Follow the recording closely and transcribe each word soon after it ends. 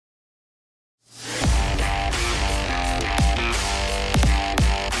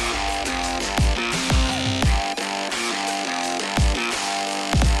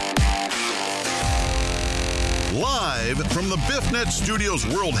Sportsnet Studios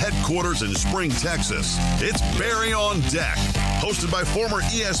World Headquarters in Spring, Texas, it's Barry on Deck, hosted by former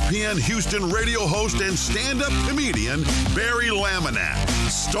ESPN Houston radio host and stand-up comedian Barry Laminack,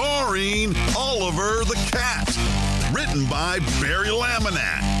 starring Oliver the Cat. Written by Barry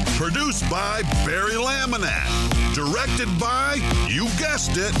Laminack, produced by Barry Laminack, directed by, you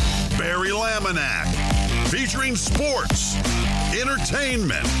guessed it, Barry Laminack. Featuring sports,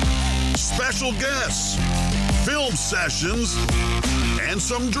 entertainment, special guests, film sessions, and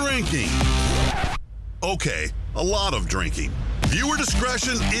some drinking. Okay, a lot of drinking. Viewer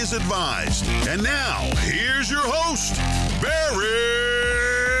discretion is advised. And now, here's your host, Barry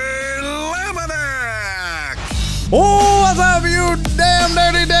Laminack. Oh, what's up, you damn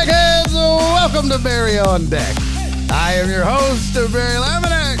dirty deckheads? Welcome to Barry on Deck. I am your host, Barry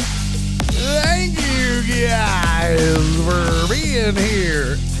Laminack. Thank you guys for being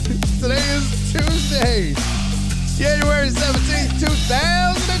here. Today is Tuesday, January 17th,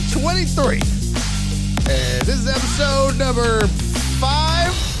 2023. And this is episode number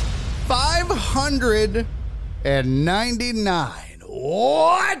 599.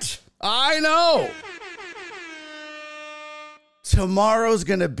 What? I know. Tomorrow's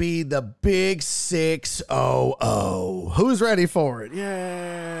going to be the big 600. Who's ready for it?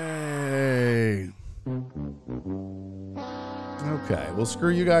 Yay. Okay, well, screw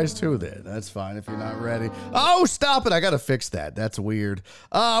you guys too then. That's fine if you're not ready. Oh, stop it. I got to fix that. That's weird.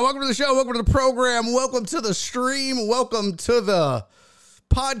 Welcome to the show. Welcome to the program. Welcome to the stream. Welcome to the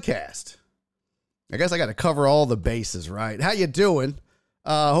podcast. I guess I got to cover all the bases, right? How you doing?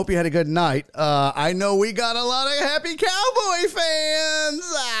 Hope you had a good night. I know we got a lot of happy Cowboy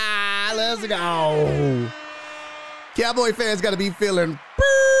fans. Let's go. Cowboy fans got to be feeling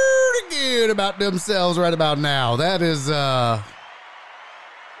pretty good about themselves right about now. That is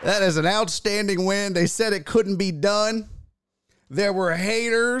an outstanding win. They said it couldn't be done. There were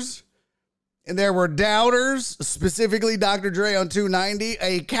haters and there were doubters, specifically Dr. Dre on 290,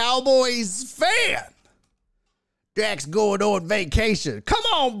 a Cowboys fan. Dak's going on vacation. Come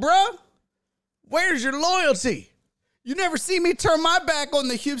on, bruh. Where's your loyalty? You never see me turn my back on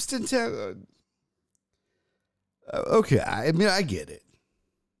the Houston town. Okay, I mean, I get it.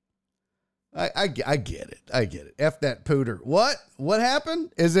 I get it. I get it. F that pooter. What? What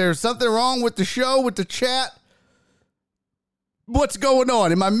happened? Is there something wrong with the show, with the chat? What's going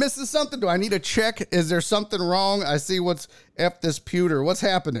on? Am I missing something? Do I need a check? Is there something wrong? I see what's F this pewter. What's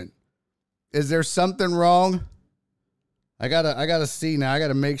happening? Is there something wrong? I gotta see now. I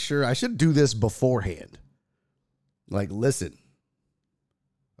gotta make sure. I should do this beforehand. Like, listen.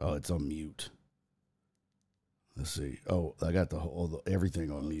 Oh, it's on mute. Let's see. Oh, I got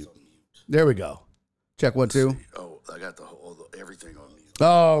everything on mute. There we go. Check 1, 2. Oh, I got everything on mute.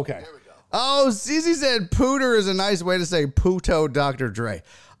 Oh, okay. There we go. Oh, Zizi said pooter is a nice way to say puto Dr. Dre.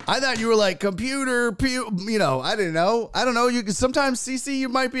 I thought you were like computer, I didn't know. I don't know. You can sometimes, CC, you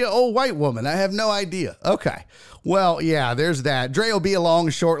might be an old white woman. I have no idea. Okay. Well, yeah, there's that. Dre will be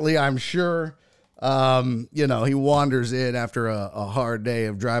along shortly, I'm sure. He wanders in after a hard day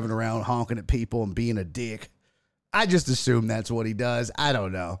of driving around honking at people and being a dick. I just assume that's what he does. I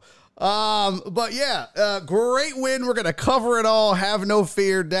don't know. But yeah, great win. We're going to cover it all. Have no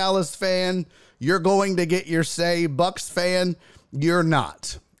fear, Dallas fan. You're going to get your say. Bucks fan, you're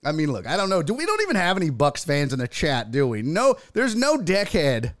not. I mean, look, I don't know. We don't even have any Bucks fans in the chat, do we? No, there's no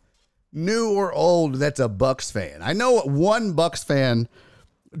deckhead, new or old, that's a Bucks fan. I know one Bucks fan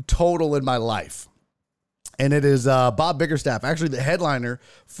total in my life. And it is Bob Bickerstaff, actually the headliner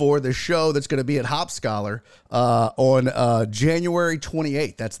for the show that's going to be at Hop Scholar on January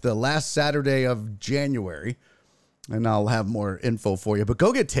 28th. That's the last Saturday of January. And I'll have more info for you. But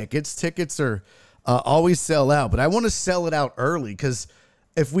go get tickets. Tickets are always sell out. But I want to sell it out early because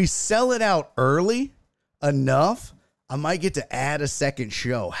if we sell it out early enough, I might get to add a second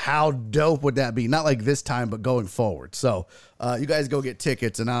show. How dope would that be? Not like this time, but going forward. So you guys go get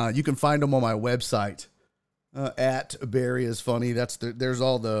tickets. And you can find them on my website. At Barry is Funny. There's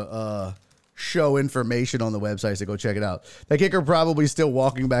all the show information on the website, so go check it out. The kicker probably still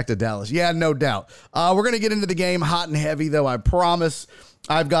walking back to Dallas. Yeah, no doubt. We're going to get into the game hot and heavy, though, I promise.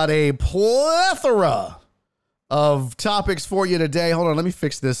 I've got a plethora of topics for you today. Hold on, let me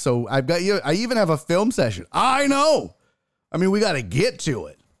fix this. So I even have a film session. I know. I mean, we got to get to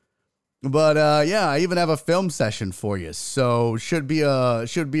it. But yeah, I even have a film session for you. So should be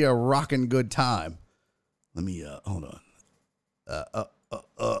a rockin' good time. Let me, hold on.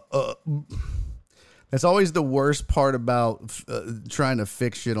 That's always the worst part about trying to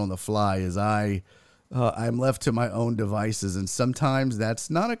fix shit on the fly is I'm left to my own devices, and sometimes that's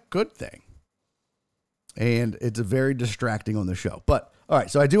not a good thing. and it's very distracting on the show. But all right,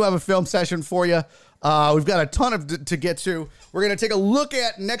 so I do have a film session for you. We've got a ton to get to. We're going to take a look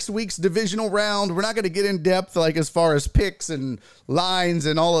at next week's divisional round. We're not going to get in depth like as far as picks and lines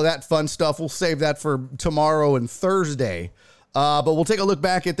and all of that fun stuff. We'll save that for tomorrow and Thursday. But we'll take a look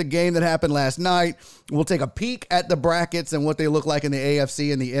back at the game that happened last night. We'll take a peek at the brackets and what they look like in the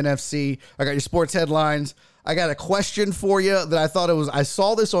AFC and the NFC. I got your sports headlines. I got a question for you that I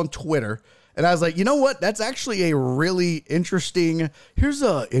saw this on Twitter. And I was like, you know what? That's actually a really interesting. Here's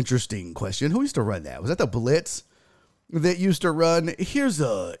a interesting question. Who used to run that? Was that the Blitz that used to run? Here's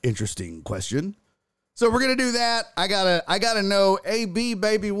a interesting question. So we're going to do that. I gotta know, AB,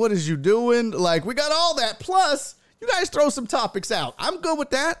 baby, what is you doing? Like, we got all that. Plus, you guys throw some topics out. I'm good with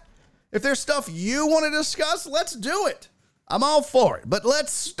that. If there's stuff you want to discuss, let's do it. I'm all for it. But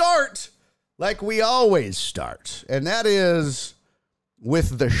let's start like we always start. And that is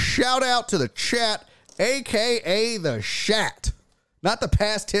with the shout out to the chat, a.k.a. the chat. Not the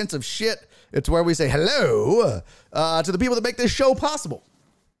past tense of shit. It's where we say hello to the people that make this show possible.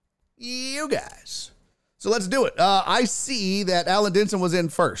 You guys. So let's do it. I see that Alan Denson was in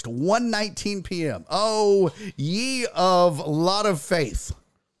first, 1:19 p.m. Oh, ye of lot of faith.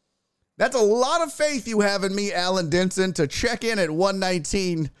 That's a lot of faith you have in me, Alan Denson, to check in at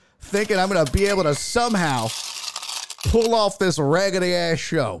 1:19 thinking I'm going to be able to somehow pull off this raggedy ass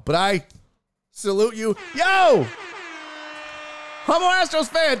show. But I salute you. Yo! Humble Astros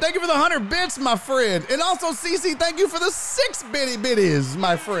fan, thank you for the 100 bits, my friend. And also, CC, thank you for the 6 bitty bitties,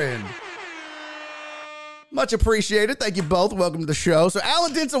 my friend. Much appreciated. Thank you both. Welcome to the show. So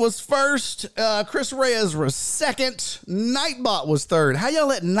Alan Denson was first. Chris Reyes was second. Nightbot was third. How y'all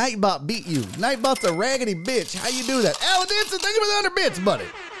let Nightbot beat you? Nightbot's a raggedy bitch. How you do that? Alan Denson, thank you for the 100 bits, buddy.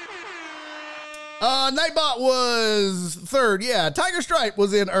 Nightbot was third. Yeah, Tiger Stripe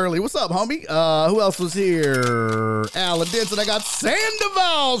was in early. What's up, homie? Who else was here? Alan Denson. I got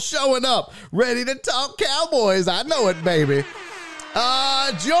Sandoval showing up, ready to talk Cowboys. I know it, baby.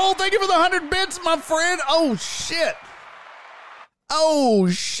 Joel, thank you for the 100 bits, my friend. Oh, shit. Oh,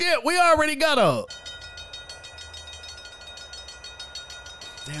 shit. We already got a...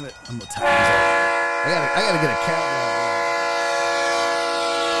 Damn it. I'm going to time this up.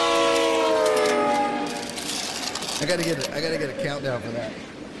 I gotta get a countdown. I gotta get a countdown for that.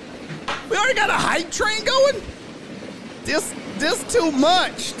 We already got a hype train going? This too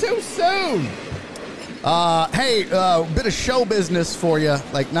much. Too soon. Hey, bit of show business for you.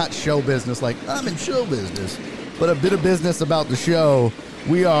 Like, not show business, like I'm in show business, but a bit of business about the show.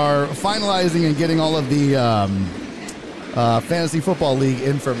 We are finalizing and getting all of the Fantasy Football League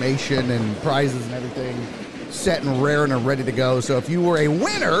information and prizes and everything set and raring and ready to go. So if you were a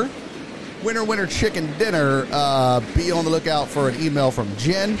winner chicken dinner, be on the lookout for an email from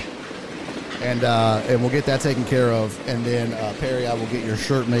Jen. And we'll get that taken care of. And then, Perry, I will get your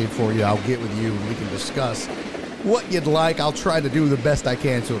shirt made for you. I'll get with you and we can discuss what you'd like. I'll try to do the best I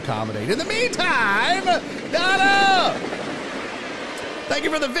can to accommodate. In the meantime, Donna! Thank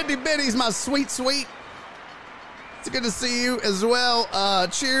you for the 50 bitties, my sweet, sweet. It's good to see you as well.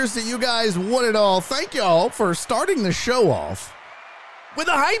 Cheers to you guys. One and all. Thank y'all for starting the show off with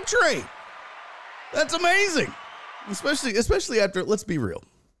a hype train. That's amazing. Especially after, let's be real.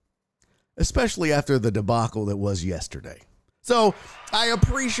 Especially after the debacle that was yesterday. So, I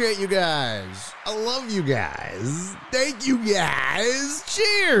appreciate you guys. I love you guys. Thank you guys.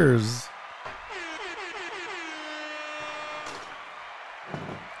 Cheers.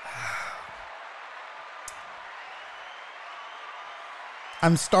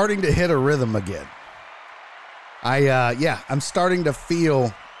 I'm starting to hit a rhythm again. I'm starting to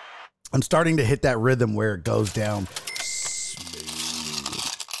hit that rhythm where it goes down.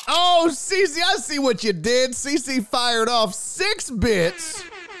 Oh, CC, I see what you did. CC fired off 6 bits.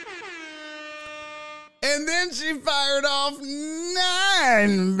 And then she fired off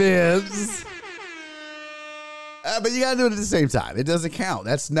 9 bits. But you got to do it at the same time. It doesn't count.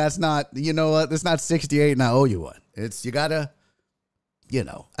 That's not, you know what? That's not 68 and I owe you one. It's, you got to, you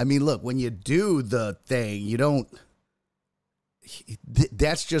know. I mean, look, when you do the thing, you don't,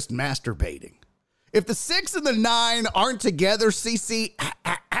 that's just masturbating. If the 6 and the 9 aren't together, CC,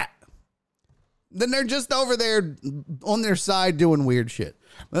 then they're just over there on their side doing weird shit.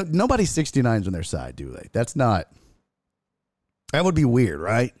 Nobody 69's on their side, do they? That's not. That would be weird,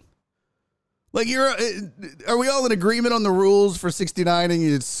 right? Like, are we all in agreement on the rules for 69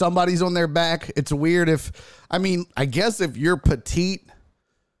 and somebody's on their back? It's weird if, I mean, I guess if you're petite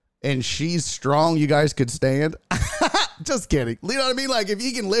and she's strong, you guys could stand. Just kidding. You know what I mean? Like, if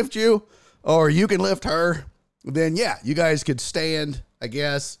he can lift you or you can lift her, then yeah, you guys could stand, I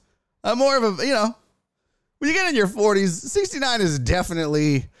guess. More of a, you know, when you get in your 40s, 69 is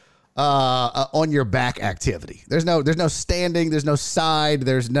definitely on your back activity. There's no standing, there's no side,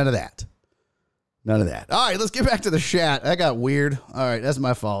 there's none of that. None of that. All right, let's get back to the chat. That got weird. All right, that's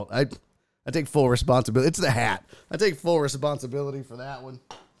my fault. I take full responsibility. It's the hat. I take full responsibility for that one.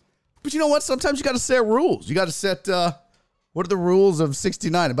 But you know what? Sometimes you got to set rules. You got to set what are the rules of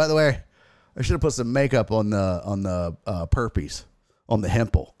 69? And by the way, I should have put some makeup on the perpies, on the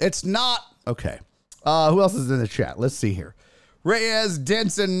hemple. It's not okay. Who else is in the chat? Let's see here. Reyes,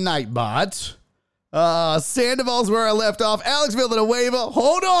 Denson, Nightbot. Sandoval's where I left off. Alex Villanueva.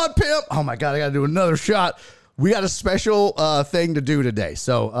 Hold on, pimp. Oh my God, I got to do another shot. We got a special thing to do today.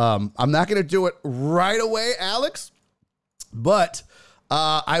 So I'm not going to do it right away, Alex. But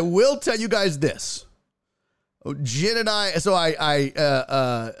I will tell you guys this. Jen and I, so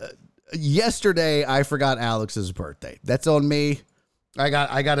yesterday I forgot Alex's birthday. That's on me. I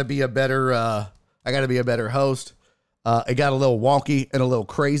got to be a better host. It got a little wonky and a little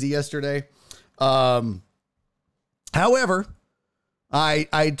crazy yesterday. However,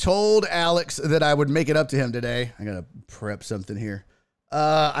 I told Alex that I would make it up to him today. I got to prep something here.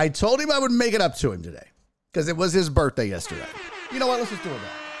 I told him I would make it up to him today because it was his birthday yesterday. You know what? Let's just do it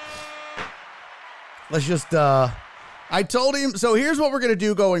now. Let's just, I told him, so here's what we're going to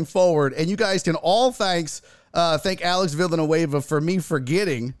do going forward. And you guys can all thank Alex Villanueva for me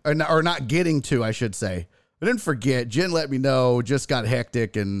forgetting or not getting to, I should say. I didn't forget. Jen let me know, just got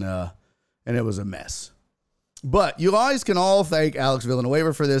hectic and it was a mess. But you guys can all thank Alex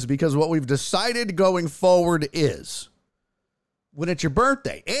Villanueva for this because what we've decided going forward is when it's your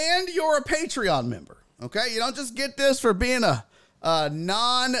birthday and you're a Patreon member, okay? You don't just get this for being a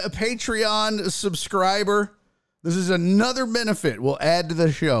non-Patreon subscriber. This is another benefit we'll add to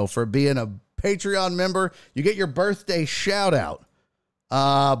the show for being a Patreon member. You get your birthday shout out.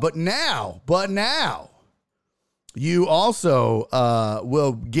 But now you also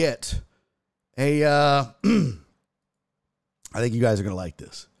will get a I think you guys are going to like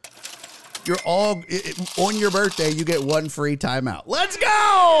this. You're all on your birthday, you get one free timeout. Let's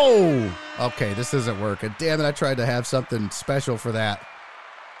go. Okay, this isn't working. Damn it, I tried to have something special for that.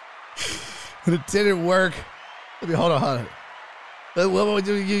 And it didn't work. Hold on.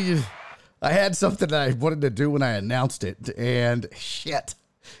 I had something that I wanted to do when I announced it, and shit.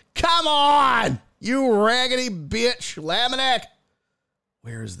 Come on, you raggedy bitch, Laminac.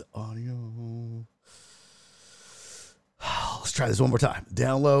 Where is the audio? Let's try this one more time.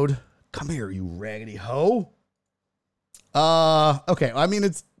 Download. Come here, you raggedy hoe. Okay. I mean,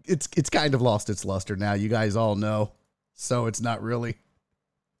 it's kind of lost its luster now. You guys all know, so it's not really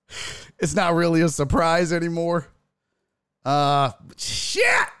a surprise anymore.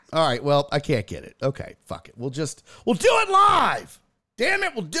 Shit. All right. Well, I can't get it. Okay. Fuck it. We'll do it live. Damn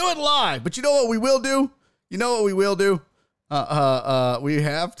it. We'll do it live. But you know what we will do? We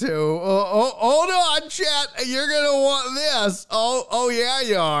have to. Hold on, chat. You're gonna want this. Oh yeah,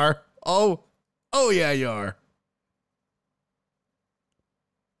 you are. Oh yeah, you are.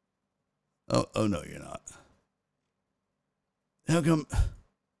 Oh no, you're not. How come?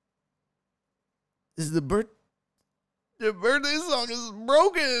 The birthday song is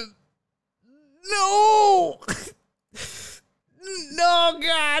broken. No. No,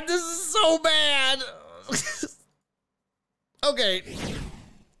 God, this is so bad. Okay,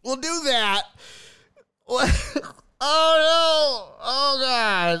 we'll do that. Oh no! Oh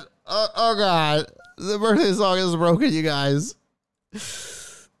God! Oh God! The birthday song is broken, you guys.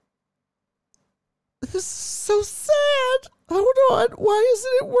 This is so sad. Hold on. Why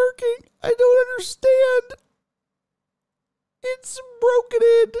isn't it working? I don't understand. It's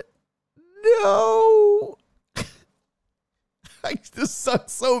broken. No. This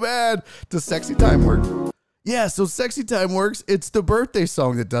sucks so bad. Does Sexy Time work? Yeah, so Sexy Time works. It's the birthday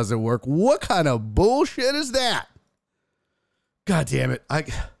song that doesn't work. What kind of bullshit is that? God damn it.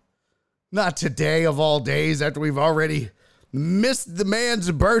 Not today of all days after we've already missed the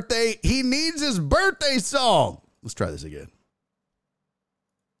man's birthday. He needs his birthday song. Let's try this again.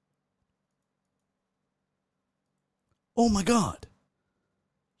 Oh my God.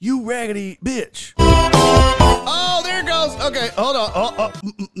 You raggedy bitch. Oh, there it goes. Okay, hold on.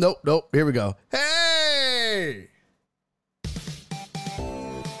 Nope. Here we go. Hey!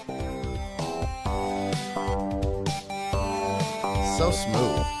 So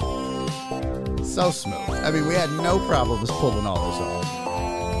smooth. I mean, we had no problems pulling all this off.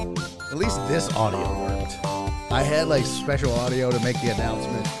 At least this audio worked. I had like special audio to make the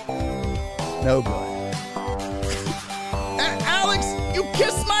announcement. No good. Alex, you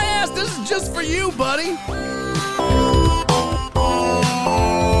kissed my ass. This is just for you, buddy.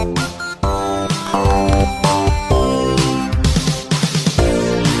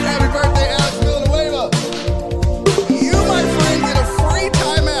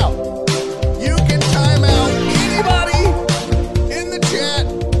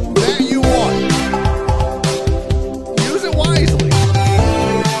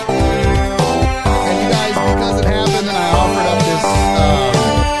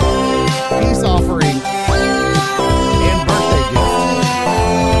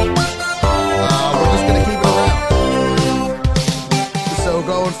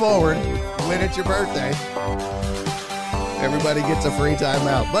 going forward, when it's your birthday, everybody gets a free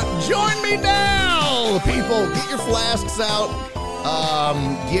timeout. But join me now, people. Get your flasks out.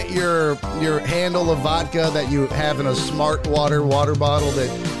 Get your handle of vodka that you have in a smart water bottle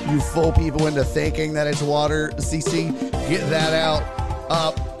that you fool people into thinking that it's water. CC, get that out.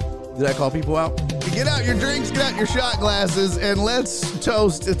 Did I call people out? Get out your drinks, get out your shot glasses, and let's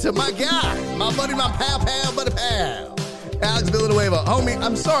toast to my guy, my buddy, my pal, buddy pal, Alex Villanueva. Homie,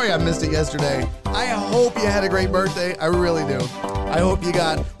 I'm sorry I missed it yesterday. I hope you had a great birthday. I really do. I hope you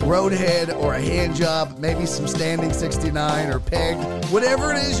got roadhead or a hand job, maybe some standing 69 or peg,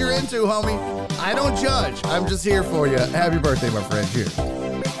 whatever it is you're into, homie. I don't judge. I'm just here for you. Happy birthday, my friend. Cheers.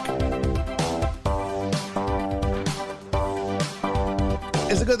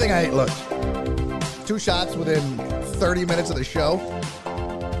 It's a good thing I ate lunch. 2 shots within 30 minutes of the show.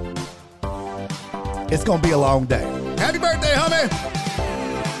 It's going to be a long day. Happy birthday, homie.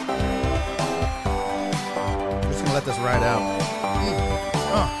 Just going to let this ride out.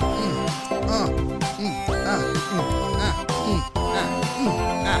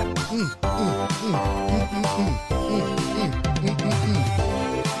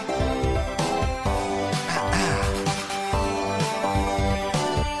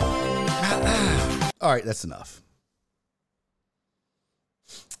 All right, that's enough.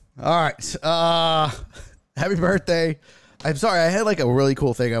 All right. Happy birthday. I'm sorry, I had like a really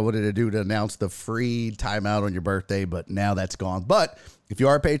cool thing I wanted to do to announce the free timeout on your birthday, but now that's gone. But if you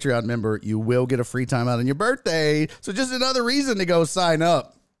are a Patreon member, you will get a free timeout on your birthday. So just another reason to go sign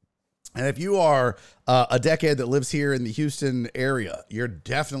up. And if you are a deckhead that lives here in the Houston area, you're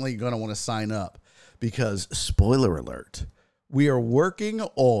definitely going to want to sign up because, spoiler alert, we are working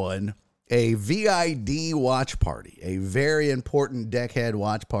on a VID watch party, a very important deckhead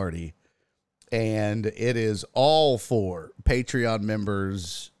watch party. And it is all for Patreon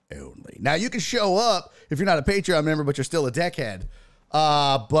members only. Now, you can show up if you're not a Patreon member, but you're still a deckhead.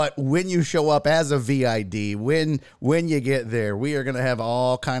 But when you show up as a VID, when you get there, we are going to have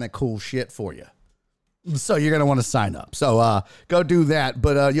all kind of cool shit for you. So you're going to want to sign up. So go do that.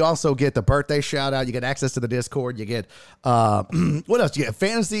 But you also get the birthday shout out. You get access to the Discord. You get what else? You get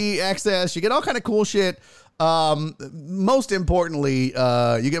fantasy access. You get all kind of cool shit. Most importantly,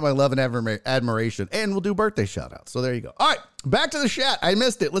 you get my love and admiration, and we'll do birthday shout outs. So there you go. All right, back to the chat. I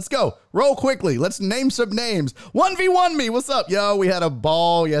missed it. Let's go. Roll quickly. Let's name some names. 1v1 me. What's up? Yo, we had a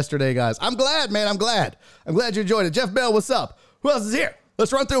ball yesterday, guys. I'm glad, man. I'm glad you enjoyed it. Jeff Bell, what's up? Who else is here?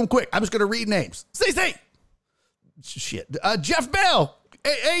 Let's run through them quick. I'm just going to read names. CC. Shit. Jeff Bell.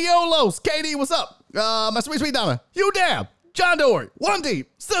 Ayolos. KD, what's up? My sweet Donna. You Dab. John Dory. 1D.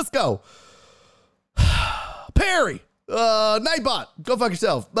 Cisco. Perry, Nightbot, go fuck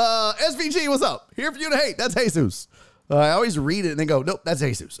yourself. SVG, what's up? Here for you to hate. That's Jesus. I always read it and then go, nope, that's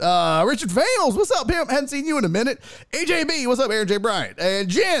Jesus. Richard Vales, what's up, pimp? Hadn't seen you in a minute. AJB, what's up, Aaron J. Bryant? And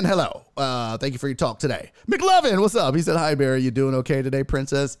Jen, hello. Thank you for your talk today. McLovin, what's up? He said, hi, Barry. You doing okay today,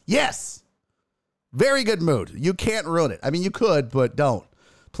 princess? Yes. Very good mood. You can't ruin it. I mean, you could, but don't.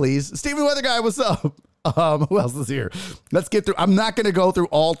 Please. Stephen Weather Guy, what's up? Who else is here? Let's get through. I'm not going to go through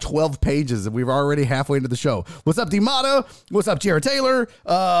all 12 pages, and we're already halfway into the show. What's up, D-Mata? What's up, Jared Taylor?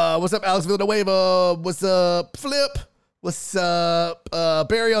 What's up, Alex Villanueva? What's up, Flip? What's up,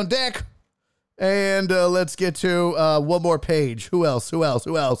 Barry on deck? And let's get to one more page. Who else?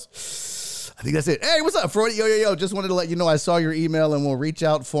 I think that's it. Hey, what's up, Freud? Yo. Just wanted to let you know I saw your email, and we'll reach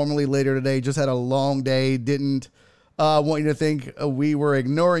out formally later today. Just had a long day. Didn't want you to think we were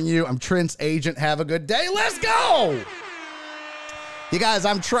ignoring you. I'm Trent's agent. Have a good day. Let's go. You guys,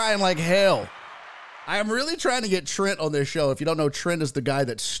 I'm trying like hell. I'm really trying to get Trent on this show. If you don't know, Trent is the guy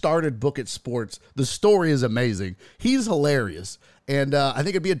that started Book It Sports. The story is amazing. He's hilarious. And I think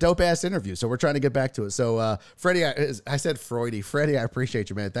it'd be a dope-ass interview. So we're trying to get back to it. So, Freddie, I said Freudy. Freddie, I appreciate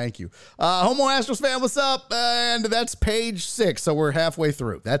you, man. Thank you. Homo Astros fan, what's up? And that's page 6. So we're halfway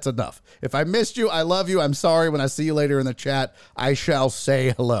through. That's enough. If I missed you, I love you. I'm sorry. When I see you later in the chat, I shall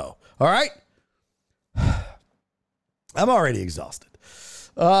say hello. All right? I'm already exhausted.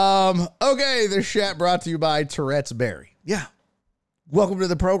 Okay, this chat brought to you by Tourette's Berry. Yeah. Welcome to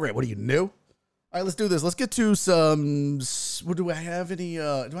the program. What are you, new? All right, let's do this. Let's get to some. Do I have any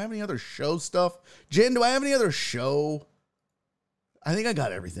other show stuff? Jen, do I have any other show? I think I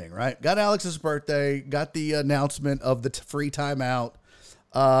got everything, right? Got Alex's birthday. Got the announcement of the free timeout.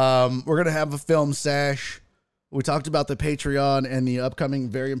 We're going to have a film sesh. We talked about the Patreon and the upcoming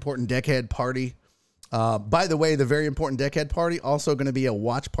very important Deckhead party. By the way, the very important Deckhead party also going to be a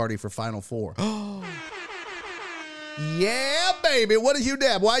watch party for Final Four. Yeah, baby. What did you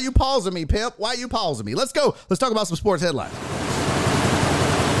dab? Why are you pausing me, pimp? Why are you pausing me? Let's go. Let's talk about some sports headlines.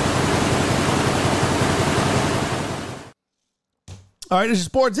 All right, this is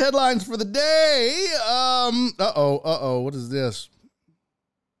sports headlines for the day. What is this?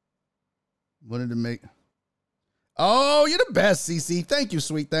 What did it make? Oh, you're the best, CC. Thank you,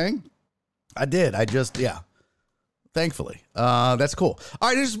 sweet thing. I did. Thankfully. That's cool. All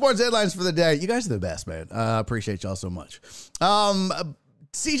right, this is sports headlines for the day. You guys are the best, man. Appreciate y'all so much.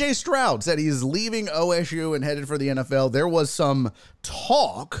 CJ Stroud said he's leaving OSU and headed for the NFL. There was some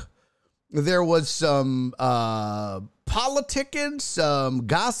talk. There was some politicking, some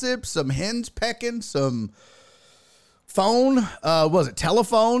gossip, some hens pecking, some phone.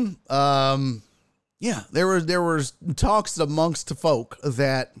 Telephone? Yeah, there was talks amongst folk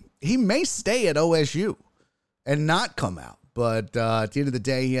that he may stay at OSU and not come out. But at the end of the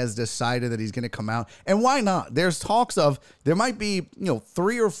day, he has decided that he's going to come out. And why not? There's talks of there might be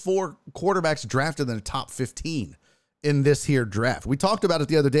 3 or 4 quarterbacks drafted in the top 15 in this here draft. We talked about it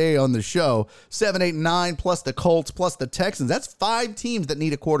the other day on the show. 7, 8, 9 plus the Colts plus the Texans. That's 5 teams that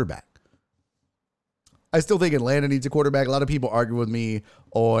need a quarterback. I still think Atlanta needs a quarterback. A lot of people argue with me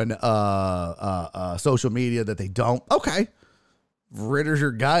on social media that they don't. Okay. Ritter's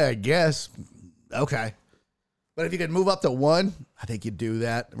your guy, I guess. Okay. But if you could move up to 1, I think you'd do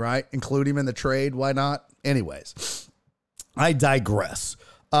that, right? Include him in the trade. Why not? Anyways, I digress.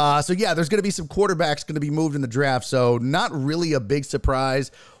 So, yeah, there's going to be some quarterbacks going to be moved in the draft. So not really a big surprise.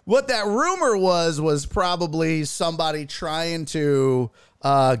 What that rumor was probably somebody trying to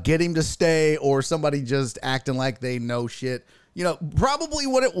get him to stay or somebody just acting like they know shit. Probably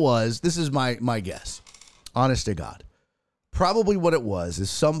what it was. This is my guess. Honest to God. Probably what it was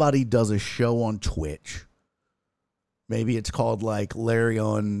is somebody does a show on Twitch. Maybe it's called like Larry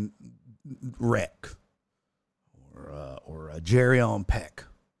on Rec or Jerry on Peck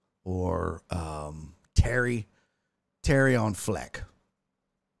or Terry on Fleck.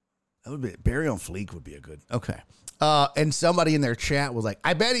 That would be Barry on Fleek would be a good. Okay. And somebody in their chat was like,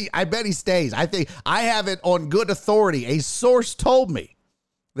 I bet he stays. I think I have it on good authority. A source told me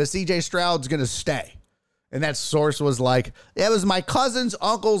that CJ Stroud's going to stay. And that source was like, it was my cousin's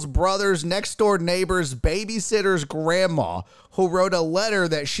uncle's brother's next door neighbor's babysitter's grandma who wrote a letter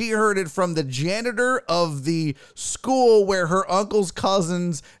that she heard it from the janitor of the school where her uncle's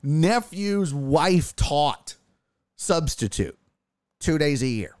cousin's nephew's wife taught substitute 2 days a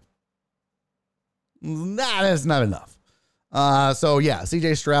year. Nah, that's not enough. So yeah,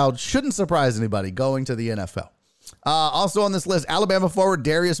 CJ Stroud shouldn't surprise anybody going to the NFL. Also on this list, Alabama forward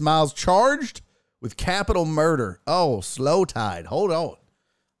Darius Miles charged with capital murder. Oh, slow tide. Hold on.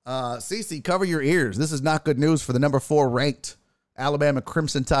 CC, cover your ears. This is not good news for the number 4 ranked Alabama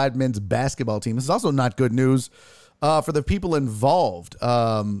Crimson Tide men's basketball team. This is also not good news for the people involved.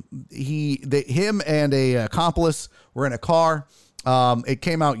 Him and a accomplice were in a car. It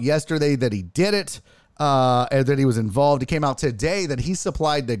came out yesterday that he did it, and that he was involved. It came out today that he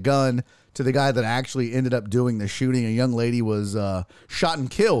supplied the gun to the guy that actually ended up doing the shooting. A young lady was shot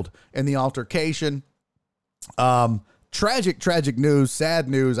and killed in the altercation. Tragic news, sad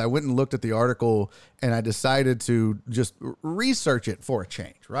news. I went and looked at the article, and I decided to just research it for a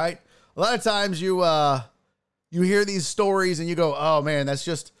change, right? A lot of times you hear these stories and you go, oh, man, that's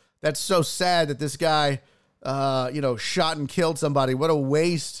so sad that this guy shot and killed somebody. What a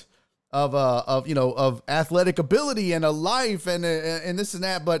waste of athletic ability and a life and this and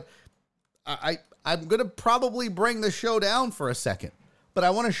that. But I'm going to probably bring the show down for a second, but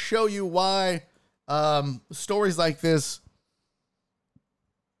I want to show you why stories like this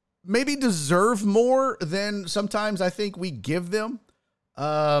maybe deserve more than sometimes I think we give them.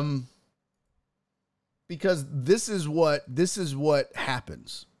 Because this is what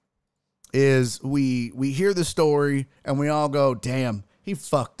happens is we hear the story and we all go, damn, he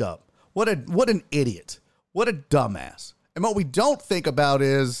fucked up. What an idiot. What a dumbass. And what we don't think about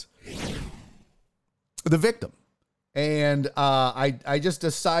is the victim. And I just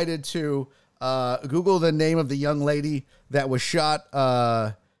decided to Google the name of the young lady that was shot,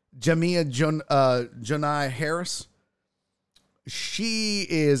 Jamia Jonai Harris. She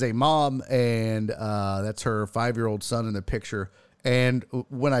is a mom, and that's her 5-year-old son in the picture. And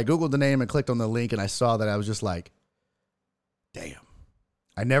when I Googled the name and clicked on the link and I saw that, I was just like, damn.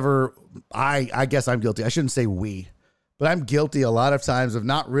 I guess I'm guilty. I shouldn't say we, but I'm guilty a lot of times of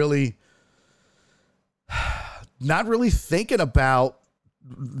not really thinking about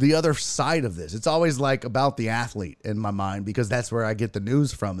the other side of this. It's always like about the athlete in my mind because that's where I get the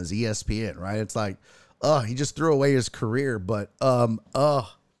news from is ESPN, right? It's like, he just threw away his career, but that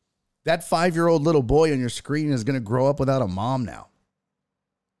 5-year-old little boy on your screen is going to grow up without a mom now.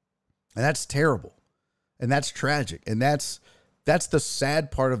 And that's terrible. And that's tragic. And that's the sad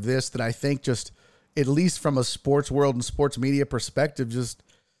part of this that I think just at least from a sports world and sports media perspective, just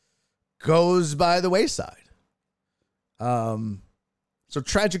goes by the wayside. So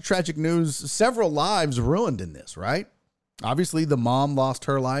tragic news. Several lives ruined in this, right? Obviously, the mom lost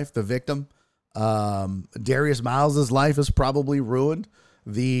her life, the victim. Darius Miles' life is probably ruined.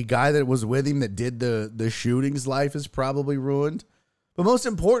 The guy that was with him that did the shootings life is probably ruined. But most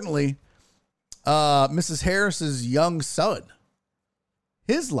importantly, Mrs. Harris's young son,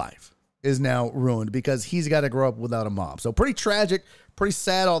 his life is now ruined because he's got to grow up without a mom. So pretty tragic, pretty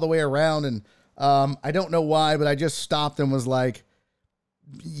sad all the way around. And I don't know why, but I just stopped and was like,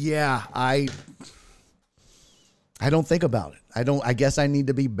 yeah, I don't think about it. I guess I need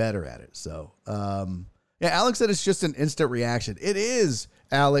to be better at it. So, yeah, Alex said it's just an instant reaction. It is,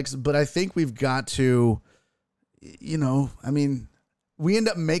 Alex, but I think we've got to, we end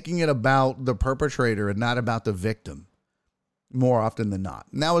up making it about the perpetrator and not about the victim more often than not.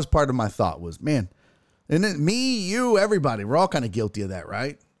 And that was part of my thought was, man, and then me, you, everybody, we're all kind of guilty of that,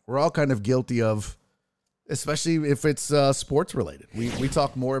 right? We're all kind of guilty of, especially if it's sports related. We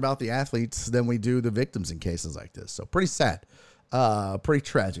talk more about the athletes than we do the victims in cases like this. So pretty sad, pretty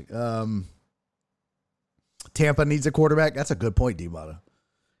tragic. Tampa needs a quarterback. That's a good point, D-Bada.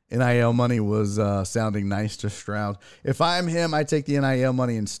 NIL money was sounding nice to Stroud. If I'm him, I take the NIL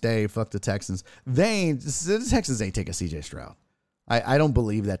money and stay. Fuck the Texans. The Texans ain't take a CJ Stroud. I don't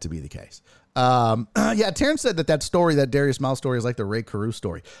believe that to be the case. Yeah, Terrence said that story, that Darius Miles story, is like the Ray Caruth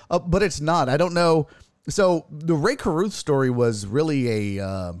story. But it's not. I don't know. So the Ray Caruth story was really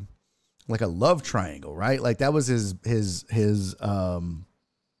a like a love triangle, right? Like that was his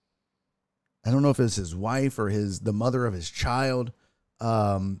I don't know if it's his wife or the mother of his child.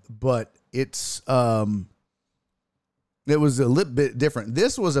 But it was a little bit different.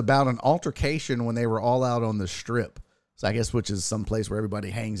 This was about an altercation when they were all out on the strip. So I guess, which is some place where everybody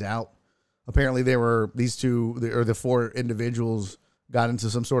hangs out. Apparently the four individuals got into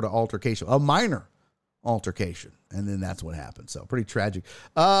some sort of altercation, a minor altercation. And then that's what happened. So pretty tragic.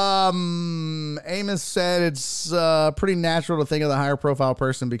 Amos said it's pretty natural to think of the higher profile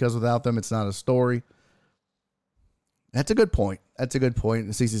person because without them, it's not a story. That's a good point. That's a good point.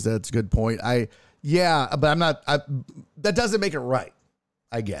 Cece said it's a good point. But that doesn't make it right,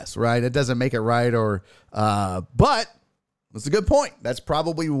 I guess, right? It doesn't make it right but it's a good point. That's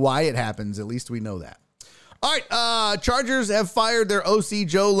probably why it happens. At least we know that. All right. Chargers have fired their OC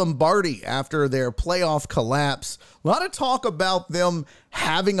Joe Lombardi after their playoff collapse. A lot of talk about them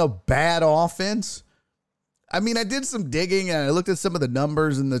having a bad offense. I mean, I did some digging and I looked at some of the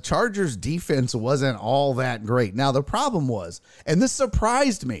numbers, and the Chargers defense wasn't all that great. Now, the problem was, and this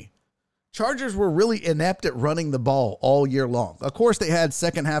surprised me, Chargers were really inept at running the ball all year long. Of course, they had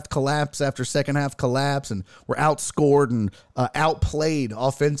second half collapse after second half collapse and were outscored and outplayed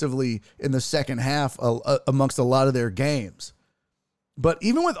offensively in the second half amongst a lot of their games. But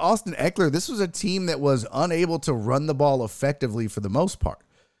even with Austin Eckler, this was a team that was unable to run the ball effectively for the most part.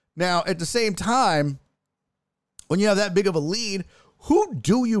 Now, at the same time, when you have that big of a lead, who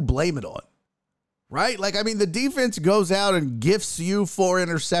do you blame it on? Right? Like, I mean, the defense goes out and gifts you 4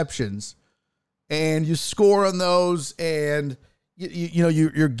 interceptions and you score on those and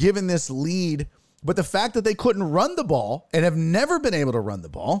you're given this lead. But the fact that they couldn't run the ball and have never been able to run the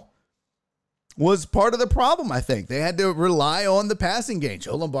ball was part of the problem, I think. They had to rely on the passing game.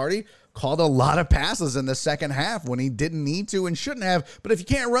 Joe Lombardi called a lot of passes in the second half when he didn't need to and shouldn't have. But if you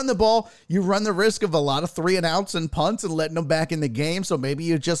can't run the ball, you run the risk of a lot of 3-and-outs and punts and letting them back in the game. So maybe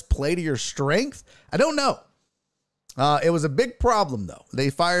you just play to your strength. I don't know. It was a big problem, though. They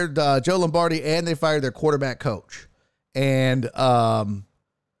fired Joe Lombardi and they fired their quarterback coach. And I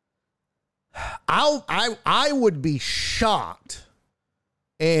would be shocked.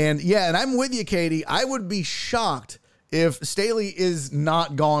 And I'm with you, Katie. I would be shocked if Staley is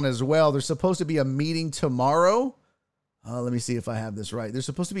not gone as well. There's supposed to be a meeting tomorrow. Let me see if I have this right. There's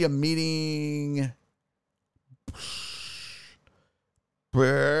supposed to be a meeting.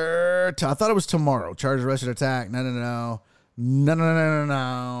 I thought it was tomorrow. Chargers arrested attack. No.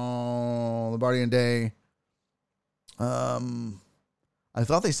 Lombardi and Day. I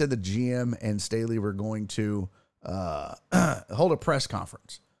thought they said the GM and Staley were going to hold a press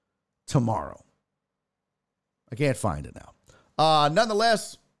conference tomorrow. I can't find it now.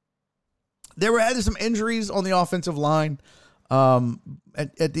 Nonetheless, there had some injuries on the offensive line. They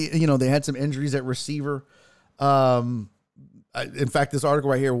had some injuries at receiver. In fact, this article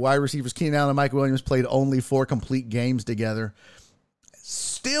right here, wide receivers Keenan Allen and Mike Williams played only 4 complete games together.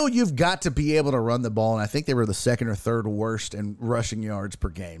 Still, you've got to be able to run the ball, and I think they were the second or third worst in rushing yards per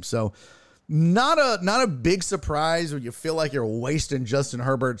game. So Not a big surprise when you feel like you're wasting Justin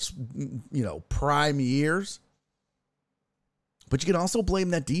Herbert's, prime years. But you can also blame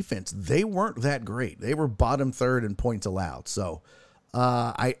that defense. They weren't that great. They were bottom third in points allowed. So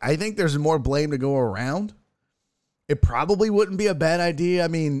I think there's more blame to go around. It probably wouldn't be a bad idea. I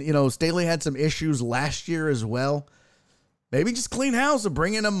mean, Staley had some issues last year as well. Maybe just clean house and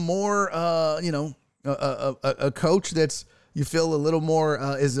bring in a more, a coach that's you feel a little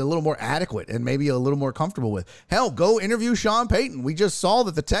more is a little more adequate and maybe a little more comfortable with. Hell, go interview Sean Payton. We just saw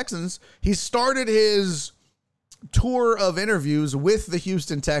that the Texans, he started his tour of interviews with the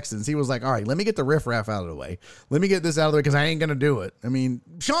Houston Texans. He was like, all right, let me get the riffraff out of the way. Let me get this out of the way because I ain't going to do it. I mean,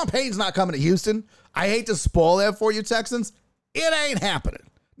 Sean Payton's not coming to Houston. I hate to spoil that for you, Texans. It ain't happening.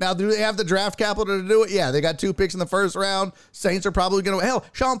 Now, do they have the draft capital to do it? Yeah, they got 2 picks in the first round. Saints are probably going to, hell,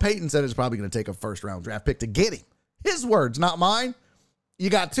 Sean Payton said it's probably going to take a first round draft pick to get him. His words, not mine. You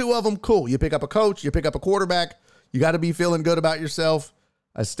got 2 of them. Cool. You pick up a coach, you pick up a quarterback. You got to be feeling good about yourself.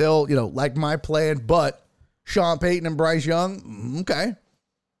 I still, like my plan, but Sean Payton and Bryce Young, okay.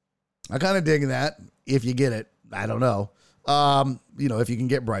 I kind of dig that if you get it. I don't know. If you can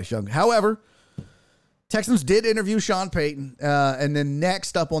get Bryce Young. However, Texans did interview Sean Payton, and then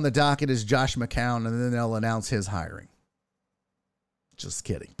next up on the docket is Josh McCown, and then they'll announce his hiring. Just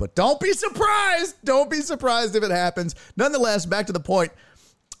kidding. But don't be surprised. Don't be surprised if it happens. Nonetheless, back to the point,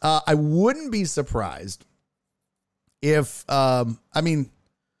 I wouldn't be surprised if, it'd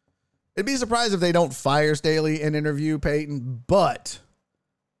be surprised if they don't fire Staley and interview Payton, but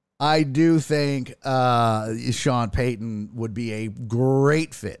I do think Sean Payton would be a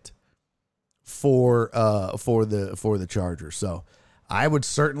great fit for the Chargers. So I would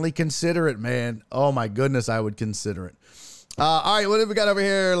certainly consider it, man. Oh my goodness, I would consider it. All right, what have we got over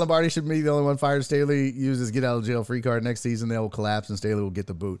here? Lombardi should be the only one fired. Staley uses get out of jail free card. Next season, they will collapse and Staley will get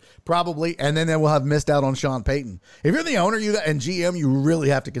the boot. Probably. And then they will have missed out on Sean Payton. If you're the owner and GM, you really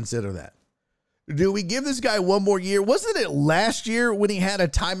have to consider that. Do we give this guy one more year? Wasn't it last year when he had a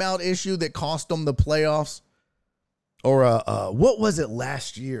timeout issue that cost him the playoffs? Or what was it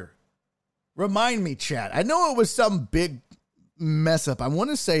last year? Remind me, chat. I know it was some big mess up. I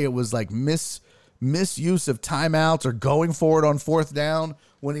want to say it was like misuse of timeouts or going for it on 4th down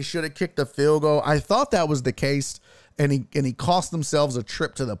when he should have kicked a field goal. I thought that was the case, and he cost themselves a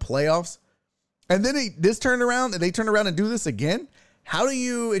trip to the playoffs. And then they turned around and do this again. How do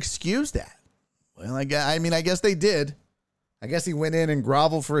you excuse that? Well, I guess they did. I guess he went in and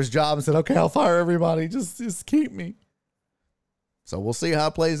groveled for his job and said, okay, I'll fire everybody. Just keep me. So we'll see how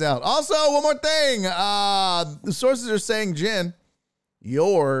it plays out. Also, one more thing. The sources are saying, Jen,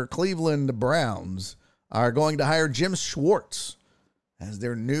 your Cleveland Browns are going to hire Jim Schwartz as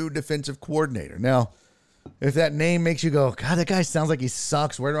their new defensive coordinator. Now, if that name makes you go, God, that guy sounds like he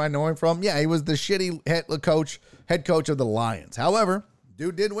sucks. Where do I know him from? Yeah, he was the shitty head coach of the Lions. However,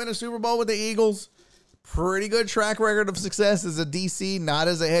 dude did win a Super Bowl with the Eagles. Pretty good track record of success as a DC, not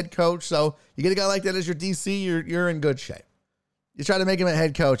as a head coach. So you get a guy like that as your DC, you're in good shape. You try to make him a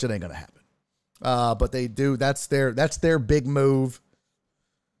head coach, it ain't going to happen. But they do. That's their big move.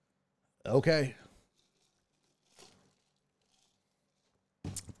 Okay.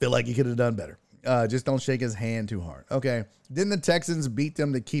 Feel like he could have done better. Just don't shake his hand too hard. Okay. Didn't the Texans beat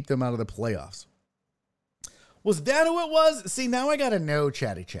them to keep them out of the playoffs? Was that who it was? See, now I got to know,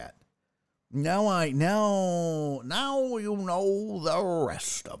 Chatty Chat. Now you know the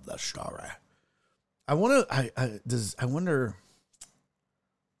rest of the story. I wonder,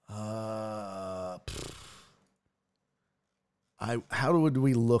 how would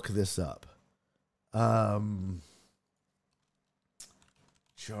we look this up?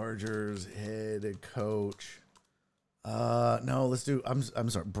 Chargers head coach. No, let's do, I'm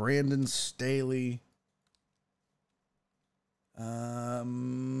sorry, Brandon Staley.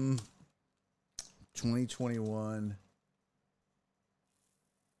 2021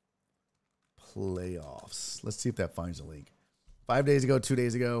 playoffs. Let's see if that finds a link. 5 days ago, 2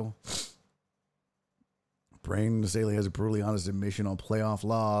 days ago, Brandon Staley has a brutally honest admission on playoff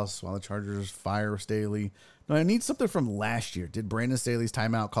loss while the Chargers fire Staley. No, I need something from last year. Did Brandon Staley's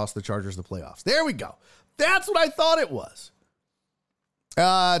timeout cost the Chargers the playoffs? There we go. That's what I thought it was.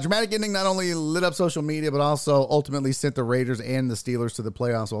 Dramatic ending not only lit up social media, but also ultimately sent the Raiders and the Steelers to the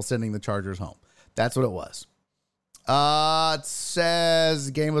playoffs while sending the Chargers home. That's what it was. It says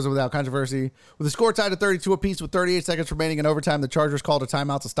the game was without controversy. With the score tied at 32 apiece with 38 seconds remaining in overtime, the Chargers called a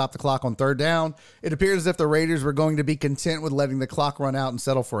timeout to stop the clock on 3rd down. It appears as if the Raiders were going to be content with letting the clock run out and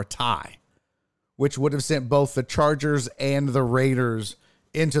settle for a tie, which would have sent both the Chargers and the Raiders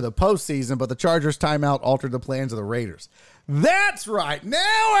into the postseason, but the Chargers timeout altered the plans of the Raiders. That's right. Now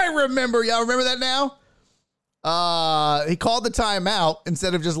I remember. Y'all remember that now? He called the timeout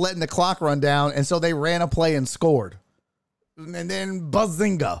instead of just letting the clock run down, and so they ran a play and scored. And then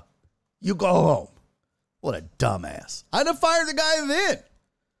bazinga, you go home. What a dumbass. I'd have fired the guy then.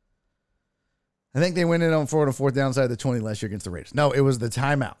 I think they went in on 4th down side of the 20 last year against the Raiders. No, it was the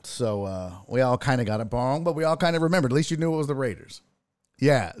timeout. So we all kind of got it wrong, but we all kind of remembered. At least you knew it was the Raiders.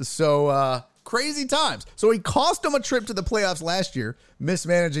 Yeah, so crazy times. So he cost them a trip to the playoffs last year,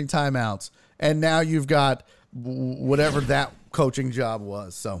 mismanaging timeouts, and now you've got whatever that coaching job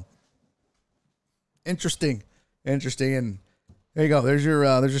was. So interesting. And there you go. There's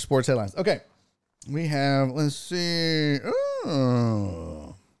your sports headlines. Okay. We have, let's see.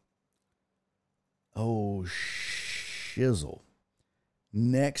 Oh, shizzle.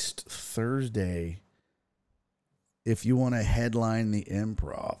 Next Thursday, if you want to headline the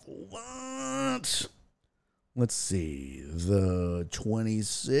Improv. What? Let's see. The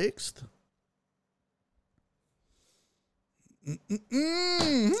 26th.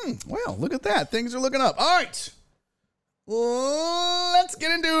 Well, look at that. Things are looking up. All right. Let's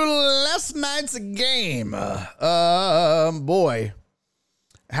get into last night's game. Boy,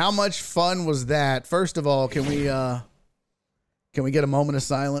 how much fun was that? First of all, can we get a moment of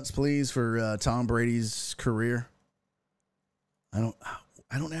silence, please, for Tom Brady's career? I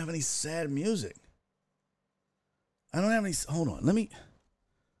don't have any sad music. Hold on.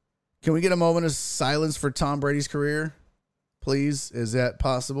 Can we get a moment of silence for Tom Brady's career? Please, is that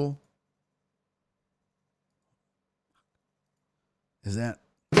possible? Is that?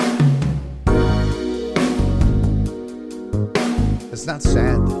 It's not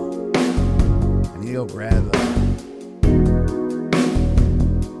sad, though. I need to go grab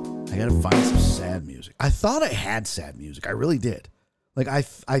I gotta find some sad music. I thought I had sad music. I really did. Like, I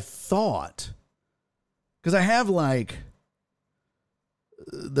thought, because I have, like,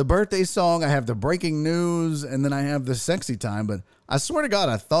 the birthday song, I have the breaking news, and then I have the sexy time, but I swear to God,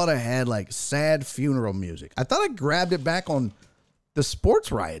 I thought I had, like, sad funeral music. I thought I grabbed it back on the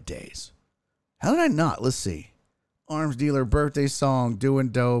Sports Riot days. How did I not? Let's see. Arms dealer, birthday song, doing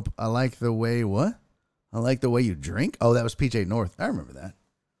dope. I like the way, what? I like the way you drink? Oh, that was PJ North. I remember that.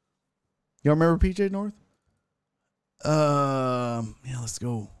 Y'all remember PJ North? Yeah, let's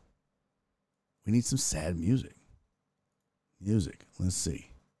go. We need some sad music. Let's see.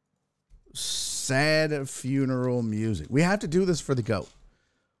 Sad funeral music. We have to do this for the GOAT.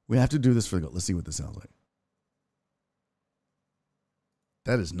 Let's see what this sounds like.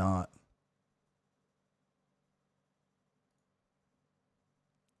 That is not.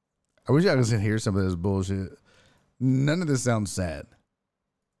 I wish I could hear some of this bullshit. None of this sounds sad.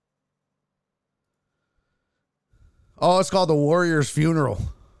 Oh, it's called The Warrior's Funeral.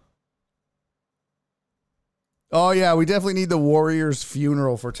 Oh yeah, we definitely need the Warrior's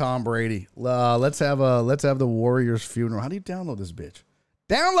Funeral for Tom Brady. Let's have the Warrior's Funeral. How do you download this bitch?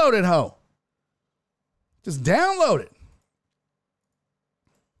 Download it, ho. Just download it.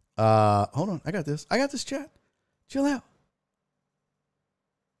 Hold on. I got this, chat. Chill out.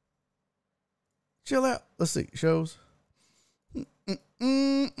 Let's see. Shows. So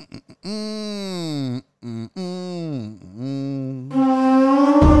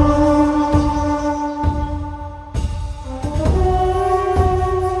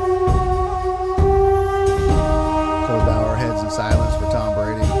we bow our heads in silence for Tom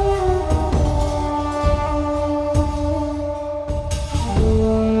Brady.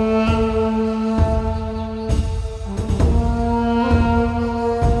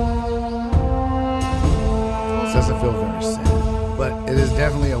 This doesn't feel very sad, but it is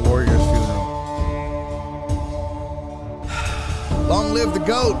definitely a Warrior's funeral. Long live the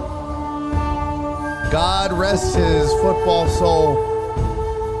GOAT. God rest his football soul.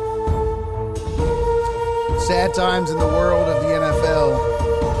 Sad times in the world of the NFL.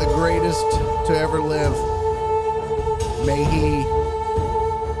 The greatest to ever live. May he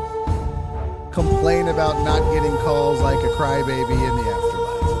complain about not getting calls like a crybaby in the afterlife.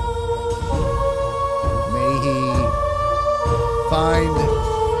 May he find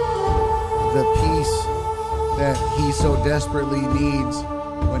the peace that he so desperately needs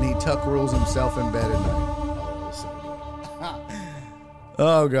when he tuck rules himself in bed at night.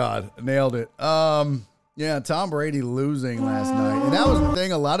 Oh, God. Nailed it. Yeah, Tom Brady losing last night. And that was the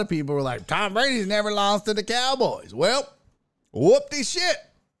thing. A lot of people were like, Tom Brady's never lost to the Cowboys. Well, whoop-de shit.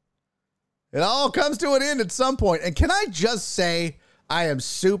 It all comes to an end at some point. And can I just say, I am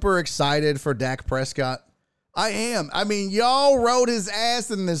super excited for Dak Prescott. I am. I mean, y'all wrote his ass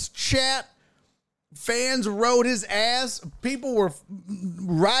in this chat. Fans rode his ass. People were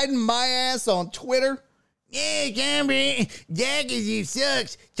riding my ass on Twitter. Yeah, Tom Brady, Dak he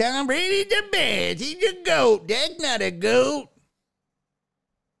sucks. Tom Brady's the best. He's a GOAT. Dak's not a GOAT.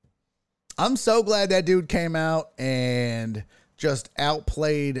 I'm so glad that dude came out and just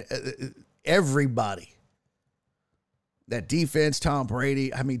outplayed everybody. That defense, Tom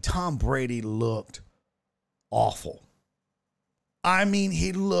Brady. I mean, Tom Brady looked awful. I mean,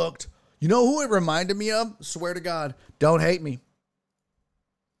 he looked. You know who it reminded me of? Swear to God. Don't hate me.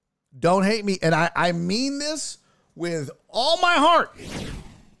 Don't hate me. And I mean this with all my heart.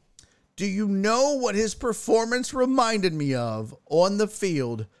 Do you know what his performance reminded me of on the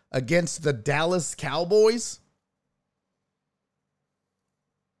field against the Dallas Cowboys?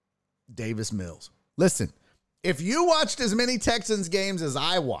 Davis Mills. Listen, if you watched as many Texans games as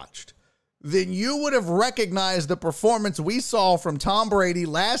I watched, then you would have recognized the performance we saw from Tom Brady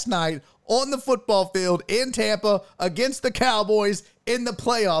last night on the football field in Tampa against the Cowboys in the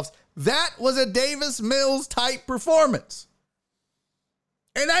playoffs. That was a Davis Mills type performance.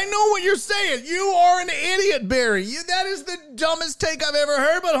 And I know what you're saying. You are an idiot, Barry. That is the dumbest take I've ever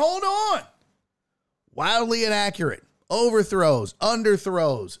heard, but hold on. Wildly inaccurate. Overthrows,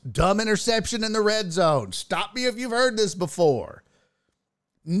 underthrows, dumb interception in the red zone. Stop me if you've heard this before.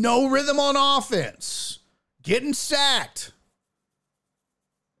 No rhythm on offense. Getting sacked.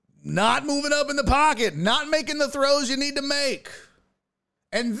 Not moving up in the pocket. Not making the throws you need to make.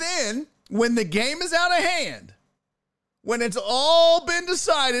 And then, when the game is out of hand, when it's all been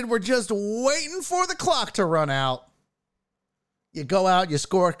decided, we're just waiting for the clock to run out, you go out, you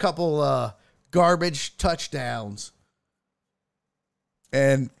score a couple garbage touchdowns,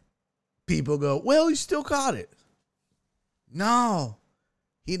 and people go, well, he still caught it. No,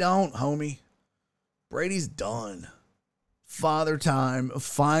 he don't, homie. Brady's done. Father time,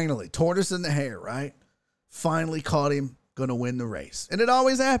 finally. Tortoise in the hair, right? Finally caught him. Going to win the race. And it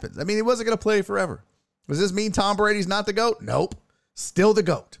always happens. I mean, he wasn't going to play forever. Does this mean Tom Brady's not the GOAT? Nope. Still the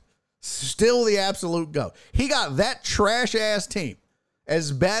GOAT. Still the absolute GOAT. He got that trash-ass team,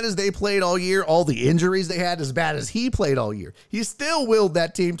 as bad as they played all year, all the injuries they had, as bad as he played all year. He still willed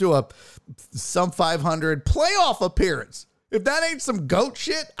that team to a some 500 playoff appearance. If that ain't some GOAT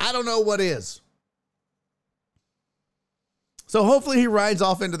shit, I don't know what is. So hopefully he rides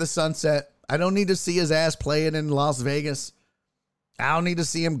off into the sunset. I don't need to see his ass playing in Las Vegas. I don't need to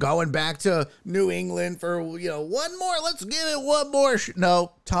see him going back to New England for, one more. Let's give it one more.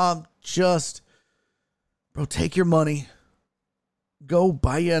 No, Tom, bro, take your money. Go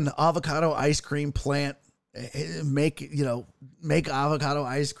buy you an avocado ice cream plant. Make avocado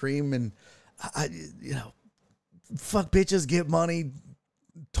ice cream and, fuck bitches, get money,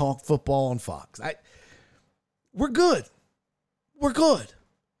 talk football on Fox. We're good. We're good.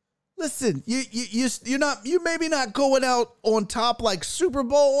 Listen, you maybe not going out on top like Super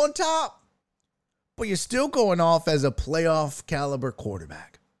Bowl on top, but you're still going off as a playoff caliber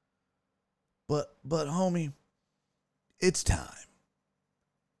quarterback. But homie, it's time.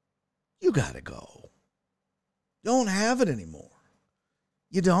 You gotta go. You don't have it anymore.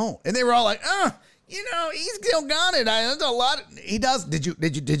 You don't. And they were all like, he's still got it. That's a lot. He does.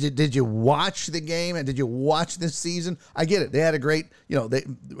 Did you watch the game and did you watch this season? I get it. They had a great, they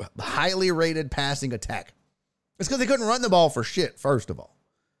highly rated passing attack. It's because they couldn't run the ball for shit, first of all.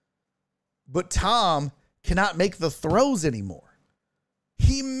 But Tom cannot make the throws anymore.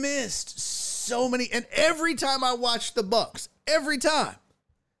 He missed so many. And every time I watched the Bucs, every time,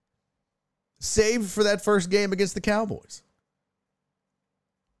 save for that first game against the Cowboys,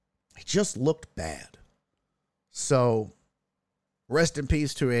 he just looked bad. So rest in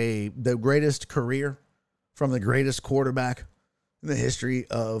peace to the greatest career from the greatest quarterback in the history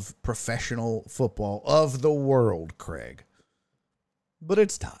of professional football of the world, Craig. But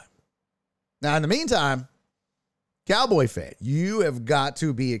it's time. Now, in the meantime, Cowboy fan, you have got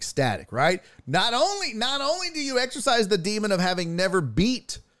to be ecstatic, right? Not only do you exercise the demon of having never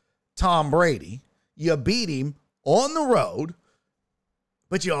beat Tom Brady, you beat him on the road,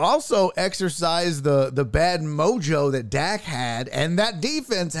 but you also exercise the bad mojo that Dak had and that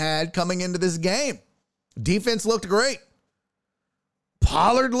defense had coming into this game. Defense looked great.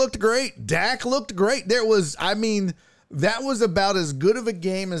 Pollard looked great. Dak looked great. That was about as good of a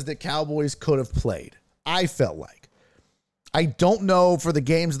game as the Cowboys could have played, I felt like. I don't know for the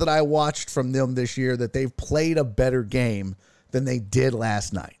games that I watched from them this year that they've played a better game than they did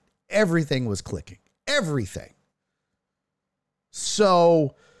last night. Everything was clicking. Everything.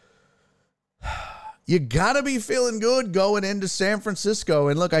 So you got to be feeling good going into San Francisco.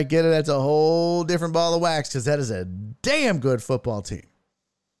 And look, I get it. That's a whole different ball of wax because that is a damn good football team.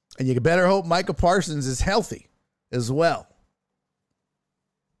 And you better hope Micah Parsons is healthy as well.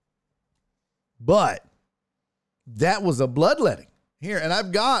 But that was a bloodletting here. And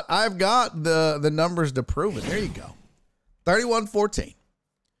I've got the numbers to prove it. There you go. 31-14.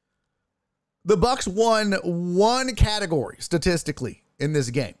 The Bucs won one category statistically in this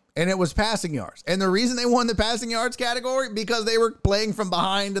game, and it was passing yards. And the reason they won the passing yards category, because they were playing from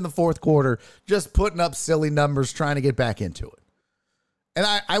behind in the fourth quarter, just putting up silly numbers, trying to get back into it. And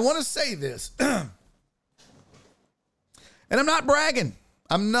I want to say this, and I'm not bragging.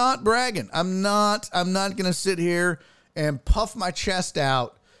 I'm not going to sit here and puff my chest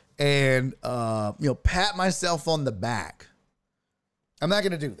out and, pat myself on the back. I'm not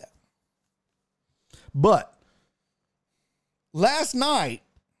going to do that. But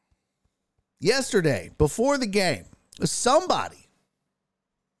yesterday, before the game, somebody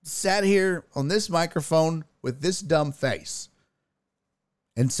sat here on this microphone with this dumb face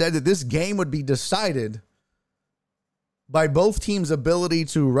and said that this game would be decided by both teams' ability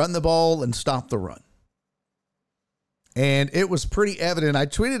to run the ball and stop the run. And it was pretty evident. I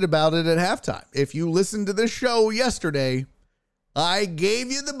tweeted about it at halftime. If you listened to this show yesterday, I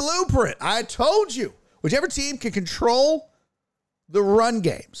gave you the blueprint. I told you, whichever team can control the run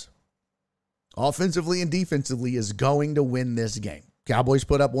games, offensively and defensively, is going to win this game. Cowboys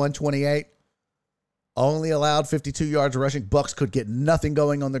put up 128, only allowed 52 yards rushing. Bucs could get nothing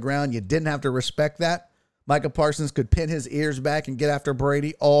going on the ground. You didn't have to respect that. Micah Parsons could pin his ears back and get after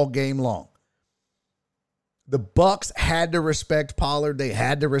Brady all game long. The Bucs had to respect Pollard. They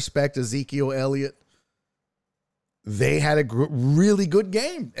had to respect Ezekiel Elliott. They had a really good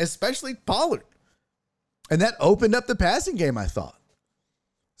game, especially Pollard. And that opened up the passing game, I thought.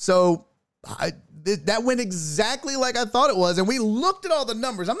 So that went exactly like I thought it was. And we looked at all the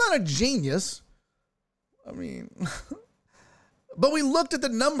numbers. I'm not a genius. I mean, but we looked at the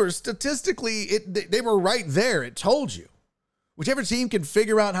numbers. Statistically, they were right there. It told you. Whichever team can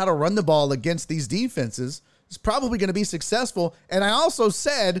figure out how to run the ball against these defenses is probably going to be successful. And I also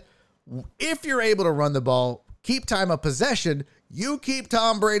said, if you're able to run the ball, keep time of possession, you keep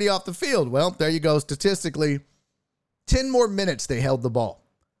Tom Brady off the field. Well, there you go. Statistically, 10 more minutes they held the ball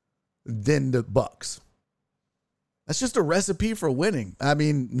than the Bucs. That's just a recipe for winning. I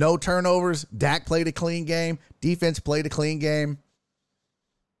mean, no turnovers. Dak played a clean game. Defense played a clean game.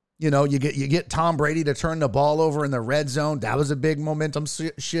 You know, you get Tom Brady to turn the ball over in the red zone. That was a big momentum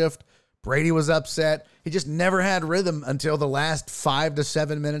shift. Brady was upset. He just never had rhythm until the last 5 to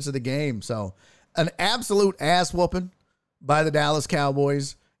 7 minutes of the game. So an absolute ass whooping by the Dallas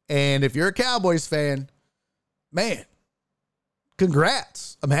Cowboys. And if you're a Cowboys fan, man,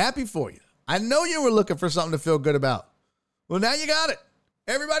 congrats. I'm happy for you. I know you were looking for something to feel good about. Well, now you got it.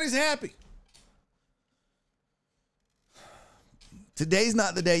 Everybody's happy. Today's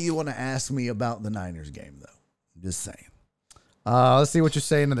not the day you want to ask me about the Niners game, though. I'm just saying. Let's see what you're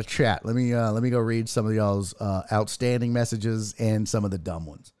saying in the chat. Let me go read some of y'all's outstanding messages and some of the dumb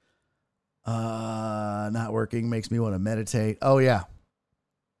ones. Not working. Makes me want to meditate. Oh, yeah.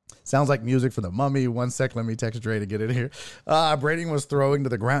 Sounds like music for the Mummy. 1 sec. Let me text Dre to get it here. Brady was throwing to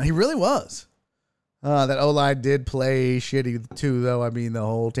the ground. He really was. That O-line did play shitty, too, though. I mean, the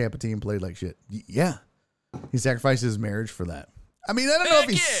whole Tampa team played like shit. Yeah. He sacrificed his marriage for that. I mean, I don't know if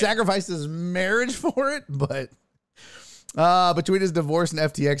he sacrificed his marriage for it, but between his divorce and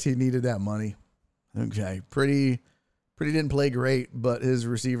FTX, he needed that money. Okay. Pretty didn't play great, but his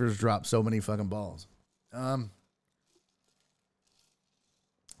receivers dropped so many fucking balls. The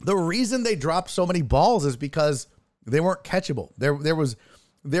reason they dropped so many balls is because they weren't catchable.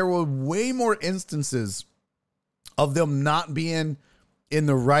 There were way more instances of them not being in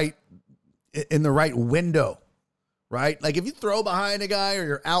the right window, right? Like if you throw behind a guy or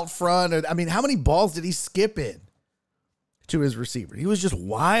you're out front, I mean, how many balls did he skip in to his receiver? He was just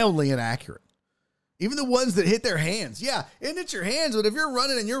wildly inaccurate. Even the ones that hit their hands. Yeah, it hits your hands, but if you're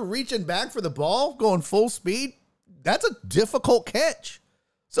running and you're reaching back for the ball, going full speed, that's a difficult catch.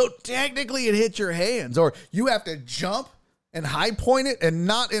 So technically it hits your hands, or you have to jump and high point it and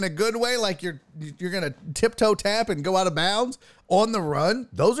not in a good way, like you're going to tiptoe tap and go out of bounds on the run.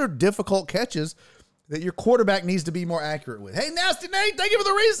 Those are difficult catches that your quarterback needs to be more accurate with. Hey, Nasty Nate, thank you for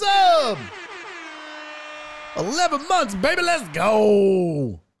the resub. 11 months, baby, let's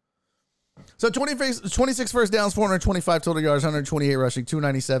go. So 26 first downs, 425 total yards, 128 rushing,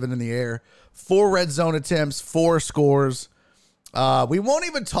 297 in the air, 4 red zone attempts, 4 scores. We won't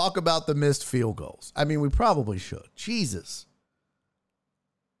even talk about the missed field goals. I mean, we probably should. Jesus.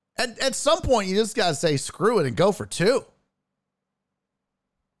 At some point, you just got to say screw it and go for 2.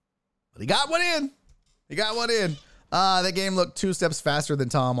 But he got one in. That game looked 2 steps faster than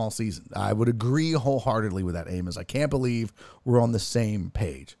Tom all season. I would agree wholeheartedly with that, Amos. I can't believe we're on the same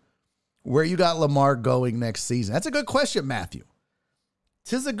page. Where you got Lamar going next season? That's a good question, Matthew.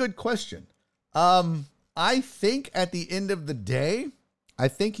 'Tis a good question. I think at the end of the day, I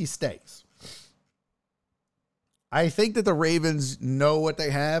think he stays. I think that the Ravens know what they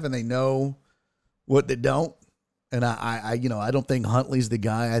have and they know what they don't. And I don't think Huntley's the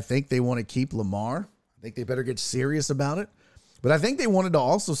guy. I think they want to keep Lamar. I think they better get serious about it. But I think they wanted to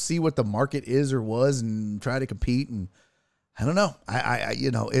also see what the market is or was and try to compete. And I don't know.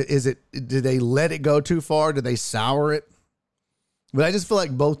 Did they let it go too far? Did they sour it? But I just feel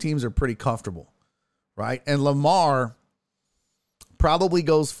like both teams are pretty comfortable, right? And Lamar probably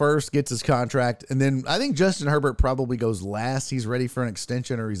goes first, gets his contract. And then I think Justin Herbert probably goes last. He's ready for an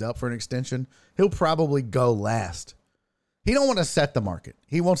extension or he's up for an extension. He'll probably go last. He don't want to set the market.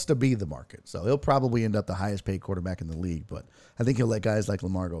 He wants to be the market. So he'll probably end up the highest paid quarterback in the league. But I think he'll let guys like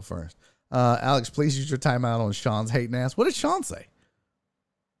Lamar go first. Alex, please use your timeout on Sean's hating ass. What did Sean say?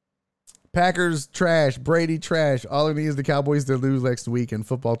 Packers trash. Brady trash. All I need is the Cowboys to lose next week and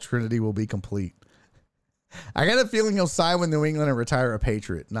football trinity will be complete. I got a feeling he'll sign with New England and retire a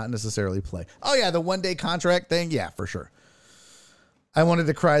Patriot, not necessarily play. Oh, yeah, the one-day contract thing? Yeah, for sure. I wanted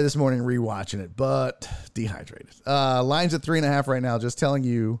to cry this morning rewatching it, but dehydrated. Line's at 3.5 right now. Just telling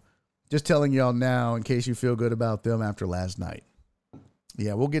y'all now in case you feel good about them after last night.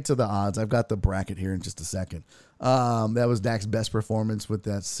 Yeah, we'll get to the odds. I've got the bracket here in just a second. That was Dak's best performance with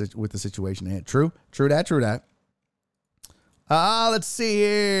the situation at hand. True that. Let's see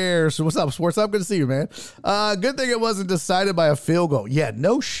here. So what's up, Sports Up? Good to see you, man. Good thing it wasn't decided by a field goal. Yeah,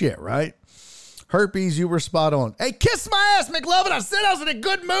 no shit, right? Herpes, you were spot on. Hey, kiss my ass, McLovin. I said I was in a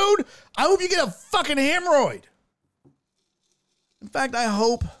good mood. I hope you get a fucking hemorrhoid. In fact, I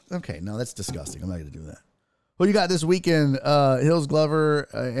hope. Okay, no, that's disgusting. I'm not going to do that. What do you got this weekend? Hills Glover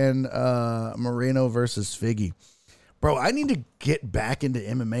and Moreno versus Figgy. Bro, I need to get back into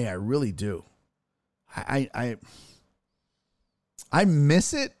MMA. I really do. I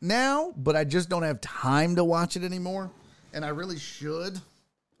miss it now, but I just don't have time to watch it anymore. And I really should.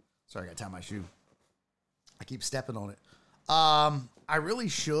 Sorry, I got to tie my shoe. I keep stepping on it. I really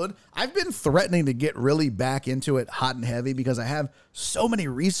should. I've been threatening to get really back into it hot and heavy because I have so many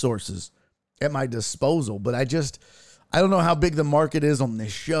resources at my disposal, but I don't know how big the market is on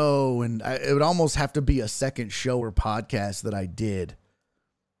this show. And it would almost have to be a second show or podcast that I did.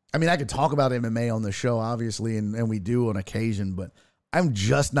 I mean, I could talk about MMA on the show, obviously, and we do on occasion, but I'm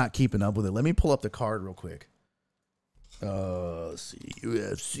just not keeping up with it. Let me pull up the card real quick. Let's see.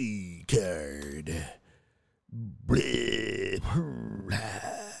 UFC card.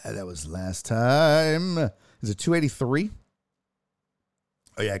 That was last time. Is it 283?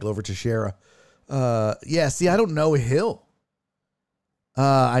 Oh, yeah, Glover Teixeira. Yeah, see, I don't know Hill.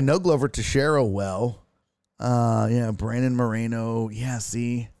 I know Glover Teixeira well. Yeah, Brandon Moreno. Yeah,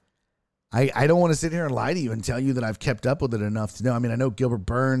 see. I don't want to sit here and lie to you and tell you that I've kept up with it enough to know. I mean, I know Gilbert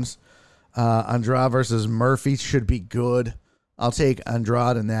Burns, Andrade versus Murphy should be good. I'll take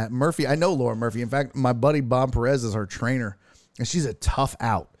Andrade in that. Murphy, I know Laura Murphy. In fact, my buddy Bob Perez is her trainer, and she's a tough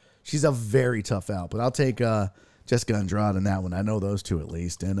out. She's a very tough out, but I'll take Jessica Andrade in that one. I know those two at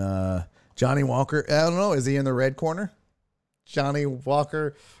least. And Johnny Walker, I don't know. Is he in the red corner? Johnny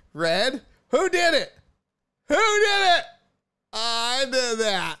Walker, red? Who did it? I did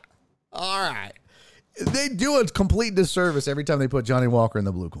that. All right. They do a complete disservice every time they put Johnny Walker in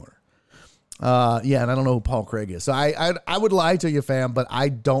the blue corner. Yeah, and I don't know who Paul Craig is. So I would lie to you, fam, but I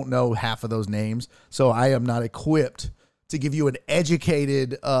don't know half of those names. So I am not equipped to give you an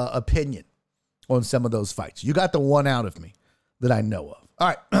educated opinion on some of those fights. You got the one out of me that I know of. All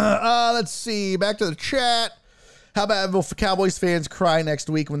right. Let's see. Back to the chat. How about if Cowboys fans cry next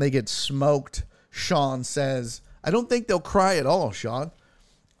week when they get smoked? Sean says, I don't think they'll cry at all, Sean.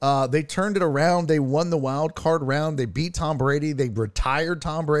 They turned it around. They won the wild card round. They beat Tom Brady. They retired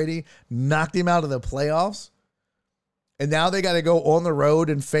Tom Brady, knocked him out of the playoffs. And now they got to go on the road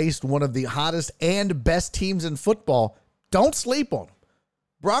and face one of the hottest and best teams in football. Don't sleep on them.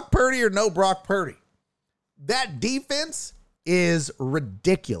 Brock Purdy or no Brock Purdy. That defense is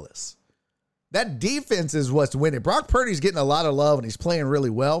ridiculous. That defense is what's winning. Brock Purdy's getting a lot of love and he's playing really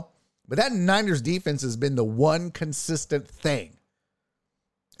well. But that Niners defense has been the one consistent thing.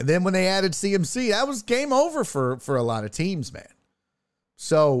 And then when they added CMC, that was game over for a lot of teams, man.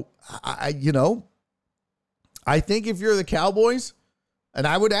 So, I think if you're the Cowboys, and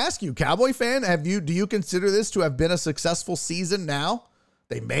I would ask you, Cowboy fan, do you consider this to have been a successful season now?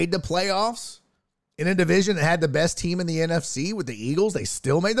 They made the playoffs in a division that had the best team in the NFC with the Eagles. They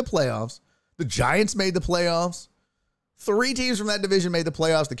still made the playoffs. The Giants made the playoffs. 3 teams from that division made the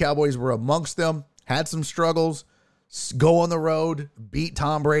playoffs. The Cowboys were amongst them, had some struggles, go on the road, beat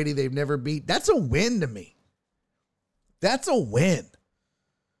Tom Brady. They've never beat. That's a win to me. That's a win.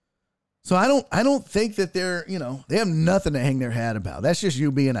 So I don't think that they have nothing to hang their hat about. That's just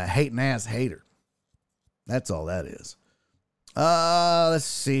you being a hating ass hater. That's all that is. Let's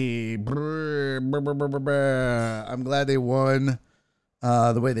see. I'm glad they won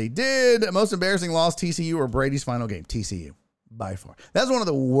the way they did. Most embarrassing loss, TCU or Brady's final game? TCU, by far. That's one of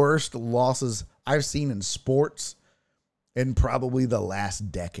the worst losses I've seen in sports in probably the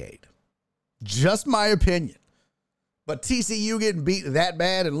last decade. Just my opinion. But TCU getting beat that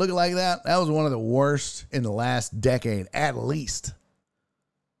bad and looking like that was one of the worst in the last decade, at least.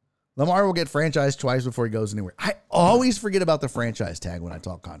 Lamar will get franchised twice before he goes anywhere. I always forget about the franchise tag when I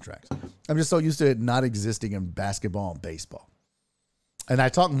talk contracts. I'm just so used to it not existing in basketball and baseball. And I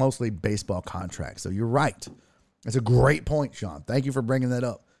talk mostly baseball contracts. So you're right. That's a great point, Sean. Thank you for bringing that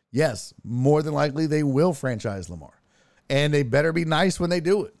up. Yes, more than likely they will franchise Lamar. And they better be nice when they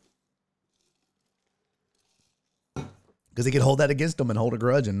do it. Because they could hold that against them and hold a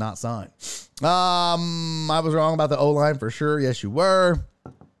grudge and not sign. I was wrong about the O-line for sure. Yes, you were.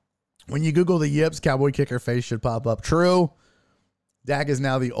 When you Google the Yips, Cowboy kicker face should pop up. True. Dak is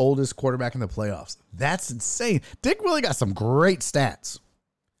now the oldest quarterback in the playoffs. That's insane. Dick Willie got some great stats.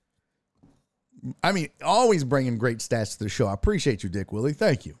 I mean, always bringing great stats to the show. I appreciate you, Dick Willie.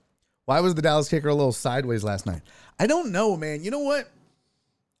 Thank you. Why was the Dallas kicker a little sideways last night? I don't know, man. You know what?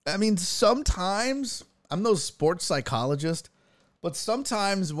 I mean, sometimes... I'm no sports psychologist, but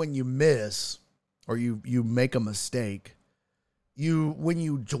sometimes when you miss or you make a mistake, when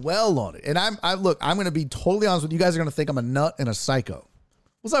you dwell on it, and I'm going to be totally honest with you, guys are going to think I'm a nut and a psycho.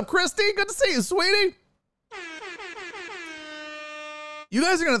 What's up, Christy? Good to see you, sweetie. You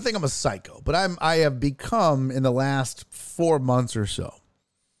guys are going to think I'm a psycho, but I have become in the last 4 months or so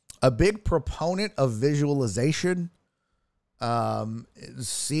a big proponent of visualization.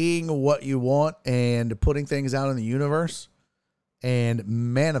 Seeing what you want and putting things out in the universe and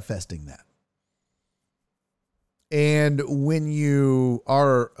manifesting that. And when you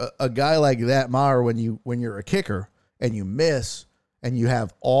are a guy like that, Maher, when you're a kicker and you miss and you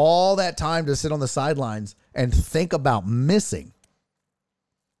have all that time to sit on the sidelines and think about missing,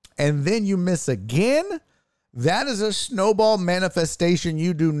 and then you miss again, that is a snowball manifestation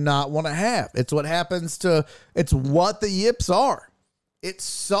you do not want to have. It's what the Yips are.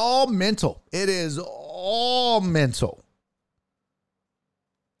 It's all mental. It is all mental.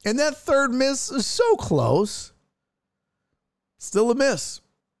 And that third miss is so close. Still a miss.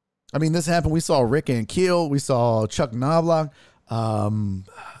 I mean, this happened. We saw Rick and Keel. We saw Chuck Knobloch.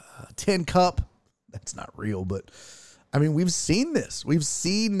 Tin Cup. That's not real, but... I mean, we've seen this. We've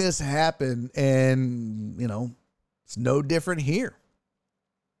seen this happen, and, it's no different here.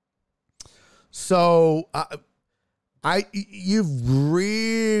 So, you've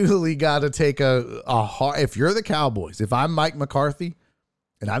really got to take a hard... If you're the Cowboys, if I'm Mike McCarthy,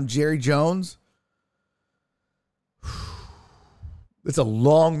 and I'm Jerry Jones, it's a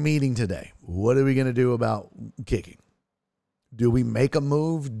long meeting today. What are we going to do about kicking? Do we make a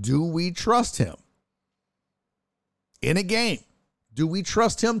move? Do we trust him? In a game, do we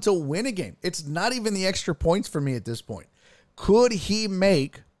trust him to win a game? It's not even the extra points for me at this point. Could he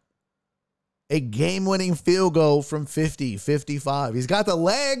make a game-winning field goal from 50, 55? He's got the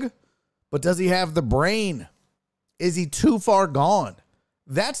leg, but does he have the brain? Is he too far gone?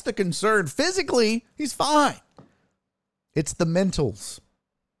 That's the concern. Physically, he's fine. It's the mentals.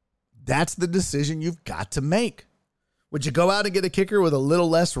 That's the decision you've got to make. Would you go out and get a kicker with a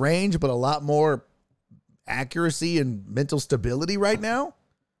little less range, but a lot more accuracy and mental stability right now?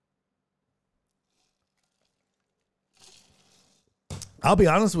 I'll be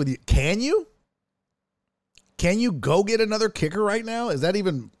honest with you. Can you? Can you go get another kicker right now? Is that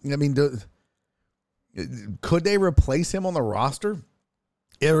even, could they replace him on the roster?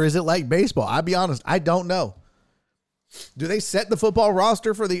 Or is it like baseball? I'll be honest. I don't know. Do they set the football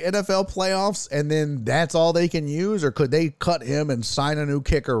roster for the NFL playoffs and then that's all they can use? Or could they cut him and sign a new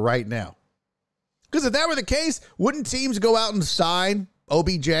kicker right now? Because if that were the case, wouldn't teams go out and sign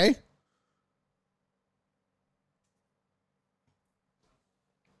OBJ? I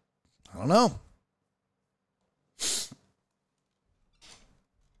don't know.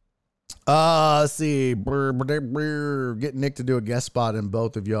 Let's see. Get Nick to do a guest spot and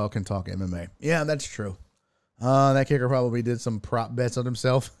both of y'all can talk MMA. Yeah, that's true. That kicker probably did some prop bets on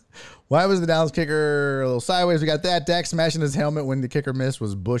himself. Why was the Dallas kicker a little sideways? We got that. Dak smashing his helmet when the kicker missed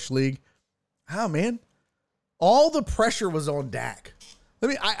was Bush League. Oh, man. All the pressure was on Dak.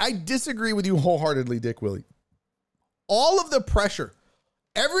 I disagree with you wholeheartedly, Dick Willie. all of the pressure,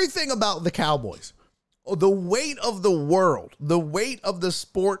 everything about the Cowboys, the weight of the world, the weight of the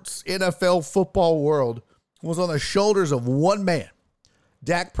sports NFL football world was on the shoulders of one man,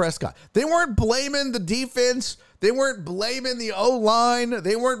 Dak Prescott. They weren't blaming the defense. They weren't blaming the O-line.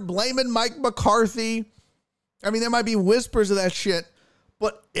 They weren't blaming Mike McCarthy. I mean, there might be whispers of that shit,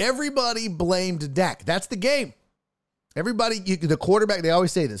 but everybody blamed Dak. That's the game. Everybody, the quarterback, they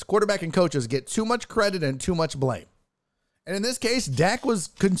always say this, quarterback and coaches get too much credit and too much blame. And in this case, Dak was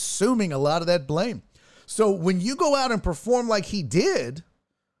consuming a lot of that blame. So when you go out and perform like he did,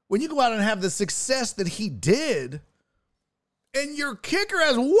 when you go out and have the success that he did, and your kicker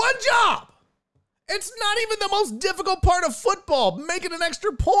has one job, it's not even the most difficult part of football, making an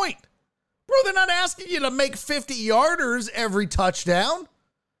extra point. Bro, they're not asking you to make 50-yarders every touchdown.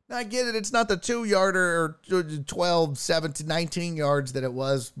 Now, I get it. It's not the 2-yarder or 12, 17, 19 yards that it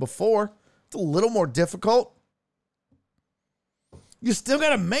was before. It's a little more difficult. You still got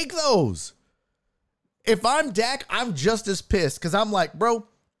to make those. If I'm Dak, I'm just as pissed because I'm like, bro,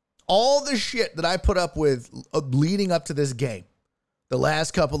 all the shit that I put up with leading up to this game, the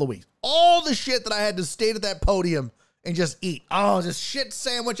last couple of weeks, all the shit that I had to stay at that podium and just eat. Oh, just shit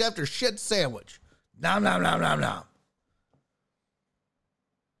sandwich after shit sandwich. Nom, nom, nom, nom, nom.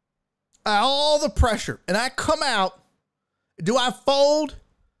 All the pressure. And I come out. Do I fold?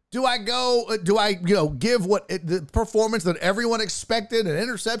 Do I go? Do I, give what the performance that everyone expected and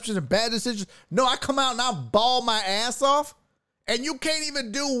interceptions and bad decisions? No, I come out and I ball my ass off. And you can't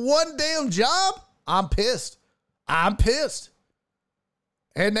even do one damn job? I'm pissed. I'm pissed.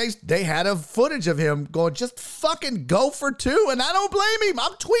 And they had a footage of him going, just fucking go for two. And I don't blame him.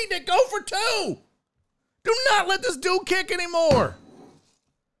 I'm tweeting it, go for two. Do not let this dude kick anymore.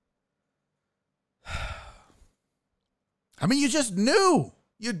 I mean, you just knew.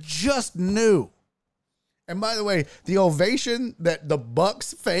 You just knew. And by the way, the ovation that the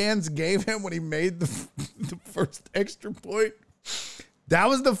Bucs fans gave him when he made the first extra point, that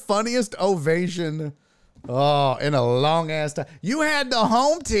was the funniest ovation in a long ass time. You had the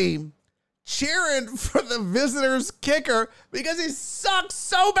home team cheering for the visitors kicker because he sucks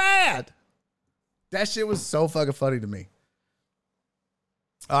so bad. That shit was so fucking funny to me.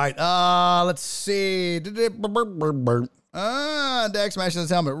 All right, let's see. Dak smashing his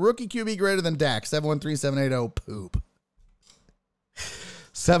helmet. Rookie QB greater than Dak. 713-780-POOP.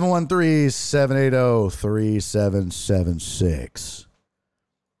 713-780-3776.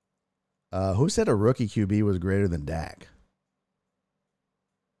 Who said a rookie QB was greater than Dak?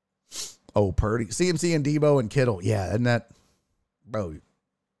 Oh, Purdy. CMC and Debo and Kittle. Yeah, isn't that... Bro,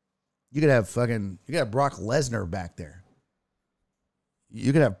 you could have Brock Lesnar back there.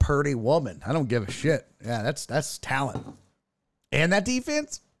 You could have Purdy Woman. I don't give a shit. Yeah, that's talent. And that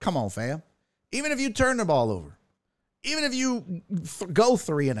defense? Come on, fam. Even if you turn the ball over. Even if you go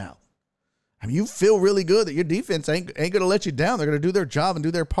 3 and out. I mean, you feel really good that your defense ain't going to let you down. They're going to do their job and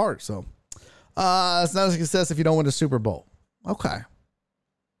do their part. So, it's not a success if you don't win the Super Bowl. Okay.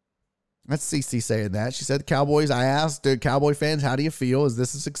 That's CC saying that. She said, Cowboys, I asked the Cowboy fans, how do you feel? Is this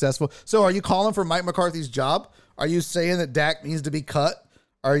successful? So are you calling for Mike McCarthy's job? Are you saying that Dak needs to be cut?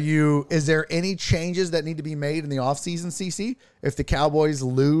 Is there any changes that need to be made in the offseason, CC, if the Cowboys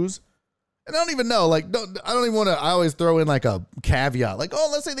lose? And I don't even know. I don't even want to. I always throw in like a caveat. Like,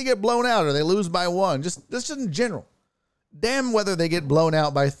 let's say they get blown out or they lose by 1. That's just in general. Damn whether they get blown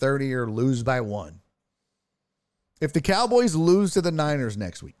out by 30 or lose by 1. If the Cowboys lose to the Niners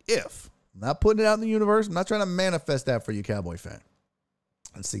next week, I'm not putting it out in the universe. I'm not trying to manifest that for you, Cowboy fan.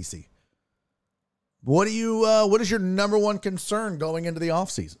 And CC. What is your number one concern going into the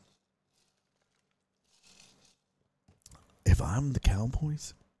offseason? If I'm the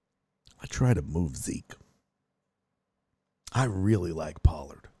Cowboys, I try to move Zeke. I really like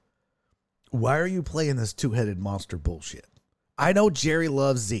Pollard. Why are you playing this two-headed monster bullshit? I know Jerry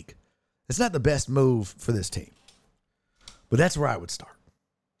loves Zeke. It's not the best move for this team. But that's where I would start.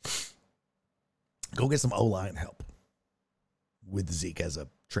 Go get some O-line help with Zeke as a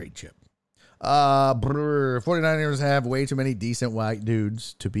trade chip. 49ers have way too many decent white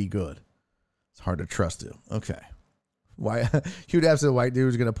dudes to be good. It's hard to trust them. Okay. Why? Hugh Dapp said the white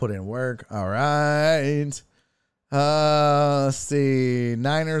dude's going to put in work. All right. Let's see.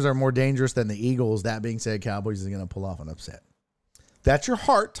 Niners are more dangerous than the Eagles. That being said, Cowboys is going to pull off an upset. That's your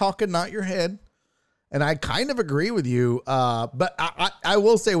heart talking, not your head. And I kind of agree with you. But I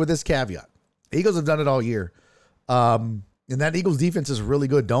will say with this caveat, Eagles have done it all year. And that Eagles defense is really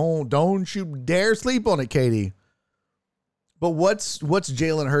good. Don't you dare sleep on it, Katie. But what's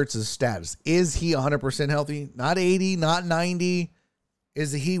Jalen Hurts' status? Is he 100% healthy? Not 80, not 90.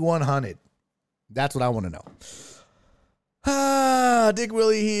 Is he 100? That's what I want to know. Dick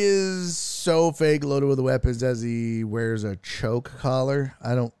Willie, he is so fake loaded with weapons as he wears a choke collar.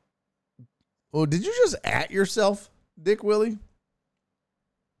 Oh, did you just at yourself, Dick Willie?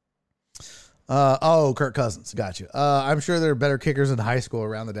 Kirk Cousins. Got you. I'm sure there are better kickers in high school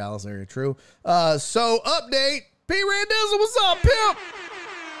around the Dallas area. True. So update. P. Randizzle, what's up, pimp?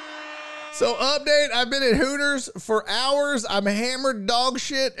 So update. I've been at Hooters for hours. I'm hammered dog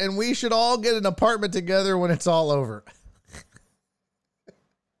shit, and we should all get an apartment together when it's all over.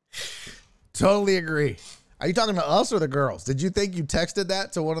 Totally agree. Are you talking to us or the girls? Did you think you texted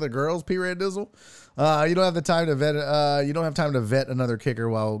that to one of the girls, P. Randizzle? You don't have the time to vet. You don't have time to vet another kicker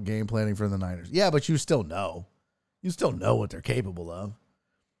while game planning for the Niners. Yeah, but you still know. You still know what they're capable of.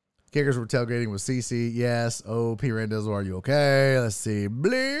 Kickers were tailgating with CC. Yes. Oh, P. Randizzle, are you okay? Let's see.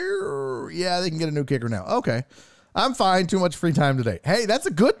 Blair. Yeah, they can get a new kicker now. Okay. I'm fine. Too much free time today. Hey, that's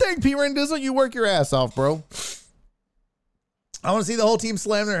a good thing, P. Randizzle. You work your ass off, bro. I want to see the whole team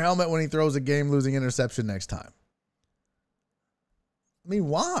slam their helmet when he throws a game-losing interception next time. I mean,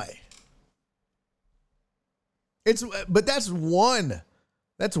 why? But that's one.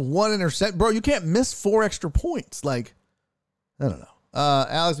 That's one intercept. Bro, you can't miss 4 extra points. Like, I don't know.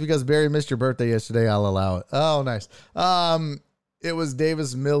 Alex, because Barry missed your birthday yesterday, I'll allow it. Oh, nice. It was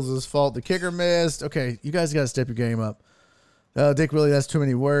Davis Mills' fault. The kicker missed. Okay, you guys got to step your game up. Dick Willie, that's too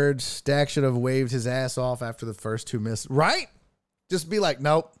many words. Dak should have waved his ass off after the first 2 misses. Right? Just be like,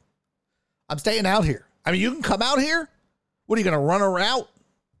 nope. I'm staying out here. I mean, you can come out here. What, are you going to run a route?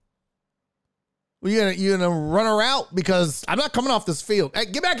 Well, you're gonna run a route? Because I'm not coming off this field. Hey,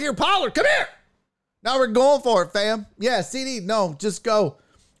 get back here, Pollard. Come here. Now we're going for it, fam. Yeah, CD. No, just go.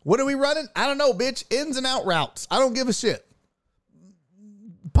 What are we running? I don't know, bitch. Ins and out routes. I don't give a shit.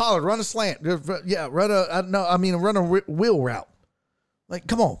 Pollard, run a slant. Yeah, run a wheel route. Like,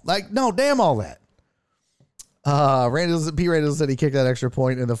 come on. Like, no, damn all that. P. Randall said he kicked that extra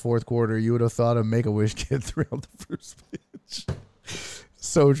point in the fourth quarter. You would have thought a Make-A-Wish kid thrilled the first pitch.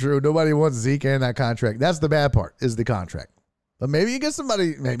 So true. Nobody wants Zeke and that contract. That's the bad part, is the contract. But maybe you get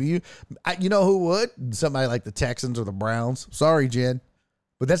somebody, you know who would? Somebody like the Texans or the Browns. Sorry, Jen.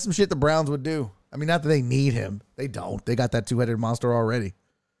 But that's some shit the Browns would do. I mean, not that they need him. They don't. They got that 2-headed monster already.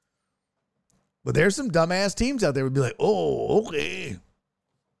 But there's some dumbass teams out there would be like, oh, okay.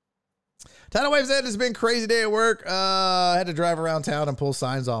 Tidal Wave said it's been a crazy day at work. I had to drive around town and pull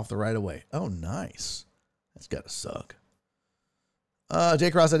signs off the right of way. Oh, nice. That's got to suck.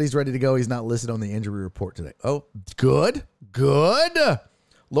 Jay Cross said he's ready to go. He's not listed on the injury report today. Oh, good. Good.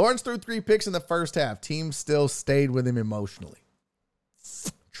 Lawrence threw 3 picks in the first half. Team still stayed with him emotionally.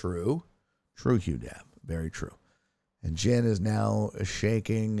 True. True, Hugh Dab. Very true. And Jen is now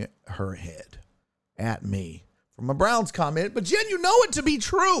shaking her head at me from a Browns comment. But Jen, you know it to be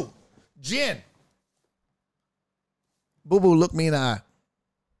true. Jen. Boo-boo, look me in the eye.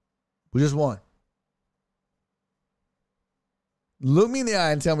 We just won. Look me in the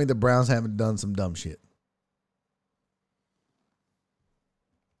eye and tell me the Browns haven't done some dumb shit.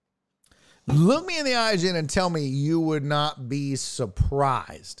 Look me in the eye, Jen, and tell me you would not be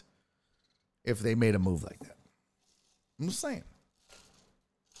surprised if they made a move like that. I'm just saying.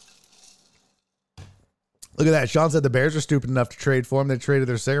 Look at that. Sean said the Bears are stupid enough to trade for him. They traded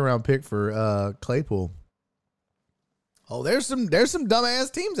their 2nd-round pick for Claypool. Oh, there's some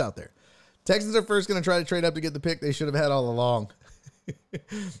dumbass teams out there. Texans are first going to try to trade up to get the pick they should have had all along.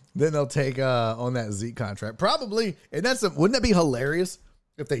 Then they'll take on that Zeke contract. Probably. And wouldn't that be hilarious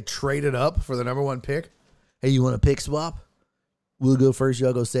if they traded up for the number 1 pick? Hey, you want a pick swap? We'll go first,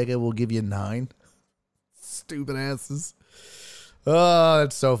 y'all go second. We'll give you 9. Stupid asses. Oh,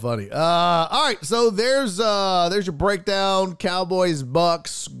 that's so funny. All right, so there's your breakdown. Cowboys,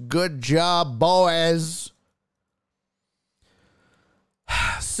 Bucks. Good job, boys.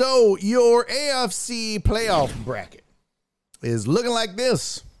 So your AFC playoff bracket is looking like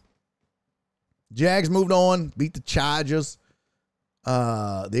this. Jags moved on, beat the Chargers.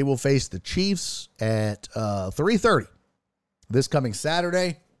 They will face the Chiefs at 3:30 this coming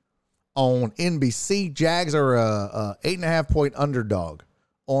Saturday on NBC. Jags are a 8.5-point underdog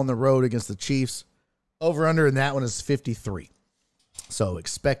on the road against the Chiefs. Over under in that one is 53. So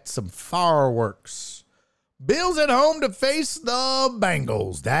expect some fireworks. Bills at home to face the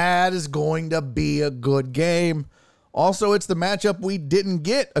Bengals. That is going to be a good game. Also, it's the matchup we didn't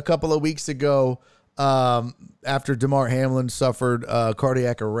get a couple of weeks ago after Damar Hamlin suffered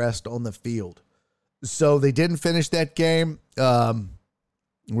cardiac arrest on the field. So they didn't finish that game.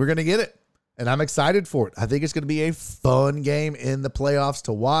 We're going to get it, and I'm excited for it. I think it's going to be a fun game in the playoffs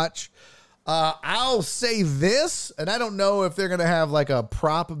to watch. I'll say this, and I don't know if they're going to have like a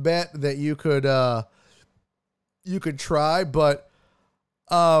prop bet that you could you could try, but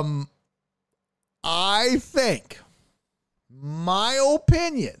I think, my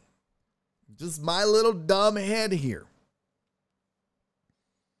opinion, just my little dumb head here,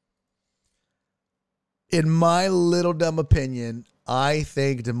 in my little dumb opinion, I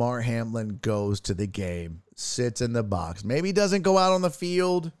think DeMar Hamlin goes to the game, sits in the box. Maybe he doesn't go out on the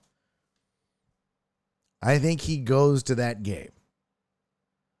field. I think he goes to that game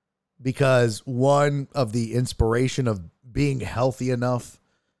because, one, of the inspiration of being healthy enough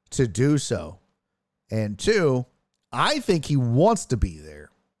to do so. And two, I think he wants to be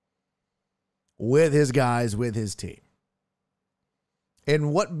there with his guys, with his team.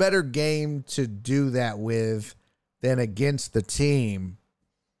 And what better game to do that with than against the team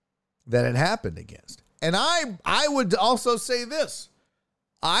that it happened against? And I would also say this.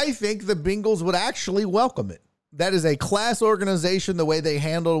 I think the Bengals would actually welcome it. That is a class organization, the way they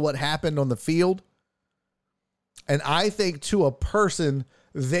handled what happened on the field. And I think to a person,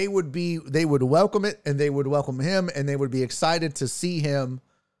 they would welcome it, and they would welcome him, and they would be excited to see him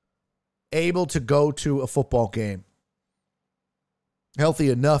able to go to a football game. Healthy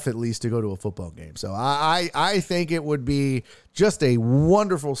enough, at least, to go to a football game. So I think it would be just a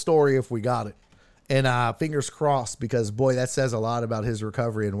wonderful story if we got it. And fingers crossed, because, boy, that says a lot about his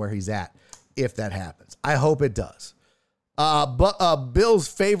recovery and where he's at if that happens. I hope it does. But Bills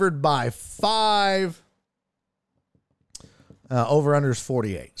favored by 5. Over-under is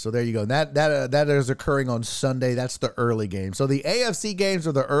 48. So there you go. That is occurring on Sunday. That's the early game. So the AFC games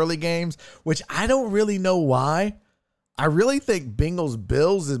are the early games, which I don't really know why. I really think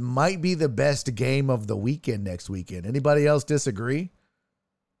Bengals-Bills might be the best game of the weekend next weekend. Anybody else disagree?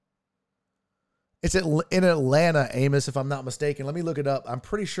 It's in Atlanta, Amos, if I'm not mistaken. Let me look it up. I'm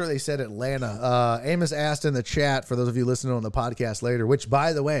pretty sure they said Atlanta. Amos asked in the chat, for those of you listening on the podcast later, which,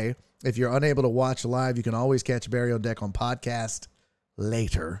 by the way, if you're unable to watch live, you can always catch Barry on Deck on podcast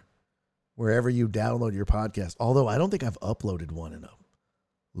later, wherever you download your podcast. Although I don't think I've uploaded one in a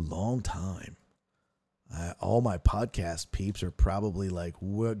long time. All my podcast peeps are probably like,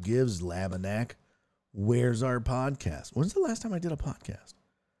 what gives Laminack? Where's our podcast? When's the last time I did a podcast?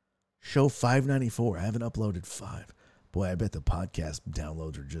 Show 594. I haven't uploaded 5. Boy, I bet the podcast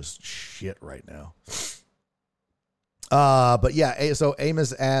downloads are just shit right now. But yeah, so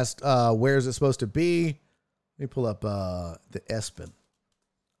Amos asked, where is it supposed to be? Let me pull up the ESPN.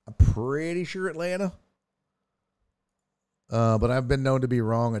 I'm pretty sure Atlanta. But I've been known to be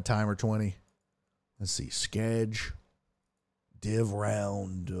wrong a time or 20. Let's see. Sketch. Div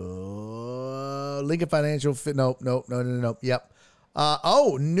round. Lincoln Financial. Nope. Yep.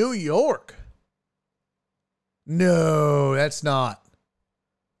 New York. No, that's not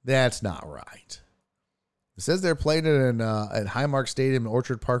right. It says they're playing it at Highmark Stadium in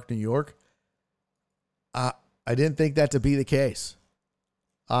Orchard Park, New York. I didn't think that to be the case.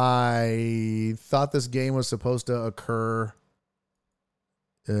 I thought this game was supposed to occur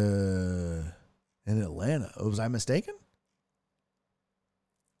in Atlanta. Was I mistaken?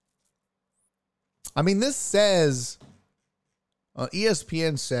 I mean, this says,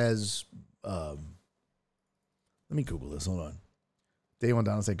 ESPN says, let me Google this. Hold on. Day one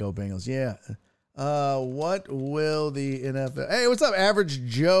down say go Bengals. Yeah. What will the NFL? Hey, what's up, Average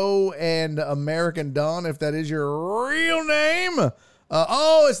Joe and American Don, if that is your real name?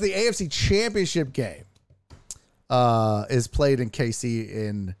 It's the AFC Championship game. Is played in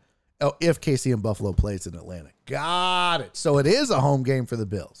KC if KC and Buffalo plays in Atlanta. Got it. So it is a home game for the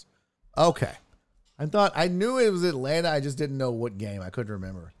Bills. Okay. I knew it was Atlanta. I just didn't know what game. I couldn't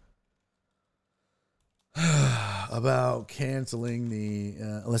remember. About canceling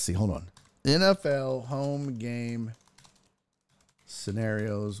the, let's see, hold on. NFL home game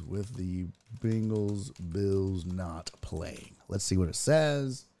scenarios with the Bills not playing. Let's see what it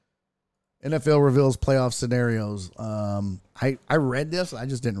says. NFL reveals playoff scenarios. I read this. I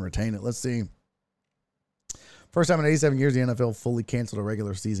just didn't retain it. Let's see. First time in 87 years, the NFL fully canceled a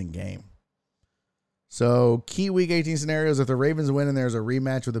regular season game. So, key Week 18 scenarios. If the Ravens win and there's a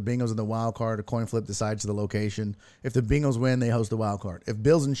rematch with the Bengals in the wild card, a coin flip decides the location. If the Bengals win, they host the wild card. If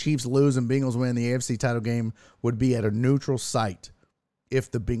Bills and Chiefs lose and Bengals win, the AFC title game would be at a neutral site if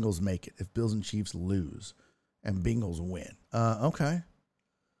the Bengals make it. If Bills and Chiefs lose and Bengals win. Okay.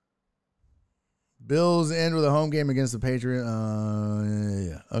 Bills end with a home game against the Patriots.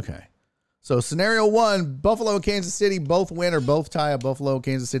 Yeah. Okay. So, scenario 1, Buffalo and Kansas City both win or both tie. A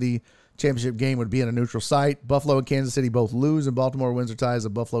Buffalo-Kansas City championship game would be in a neutral site. Buffalo and Kansas City both lose and Baltimore wins or ties. A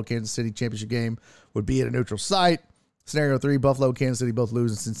Buffalo-Kansas City championship game would be at a neutral site. Scenario 3, Buffalo, Kansas City both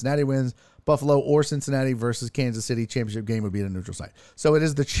lose and Cincinnati wins. Buffalo or Cincinnati versus Kansas City championship game would be at a neutral site. So it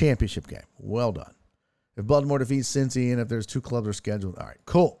is the championship game. Well done. if Baltimore defeats Cincy and if there's 2 clubs are scheduled. All right,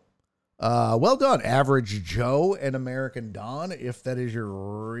 cool. Well done, Average Joe and American Don, if that is your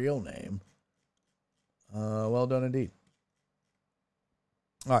real name. Well done indeed.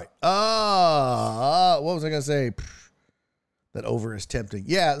 All right. What was I gonna say? That over is tempting.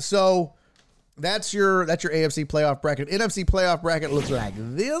 Yeah. So that's your AFC playoff bracket. NFC playoff bracket looks like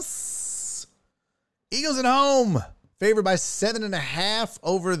this. Eagles at home, favored by 7.5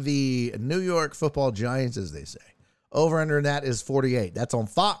 over the New York Football Giants, as they say. Over under in that is 48. That's on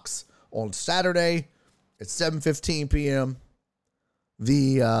Fox on Saturday at 7:15 p.m.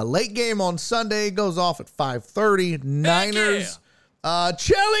 The late game on Sunday goes off at 5:30. Niners.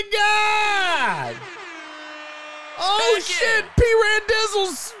 Chili God! Oh, shit! P.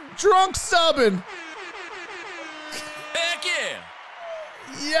 Randizzle's drunk subbing. Heck yeah!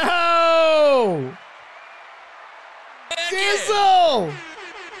 Yo! Heck Dizzle! Yeah.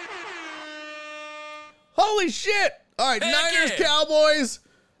 Holy shit! All right, Heck Niners, yeah. Cowboys.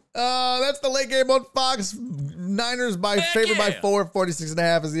 That's the late game on Fox. Niners favored by 4.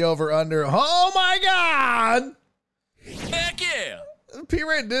 46.5 is the over-under. Oh, my God! Heck yeah! P.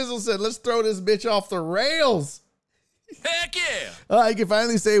 Randizzle said, let's throw this bitch off the rails. Heck yeah! I can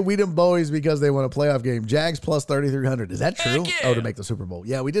finally say we them boys because they won a playoff game. Jags plus 3,300. Is that true? Heck yeah. Oh, to make the Super Bowl.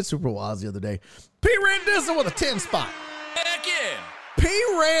 Yeah, we did Super Bowl odds the other day. P. Randizzle with a 10 spot. Heck yeah! P.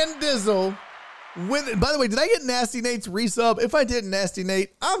 Randizzle with, by the way, did I get Nasty Nate's resub? If I didn't, Nasty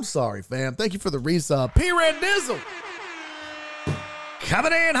Nate, I'm sorry, fam. Thank you for the resub. P. Randizzle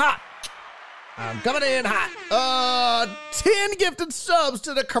coming in hot. I'm coming in hot. 10 gifted subs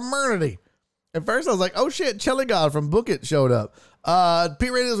to the community. At first, I was like, oh, shit, Chili God from Book It showed up. P.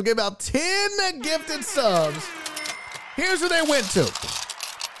 Radios will give out 10 gifted subs. Here's who they went to.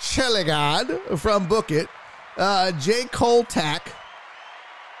 Chili God from Book It. J. Cole Tack.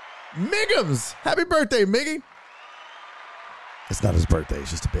 Miggums. Happy birthday, Miggy. It's not his birthday.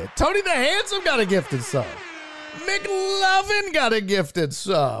 It's just a bit. Tony the Handsome got a gifted sub. McLovin got a gifted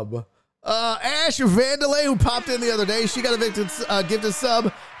sub. Ash Vandalay, who popped in the other day, she got a gifted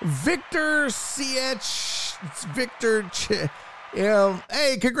sub. Victor C.H.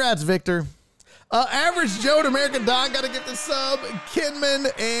 Hey, congrats, Victor. Average Joe and American Don got a gifted sub.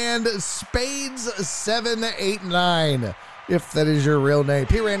 Kinman and Spades 789, if that is your real name.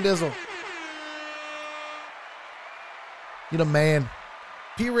 P. Randizzle. You know, man.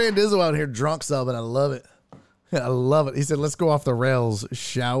 P. Randizzle out here drunk subbing. I love it. I love it. He said, let's go off the rails,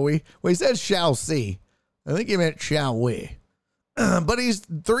 shall we? Well, he said, shall see. I think he meant, shall we? But he's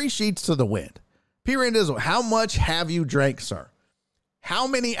 3 sheets to the wind. P. Randizzle, how much have you drank, sir? How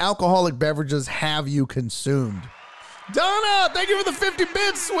many alcoholic beverages have you consumed? Donna, thank you for the 50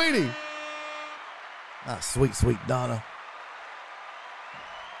 bits, sweetie. Ah, sweet, sweet Donna.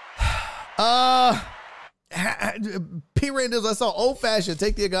 P. Randizzle, I saw Old Fashioned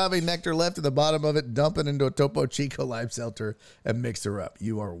take the agave nectar left at the bottom of it, dump it into a Topo Chico lime seltzer, and mix her up.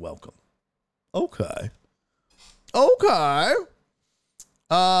 You are welcome. Okay.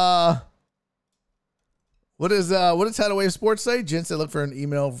 What does Tidal Wave Sports say? Jen said, look for an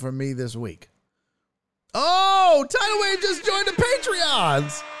email from me this week. Oh, Tidal Wave just joined the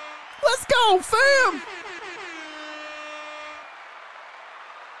Patreons. Let's go, fam.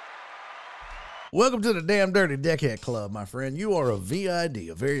 Welcome to the Damn Dirty Deckhead Club, my friend. You are a VID,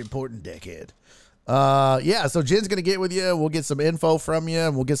 a very important deckhead. Yeah, so Jen's going to get with you. We'll get some info from you,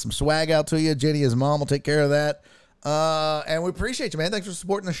 and we'll get some swag out to you. Jenny, his mom, will take care of that. And we appreciate you, man. Thanks for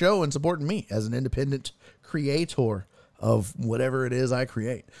supporting the show and supporting me as an independent creator of whatever it is I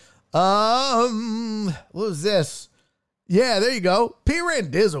create. What was this? Yeah, there you go. P.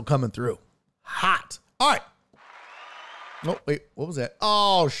 Randizzle coming through. Hot. All right. Oh, wait, what was that?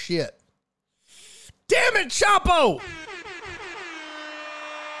 Oh, shit. Damn it, Chapo!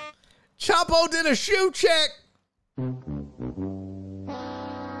 Chapo did a shoe check.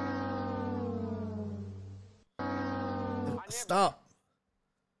 Stop.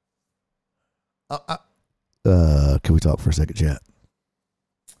 Can we talk for a second, chat?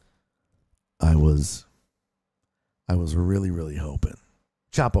 I was really, really hoping.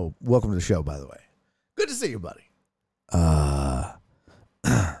 Chapo, welcome to the show, by the way. Good to see you, buddy.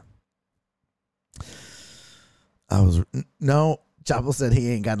 No, Chapo said he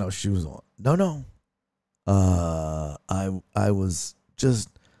ain't got no shoes on. No. I was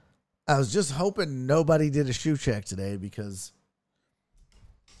just hoping nobody did a shoe check today because,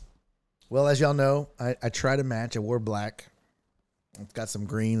 well, as y'all know, I try to match. I wore black. It's got some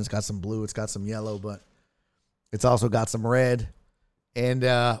green, it's got some blue, it's got some yellow, but it's also got some red. And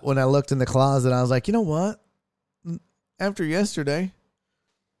when I looked in the closet, I was like, you know what? After yesterday,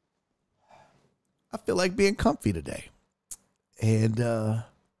 I feel like being comfy today. And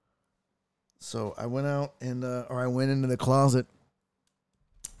so I went out and I went into the closet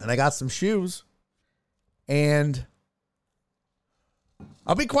and I got some shoes. And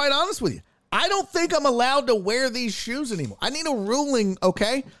I'll be quite honest with you. I don't think I'm allowed to wear these shoes anymore. I need a ruling,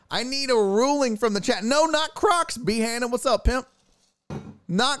 okay? I need a ruling from the chat. No, not Crocs. B. Hannon, what's up, pimp?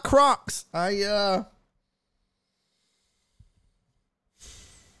 Not Crocs. I'm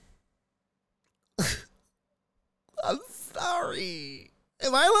sorry.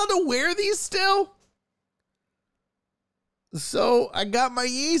 Am I allowed to wear these still? So I got my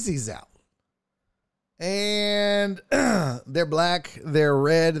Yeezys out. And they're black, they're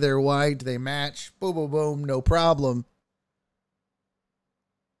red, they're white, they match. Boom, boom, boom, no problem.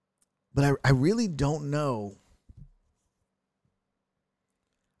 But I really don't know.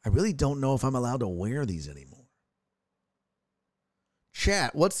 I really don't know if I'm allowed to wear these anymore.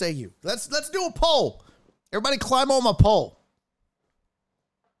 Chat, what say you? Let's do a poll. Everybody climb on my pole.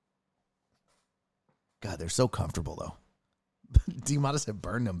 God, they're so comfortable, though. D-Mata said,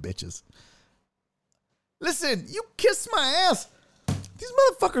 burn them bitches. Listen, you kiss my ass. These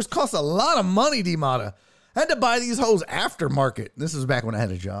motherfuckers cost a lot of money, D-Mata. I had to buy these hoes aftermarket. This was back when I had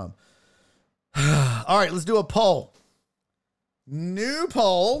a job. All right, let's do a poll. New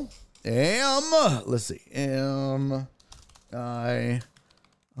poll. Let's see. Should I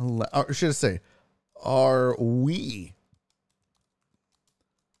say, are we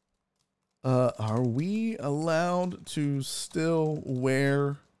allowed to still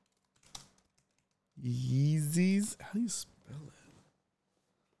wear Yeezys? How do you spell it?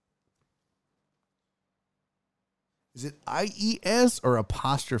 Is it IES or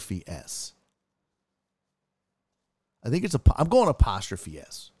apostrophe S? I think it's I'm going apostrophe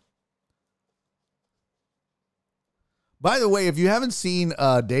S. By the way, if you haven't seen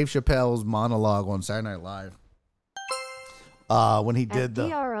Dave Chappelle's monologue on Saturday Night Live, when he did the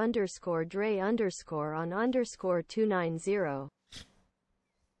DR_Dre_on_290.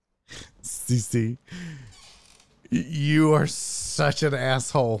 CC, you are such an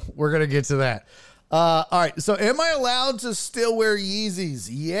asshole. We're going to get to that. All right. So am I allowed to still wear Yeezys?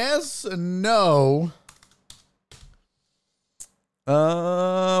 Yes, no.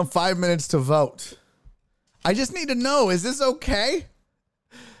 5 minutes to vote. I just need to know, is this okay?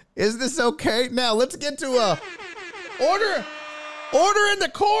 Is this okay? Now let's get to order in the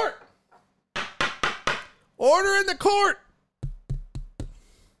court. Order in the court.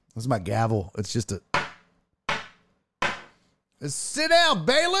 That's my gavel. It's just a... Sit down,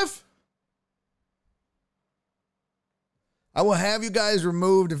 bailiff. I will have you guys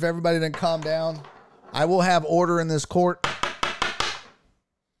removed if everybody didn't calm down. I will have order in this court.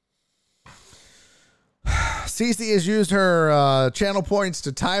 Cece has used her channel points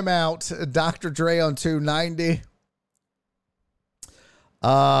to time out Dr. Dre on 290.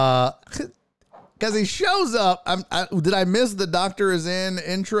 Because he shows up. Did I miss the Doctor is in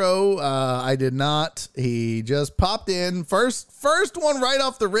intro? I did not. He just popped in. First one right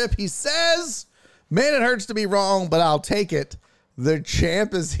off the rip. He says, man, it hurts to be wrong, but I'll take it. The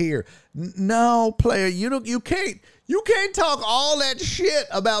champ is here. No, player, you can't talk all that shit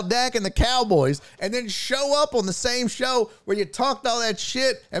about Dak and the Cowboys and then show up on the same show where you talked all that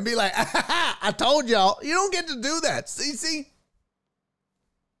shit and be like, I told y'all. You don't get to do that, CC.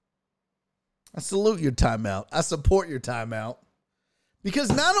 I salute your timeout. I support your timeout.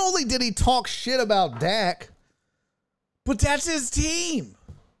 Because not only did he talk shit about Dak, but that's his team.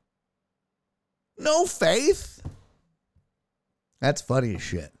 No faith. That's funny as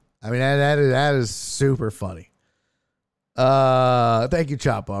shit. I mean, that is super funny. Thank you,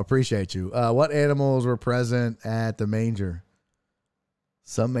 Choppa. I appreciate you. What animals were present at the manger?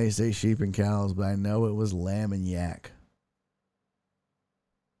 Some may say sheep and cows, but I know it was lamb and yak.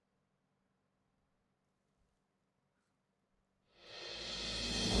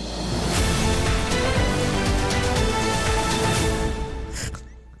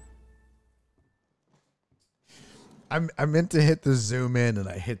 I meant to hit the zoom in and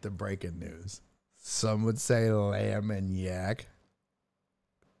I hit the breaking news. Some would say lamb and yak.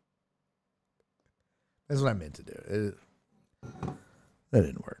 That's what I meant to do. That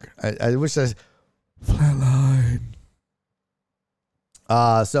didn't work. I wish I flatline.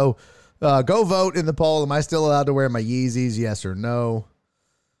 So go vote in the poll. Am I still allowed to wear my Yeezys? Yes or no?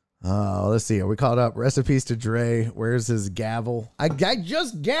 Let's see. Are we caught up? Recipes to Dre. Where's his gavel? I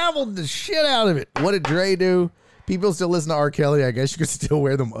just gavelled the shit out of it. What did Dre do? People still listen to R. Kelly. I guess you could still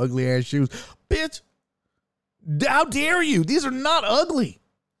wear them ugly ass shoes. Bitch, how dare you? These are not ugly.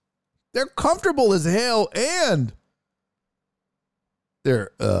 They're comfortable as hell. And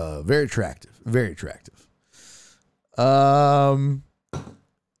They're very attractive. Very attractive.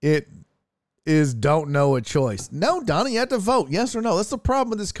 It is don't know a choice. No, Donnie, you have to vote. Yes or no. That's the problem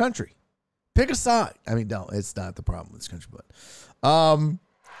with this country. Pick a side. I mean, no, it's not the problem with this country, but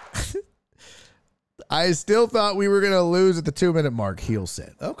I still thought we were going to lose at the 2-minute mark, Heel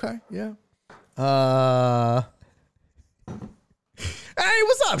said. Okay, yeah. Hey,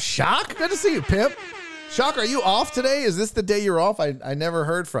 what's up, Shock? Good to see you, Pimp. Shock, are you off today? Is this the day you're off? I never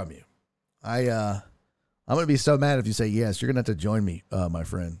heard from you. I'm going to be so mad if you say yes. You're going to have to join me, my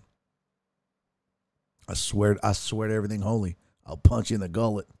friend. I swear to everything holy. I'll punch you in the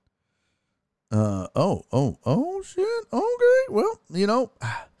gullet. Oh, shit. Okay. Well, you know,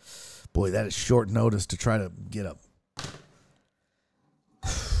 boy, that is short notice to try to get up.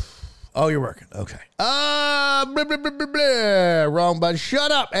 Oh, you're working. Okay. Blah, blah, blah, blah, blah. Wrong button. Shut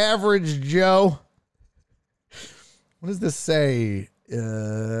up, Average Joe. What does this say?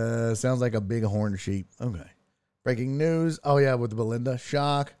 Sounds like a big horn sheep. Okay. Breaking news. Oh, yeah, with Belinda.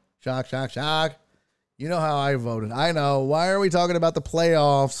 Shock. You know how I voted. I know. Why are we talking about the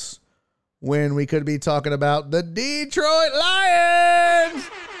playoffs when we could be talking about the Detroit Lions?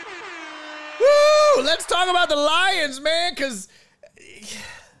 Woo! Let's talk about the Lions, man, because...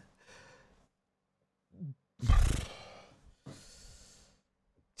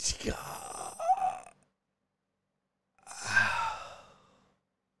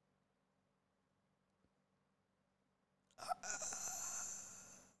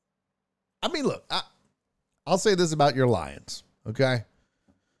 I mean, look, I'll say this about your Lions, okay?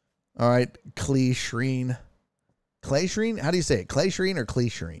 All right, Clay Shreen. How do you say it? Clay Shreen or Clay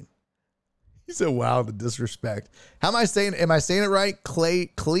Shreen? He said, wow, the disrespect. How am I saying it right?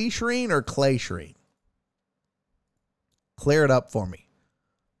 Clay Shreen or Clay Shreen? Clear it up for me,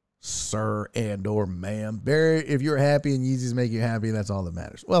 sir and or ma'am. Barry, if you're happy and Yeezys make you happy, that's all that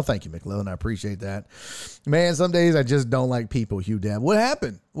matters. Well, thank you, McLean. I appreciate that. Man, some days I just don't like people, Hugh Dab. What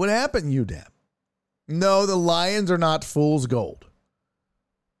happened, Hugh Dab? No, the Lions are not fool's gold.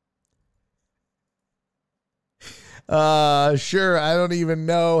 Sure, I don't even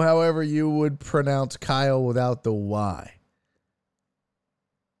know however you would pronounce Kyle without the Y.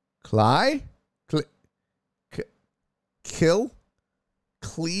 Cly? Kill?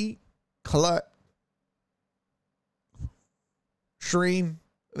 Shreen?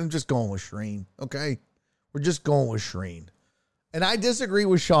 I'm just going with Shreen, okay? We're just going with Shreen. And I disagree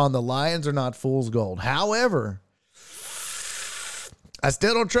with Sean. The Lions are not fool's gold. However, I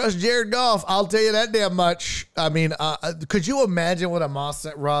still don't trust Jared Goff. I'll tell you that damn much. I mean, could you imagine what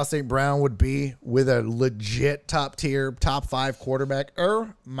a Ross St. Brown would be with a legit top tier, top 5 quarterback?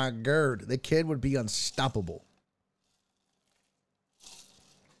 My God, the kid would be unstoppable.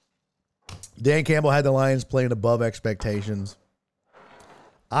 Dan Campbell had the Lions playing above expectations.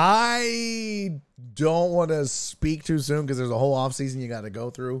 I don't want to speak too soon because there's a whole offseason you got to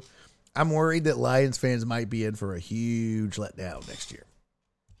go through. I'm worried that Lions fans might be in for a huge letdown next year.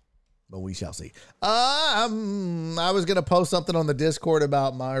 But we shall see. I was going to post something on the Discord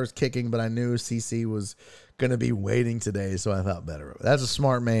about Myers kicking, but I knew CC was going to be waiting today, so I thought better of it. That's a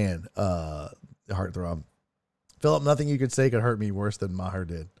smart man, Heartthrob. Philip, nothing you could say could hurt me worse than Maher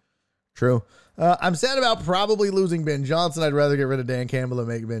did. True. I'm sad about probably losing Ben Johnson. I'd rather get rid of Dan Campbell and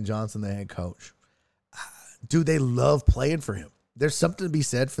make Ben Johnson the head coach. Dude, they love playing for him. There's something to be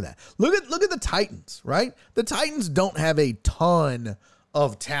said for that. Look at the Titans, right? The Titans don't have a ton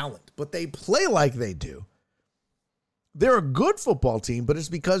of talent, but they play like they do. They're a good football team, but it's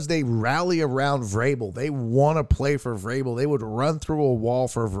because they rally around Vrabel. They want to play for Vrabel. They would run through a wall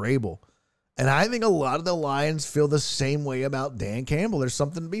for Vrabel. And I think a lot of the Lions feel the same way about Dan Campbell. There's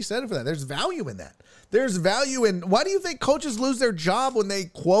something to be said for that. There's value in that. There's value in, why do you think coaches lose their job when they,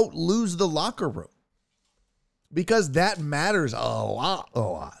 quote, lose the locker room? Because that matters a lot.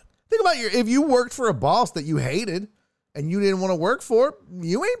 Think about if you worked for a boss that you hated and you didn't want to work for,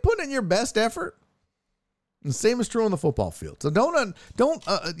 you ain't putting in your best effort. And the same is true on the football field. So don't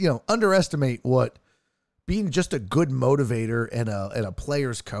underestimate what being just a good motivator and a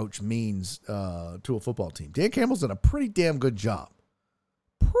player's coach means to a football team. Dan Campbell's done a pretty damn good job.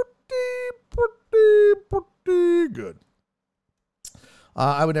 Pretty good.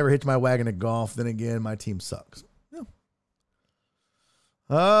 I would never hitch my wagon at golf. Then again, my team sucks. Yeah.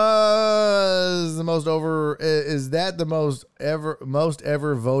 Is that the most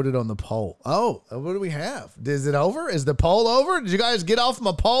ever voted on the poll? Oh, what do we have? Is it over? Is the poll over? Did you guys get off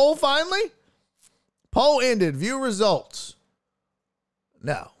my poll finally? Poll ended. View results.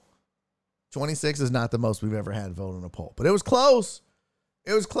 No. 26 is not the most we've ever had vote on a poll, but it was close.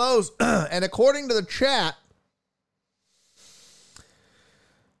 It was close. And according to the chat,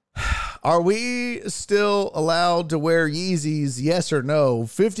 Are we still allowed to wear Yeezys? Yes or no?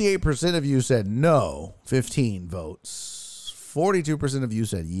 58% of you said no. 15 votes. 42% of you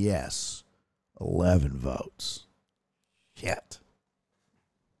said yes. 11 votes. Shit.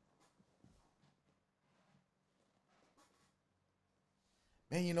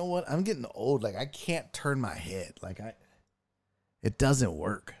 Man, you know what? I'm getting old. Like, I can't turn my head. It doesn't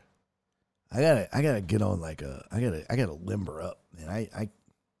work. I gotta get on I gotta limber up, man.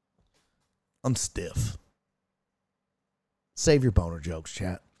 I'm stiff. Save your boner jokes,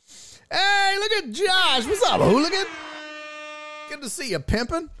 chat. Hey, look at Josh. What's up, hooligan? Good to see you,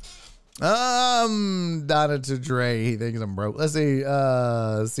 pimping. Donna to Dre. He thinks I'm broke. Let's see.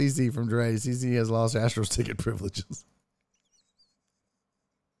 CC from Dre. CC has lost Astros ticket privileges.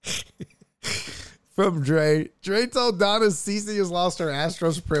 From Dre. Dre told Donna CC has lost her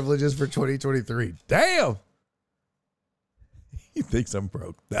Astros privileges for 2023. Damn. He thinks I'm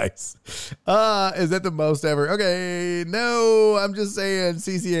broke. Nice. Is that the most ever? Okay. No, I'm just saying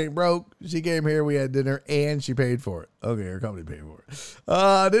CC ain't broke. She came here, we had dinner, and she paid for it. Okay, her company paid for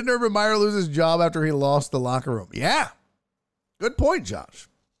it. Didn't Urban Meyer lose his job after he lost the locker room? Yeah. Good point, Josh.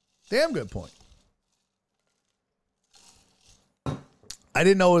 Damn good point. I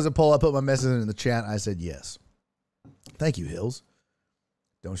didn't know it was a poll. I put my message in the chat. I said yes. Thank you, Hills.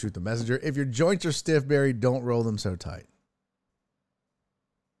 Don't shoot the messenger. If your joints are stiff, Barry, don't roll them so tight.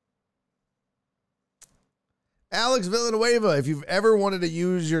 Alex Villanueva, if you've ever wanted to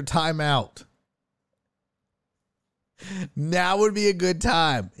use your timeout, now would be a good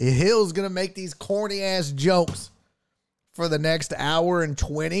time. Hill's going to make these corny ass jokes for the next hour and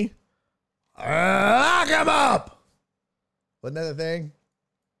 20. Lock him up. Wasn't that a thing?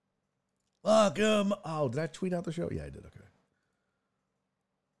 Lock him. Oh, did I tweet out the show? Yeah, I did. Okay.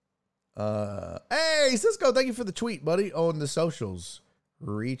 Hey, Cisco, thank you for the tweet, buddy, on the socials.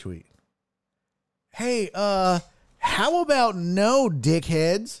 Retweet. Hey, how about no,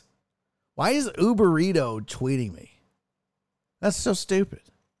 dickheads? Why is Uberito tweeting me? That's so stupid.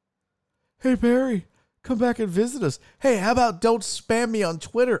 Hey, Barry, come back and visit us. Hey, how about don't spam me on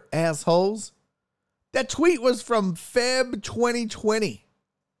Twitter, assholes? That tweet was from Feb 2020.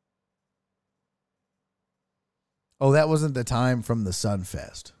 Oh, that wasn't the time from the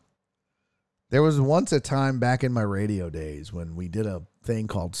Sunfest. There was once a time back in my radio days when we did a thing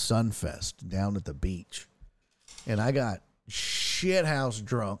called Sunfest down at the beach. And I got shithouse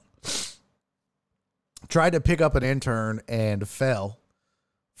drunk. Tried to pick up an intern and fell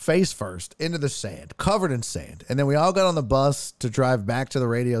face first into the sand, covered in sand. And then we all got on the bus to drive back to the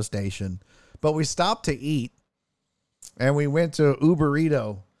radio station. But we stopped to eat. And we went to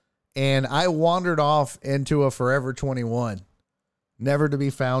Uberito. And I wandered off into a Forever 21. Never to be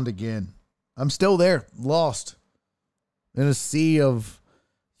found again. I'm still there, lost in a sea of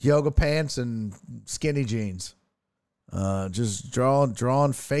yoga pants and skinny jeans. Just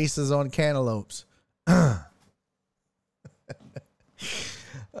drawing faces on cantaloupes. Go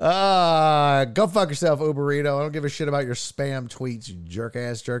fuck yourself, Uberito. I don't give a shit about your spam tweets, you jerk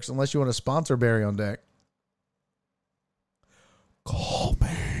ass jerks, unless you want to sponsor Barry on Deck. Call me.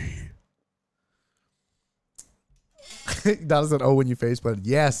 Donna said, oh, when you face button.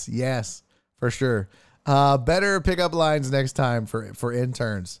 Yes, for sure. Better pickup lines next time for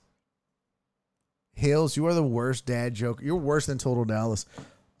interns. Hills, you are the worst dad joke. You're worse than Total Dallas.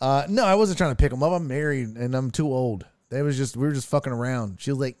 No, I wasn't trying to pick them up. I'm married and I'm too old. We were just fucking around. She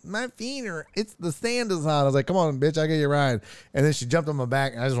was like, my feet are, the sand is hot. I was like, come on, bitch, I'll get you a ride. And then she jumped on my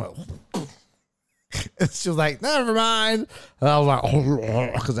back and I just went, and she was like, never mind. And I was like, oh,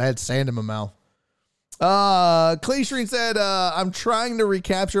 because I had sand in my mouth. Cleeshreen said, I'm trying to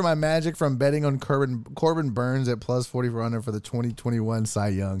recapture my magic from betting on Corbin Burns at plus 4,400 for the 2021 Cy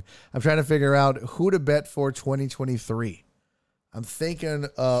Young. I'm trying to figure out who to bet for 2023. I'm thinking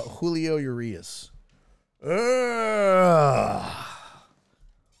Julio Urias.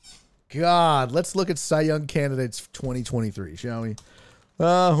 God, let's look at Cy Young candidates 2023, shall we?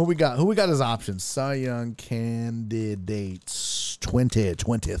 Who we got? Who we got as options? Cy Young candidates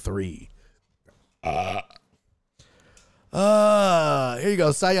 2023. Here you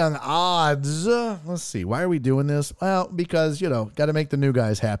go. Cy Young odds. Let's see. Why are we doing this? Well, because, got to make the new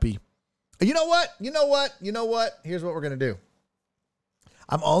guys happy. You know what? Here's what we're going to do.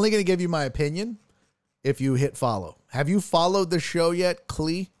 I'm only going to give you my opinion if you hit follow. Have you followed the show yet,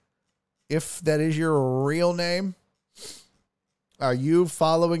 Clee? If that is your real name. Are you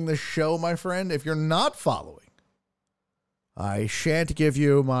following the show, my friend? If you're not following, I shan't give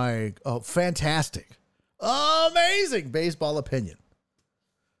you my fantastic, amazing baseball opinion.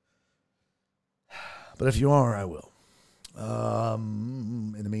 But if you are, I will.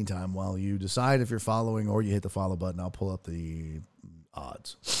 In the meantime, while you decide if you're following or you hit the follow button, I'll pull up the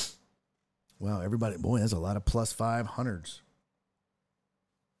odds. Wow, everybody, boy, that's a lot of plus 500s.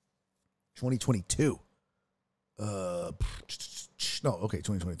 2022. No, okay,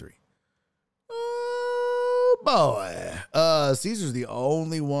 2023. Oh, boy. Caesar's the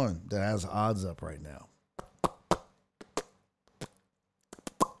only one that has odds up right now.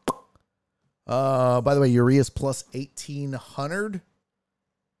 By the way, Urias plus 1,800.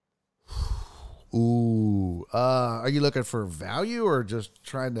 Ooh. Are you looking for value or just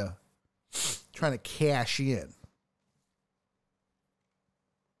trying to cash in?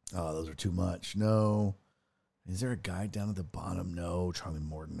 Oh, those are too much. No. Is there a guy down at the bottom? No. Charlie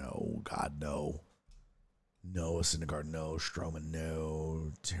Morton? No. God, no. No. Syndergaard? No. Stroman?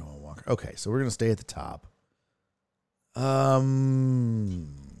 No. Taylor Walker? Okay, so we're going to stay at the top. Burns,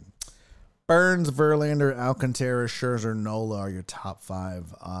 Verlander, Alcantara, Scherzer, Nola are your top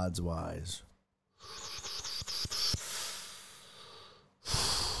 5 odds-wise.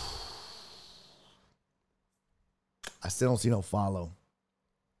 I still don't see no follow.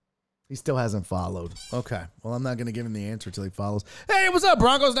 He still hasn't followed. Okay. Well, I'm not going to give him the answer until he follows. Hey, what's up,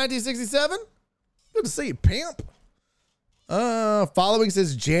 Broncos 1967? Good to see you, pimp. Following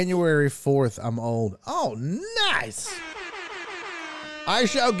says January 4th. I'm old. Oh, nice. I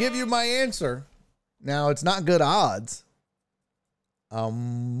shall give you my answer. Now, it's not good odds. I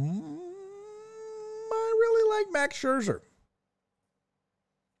really like Max Scherzer.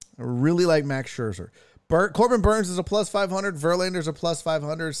 Corbin Burns is a plus 500. Verlander's a plus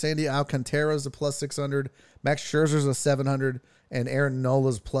 500. Sandy Alcantara's a plus 600. Max Scherzer's a 700. And Aaron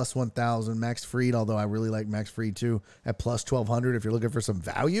Nola's plus 1,000. Max Fried, although I really like Max Fried too, at plus 1,200. If you're looking for some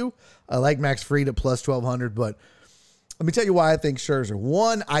value, I like Max Fried at plus 1,200. But let me tell you why I think Scherzer.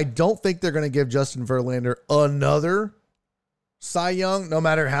 One, I don't think they're going to give Justin Verlander another Cy Young, no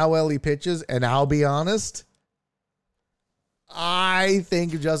matter how well he pitches. And I'll be honest, I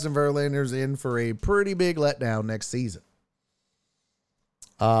think Justin Verlander's in for a pretty big letdown next season.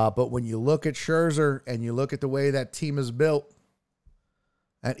 But when you look at Scherzer and you look at the way that team is built,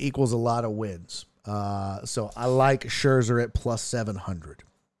 that equals a lot of wins. So I like Scherzer at plus 700.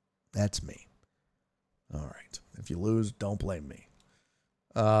 That's me. All right. If you lose, don't blame me.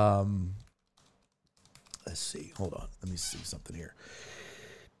 Let's see. Hold on. Let me see something here.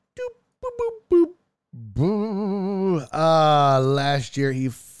 Doop, boop, boop, boop. Boo. Last year he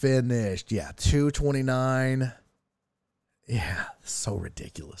finished, 229. Yeah, so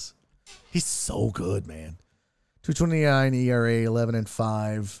ridiculous. He's so good, man. 229 ERA,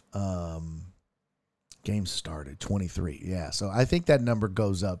 11-5. Games started 23. Yeah, so I think that number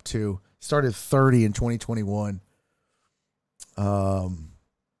goes up too. Started 30 in 2021. Yeah,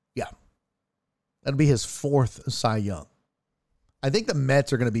 that'll be his 4th Cy Young. I think the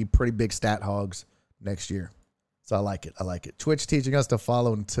Mets are going to be pretty big stat hogs next year. So I like it. Twitch teaching us to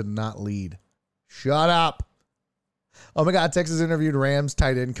follow and to not lead. Shut up. Oh my God, Texas interviewed Rams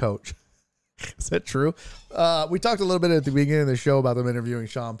tight end coach. Is that true? We talked a little bit at the beginning of the show about them interviewing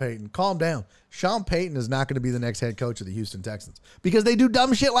Sean Payton. Calm down. Sean Payton is not going to be the next head coach of the Houston Texans because they do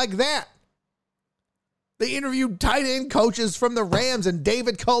dumb shit like that. They interviewed tight end coaches from the Rams and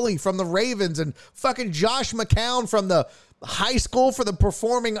David Culley from the Ravens and fucking Josh McCown from the High School for the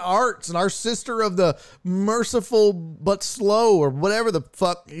Performing Arts and our sister of the Merciful but Slow or whatever the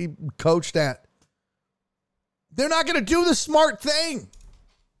fuck he coached at. They're not going to do the smart thing.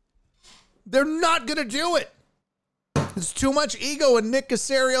 They're not going to do it. There's too much ego in Nick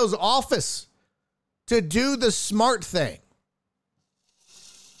Casario's office to do the smart thing.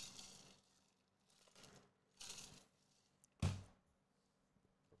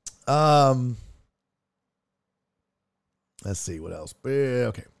 Let's see what else.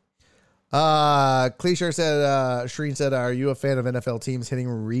 Okay. Cliche said, Shreen said, are you a fan of NFL teams hitting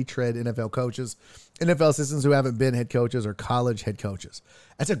retread NFL coaches, NFL assistants who haven't been head coaches or college head coaches?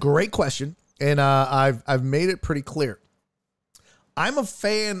 That's a great question. And, I've made it pretty clear. I'm a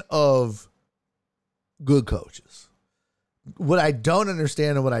fan of good coaches. What I don't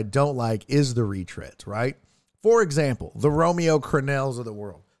understand and what I don't like is the retreads, right? For example, the Romeo Crennels of the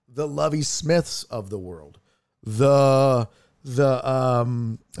world, the Lovie Smiths of the world, I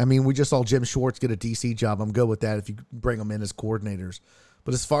mean, we just saw Jim Schwartz get a DC job. I'm good with that if you bring them in as coordinators.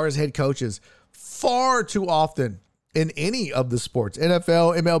 But as far as head coaches, far too often in any of the sports,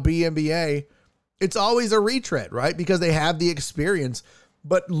 NFL, MLB, NBA, it's always a retread, right? Because they have the experience.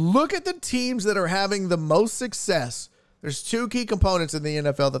 But look at the teams that are having the most success. There's 2 key components in the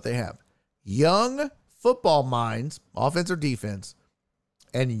NFL that they have. Young football minds, offense or defense,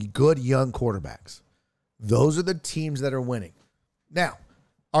 and good young quarterbacks. Those are the teams that are winning. Now,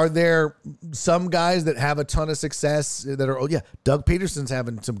 are there some guys that have a ton of success that are, Doug Peterson's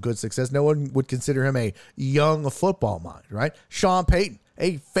having some good success. No one would consider him a young football mind, right? Sean Payton,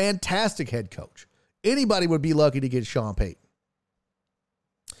 a fantastic head coach. Anybody would be lucky to get Sean Payton.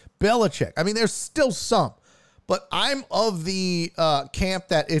 Belichick. I mean, there's still some, but I'm of the camp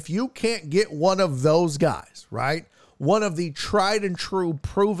that if you can't get one of those guys, right? One of the tried and true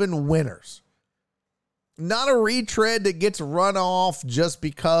proven winners, not a retread that gets run off just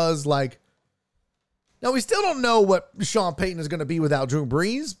because, like, now we still don't know what Sean Payton is going to be without Drew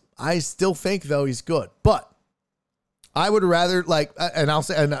Brees. I still think, though, he's good. But I would rather, like, and I'll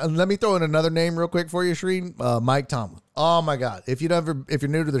say, and let me throw in another name real quick for you, Shreen. Mike Tomlin. Oh, my God. If you're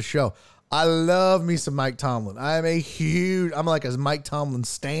new to the show, I love me some Mike Tomlin. I'm like a Mike Tomlin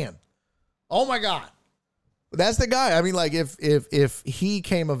stan. Oh, my God. That's the guy. I mean, like, if he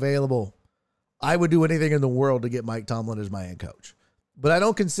came available, I would do anything in the world to get Mike Tomlin as my head coach. But I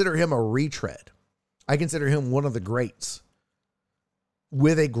don't consider him a retread. I consider him one of the greats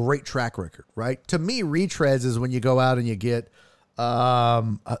with a great track record, right? To me, retreads is when you go out and you get,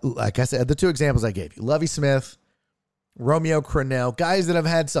 like I said, the two examples I gave you, Lovie Smith, Romeo Crennel, guys that have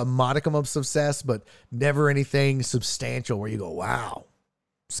had some modicum of success, but never anything substantial where you go, wow,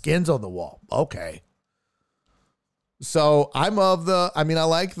 skins on the wall. Okay. So I like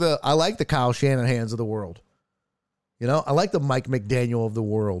the Kyle Shanahans of the world. You know, I like the Mike McDaniel of the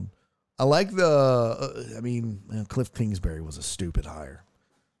world. I like Cliff Kingsbury was a stupid hire.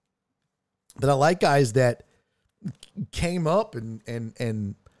 But I like guys that came up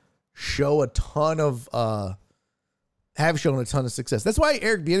and show a ton of, have shown a ton of success. That's why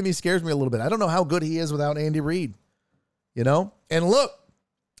Eric Bieniemy scares me a little bit. I don't know how good he is without Andy Reid. You know? And look,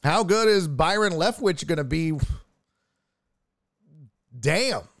 how good is Byron Leftwich going to be?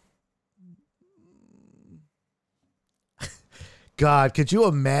 Damn. God, could you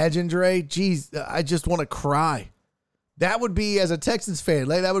imagine, Dre? Jeez, I just want to cry. That would be, as a Texans fan,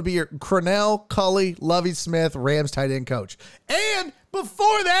 that would be your Crennel, Culley, Lovie Smith, Rams tight end coach. And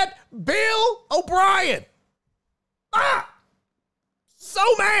before that, Bill O'Brien. So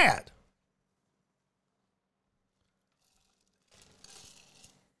mad.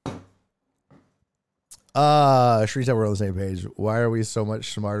 Shree said we're on the same page. Why are we so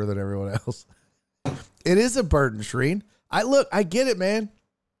much smarter than everyone else? It is a burden, Shreen. I get it, man.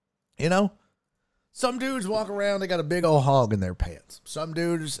 You know, some dudes walk around, they got a big old hog in their pants. Some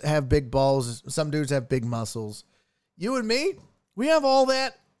dudes have big balls. Some dudes have big muscles. You and me, we have all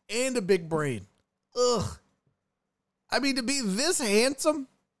that and a big brain. Ugh. I mean, to be this handsome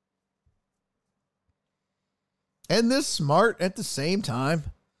and this smart at the same time,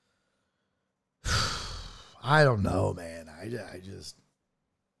 I don't know, man. I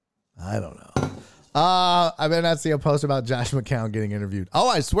don't know. I better not see a post about Josh McCown getting interviewed. Oh,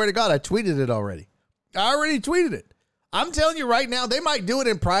 I swear to God, I tweeted it already. I already tweeted it. I'm telling you right now, they might do it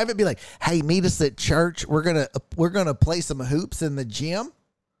in private. Be like, hey, meet us at church. We're gonna play some hoops in the gym,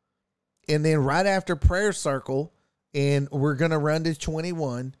 and then right after prayer circle, and we're gonna run to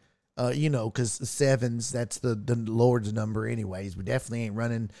 21. Because 7's, that's the Lord's number anyways. We definitely ain't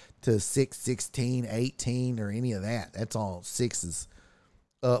running to 6, 16, 18, or any of that. That's all 6s.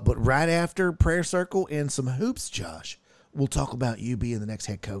 But right after prayer circle and some hoops, Josh, we'll talk about you being the next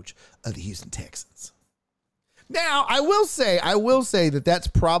head coach of the Houston Texans. Now, I will say that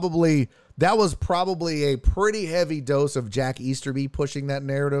was probably a pretty heavy dose of Jack Easterby pushing that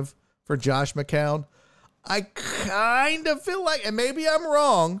narrative for Josh McCown. I kind of feel like, and maybe I'm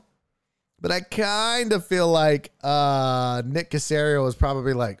wrong, but I kind of feel like Nick Caserio was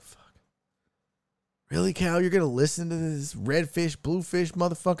probably like, fuck. Really, Cal? You're going to listen to this redfish, bluefish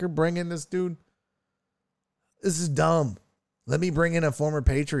motherfucker bring in this dude? This is dumb. Let me bring in a former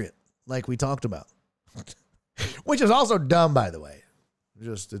Patriot like we talked about. Which is also dumb, by the way.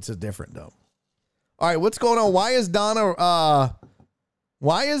 It's a different dumb. All right, what's going on? Why is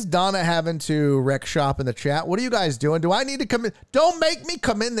Donna having to wreck shop in the chat? What are you guys doing? Do I need to come in? Don't make me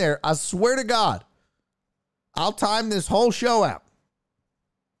come in there. I swear to God. I'll time this whole show out.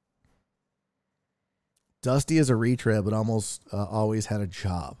 Dusty is a retread, but almost always had a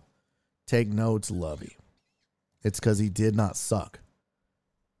job. Take notes, Lovey. It's because he did not suck.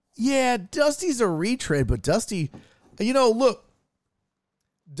 Yeah, Dusty's a retread, but Dusty, look,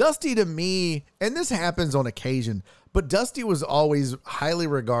 Dusty to me, and this happens on occasion, but Dusty was always highly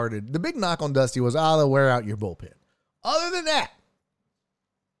regarded. The big knock on Dusty was, they'll wear out your bullpen. Other than that,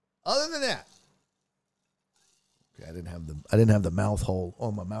 okay, I didn't have the mouth hole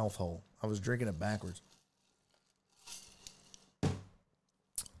on my mouth hole. I was drinking it backwards.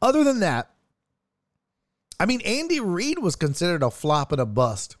 Other than that, I mean, Andy Reid was considered a flop and a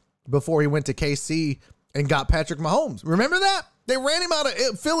bust before he went to KC and got Patrick Mahomes. Remember that? They ran him out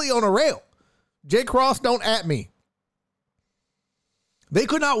of Philly on a rail. Jay Cross, don't at me. They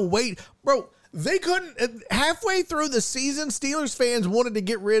could not wait. Bro, they couldn't. Halfway through the season, Steelers fans wanted to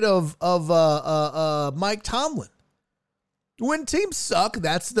get rid of Mike Tomlin. When teams suck,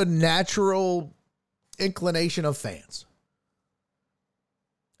 that's the natural inclination of fans.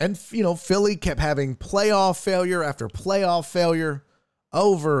 And, you know, Philly kept having playoff failure after playoff failure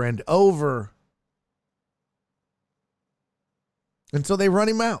over and over. And so they run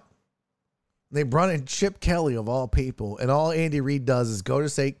him out. They brought in Chip Kelly, of all people, and all Andy Reid does is go to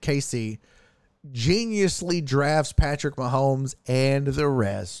KC, geniusly drafts Patrick Mahomes, and the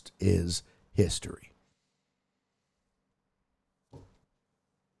rest is history.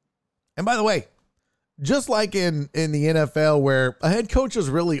 And by the way, just like in the NFL, where a head coach is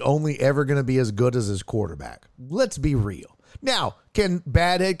really only ever going to be as good as his quarterback. Let's be real. Now, can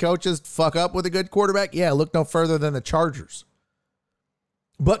bad head coaches fuck up with a good quarterback? Yeah, look no further than the Chargers.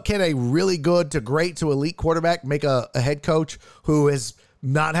 But can a really good to great to elite quarterback make a head coach who has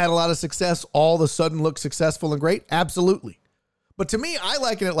not had a lot of success all of a sudden look successful and great? Absolutely. But to me, I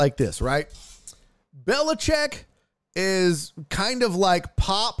liken it like this, right? Belichick is kind of like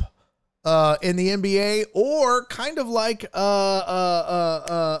Pop in the NBA, or kind of like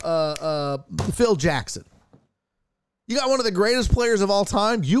Phil Jackson. You got one of the greatest players of all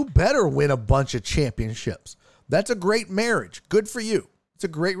time. You better win a bunch of championships. That's a great marriage. Good for you. It's a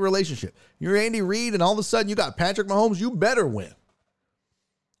great relationship. You're Andy Reid, and all of a sudden you got Patrick Mahomes. You better win.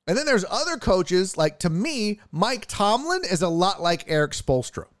 And then there's other coaches, like, to me, Mike Tomlin is a lot like Eric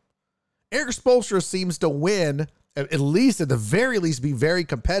Spoelstra. Eric Spoelstra seems to win, at least at the very least, be very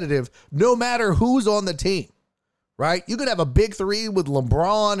competitive no matter who's on the team, right? You could have a big three with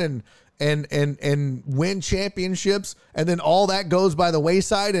LeBron and win championships, and then all that goes by the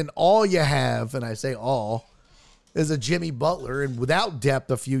wayside, and all you have, and I say all, is a Jimmy Butler and without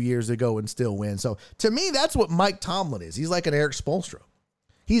depth a few years ago and still win. So to me, that's what Mike Tomlin is. He's like an Eric Spoelstra.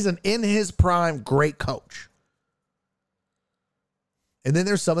 He's an in his prime great coach. And then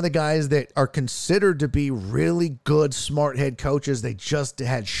there's some of the guys that are considered to be really good, smart head coaches. They just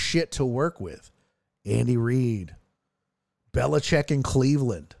had shit to work with. Andy Reid, Belichick in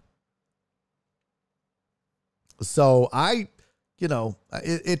Cleveland. So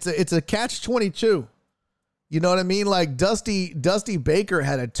it's a catch-22. You know what I mean? Like Dusty Baker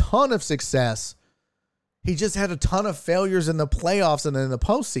had a ton of success. He just had a ton of failures in the playoffs and in the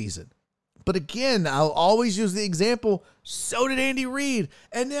postseason. But again, I'll always use the example. So did Andy Reid.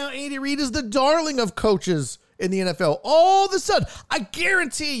 And now Andy Reid is the darling of coaches in the NFL. All of a sudden, I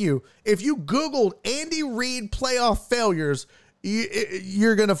guarantee you, if you Googled Andy Reid playoff failures,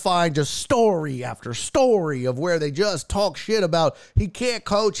 you're going to find just story after story of where they just talk shit about he can't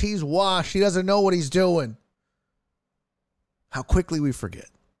coach, he's washed, he doesn't know what he's doing. How quickly we forget.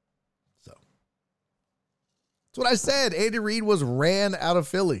 So that's what I said. Andy Reid was ran out of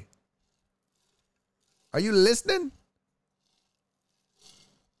Philly. Are you listening?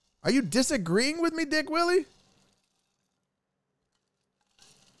 Are you disagreeing with me, Dick Willie?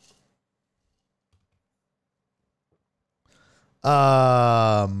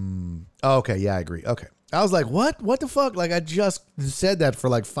 Okay, yeah, I agree. Okay. I was like, what? What the fuck? Like, I just said that for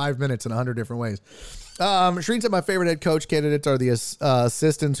like 5 minutes in 100 different ways. Shreen said my favorite head coach candidates are the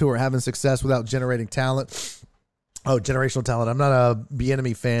assistants who are having success without generating talent. Oh, generational talent. I'm not a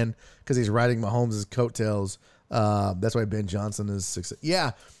Bieniemy fan because he's riding Mahomes' coattails. That's why Ben Johnson is success.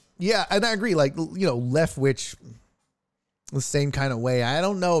 Yeah, and I agree. Like, Leftwich, the same kind of way. I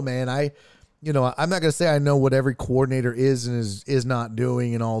don't know, man. I'm not gonna say I know what every coordinator is and is not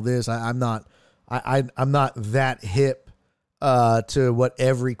doing and all this. I'm not that hip to what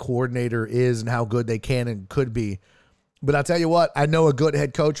every coordinator is and how good they can and could be. But I'll tell you what, I know a good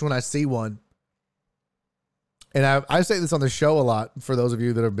head coach when I see one. And I say this on the show a lot for those of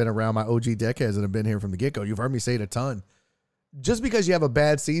you that have been around my OG decades that have been here from the get-go. You've heard me say it a ton. Just because you have a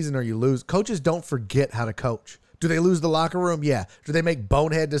bad season or you lose, coaches don't forget how to coach. Do they lose the locker room? Yeah. Do they make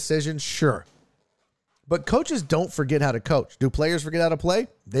bonehead decisions? Sure. But coaches don't forget how to coach. Do players forget how to play?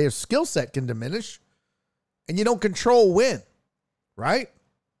 Their skill set can diminish. And you don't control when, right?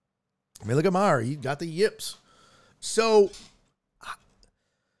 I mean, look at Meyer. He got the yips. So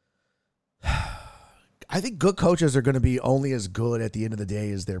I think good coaches are going to be only as good at the end of the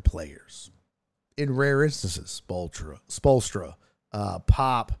day as their players. In rare instances, Spoelstra,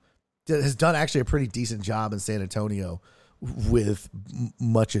 Pop has done actually a pretty decent job in San Antonio with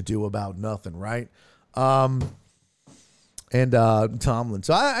much ado about nothing, right? And Tomlin.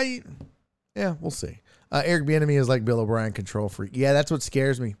 So yeah, we'll see. Eric Bieniemy is like Bill O'Brien, control freak. Yeah, that's what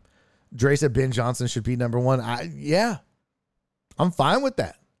scares me. Dre said Ben Johnson should be number one. Yeah, I'm fine with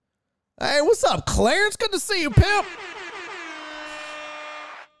that. Hey, what's up, Clarence? Good to see you, pimp.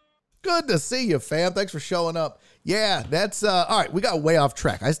 Good to see you, fam. Thanks for showing up. Yeah, that's all right. We got way off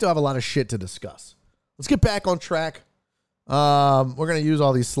track. I still have a lot of shit to discuss. Let's get back on track. We're gonna use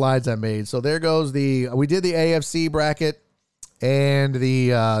all these slides I made. So there goes we did the AFC bracket. And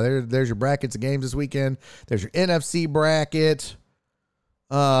there's your brackets of games this weekend. There's your NFC bracket.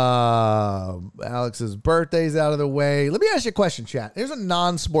 Alex's birthday's out of the way. Let me ask you a question, chat. Here's a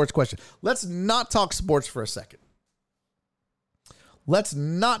non-sports question. Let's not talk sports for a second.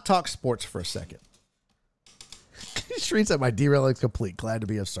 Street said my derailing is complete. Glad to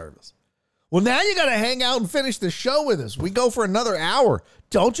be of service. Well, now you got to hang out and finish the show with us. We go for another hour.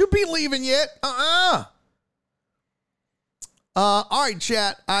 Don't you be leaving yet? All right,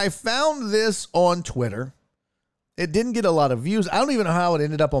 chat. I found this on Twitter. It didn't get a lot of views. I don't even know how it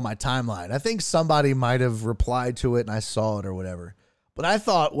ended up on my timeline. I think somebody might have replied to it and I saw it or whatever. But I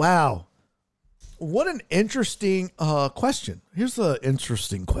thought, wow, what an interesting question. Here's the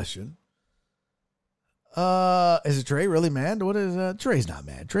interesting question. Is Dre really mad? What is Dre's not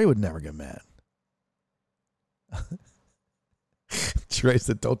mad. Dre would never get mad. Dre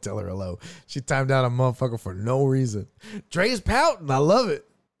said, don't tell her hello. She timed out a motherfucker for no reason. Dre's pouting. I love it.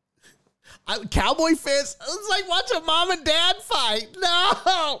 Cowboy fans, it's like watching mom and dad fight.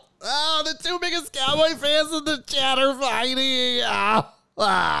 No. Oh, the two biggest Cowboy fans in the chat are fighting.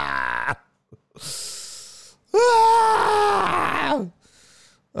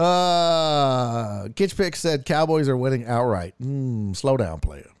 Kitch Pick said Cowboys are winning outright. Slow down,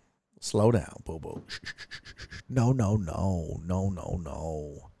 player. Slow down, boo-boo. No.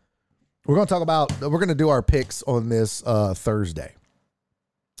 We're going to do our picks on this Thursday.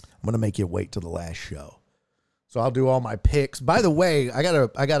 I'm going to make you wait till the last show. So I'll do all my picks. By the way, I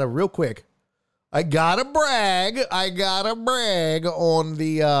gotta real quick. I gotta brag on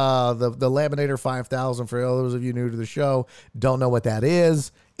the Laminator 5000 for all those of you new to the show. Don't know what that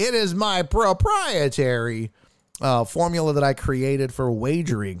is. It is my proprietary formula that I created for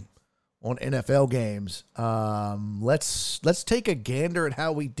wagering on NFL games. Let's take a gander at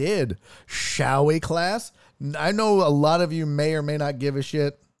how we did, shall we, class? I know a lot of you may or may not give a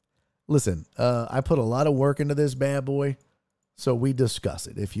shit. Listen, I put a lot of work into this bad boy, so we discuss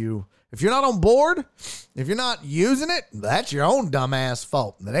it. If you're not on board, if you're not using it, that's your own dumbass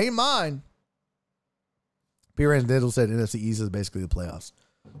fault. That ain't mine. P. Randall said NFC East is basically the playoffs.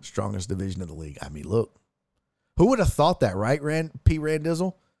 Strongest division of the league. I mean, look. Who would have thought that, right, P.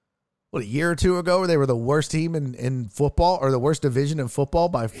 Randizzle? What, a year or two ago, they were the worst team in football, or the worst division in football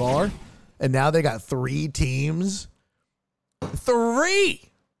by far? And now they got 3 teams. 3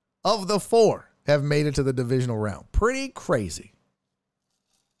 of the 4 have made it to the divisional round. Pretty crazy.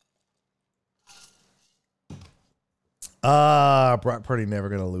 Brock Purdy never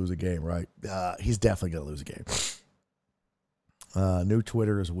going to lose a game, right? He's definitely going to lose a game. New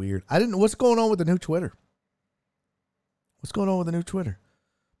Twitter is weird. What's going on with the new Twitter?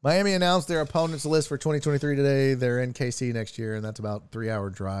 Miami announced their opponents list for 2023 today. They're in KC next year, and that's about a 3-hour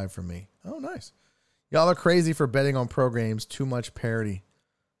drive from me. Oh, nice. Y'all are crazy for betting on pro games. Too much parity.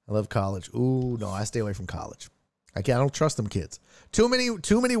 I love college. Ooh, no, I stay away from college. I don't trust them kids. Too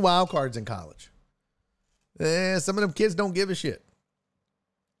many wild cards in college. Some of them kids don't give a shit.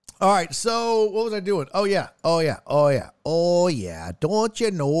 All right, so what was I doing? Oh yeah. Don't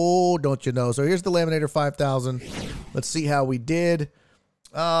you know? So here's the Laminator 5000. Let's see how we did.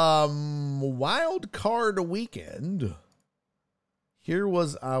 Wild card weekend. Here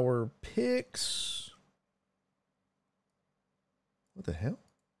was our picks. What the hell?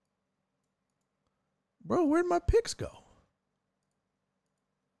 Bro, where'd my picks go?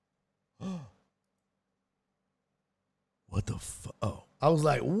 What the fuck? Oh, I was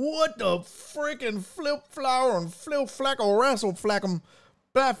like, what the freaking flip flower and flip flackle wrestle flack'em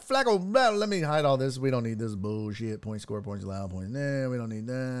flackle blah. Let me hide all this. We don't need this bullshit. Point score, points allowed, points. Nah, we don't need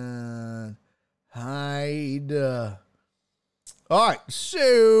that. Hide. All right,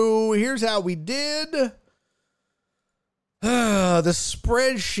 so here's how we did. The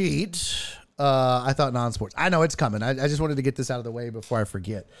spreadsheet. I thought non-sports. I know it's coming. I just wanted to get this out of the way before I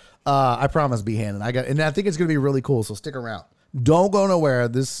forget. I promise, B. Hannon. And I think it's going to be really cool, so stick around. Don't go nowhere.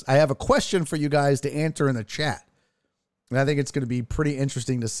 I have a question for you guys to answer in the chat. And I think it's going to be pretty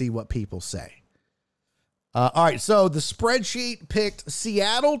interesting to see what people say. All right, so the spreadsheet picked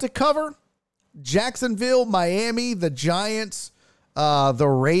Seattle to cover, Jacksonville, Miami, the Giants, the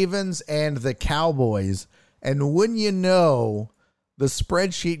Ravens, and the Cowboys. And wouldn't you know, The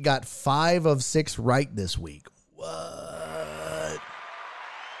spreadsheet got 5 of 6 right this week. What?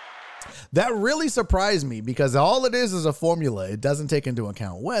 That really surprised me because all it is a formula. It doesn't take into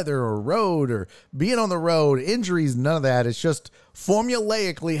account weather or road or being on the road, injuries, none of that. It's just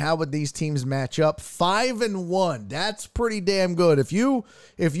formulaically how would these teams match up. 5-1. That's pretty damn good. If you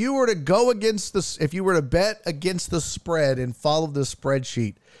were to go against if you were to bet against the spread and follow the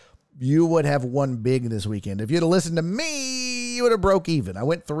spreadsheet, you would have won big this weekend. If you'd have listened to me, you would have broke even. I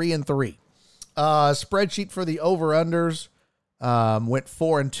went 3-3. Spreadsheet for the over-unders went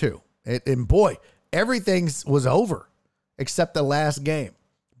 4-2. And boy, everything was over except the last game.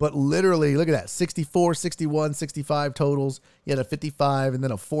 But literally, look at that. 64, 61, 65 totals. You had a 55 and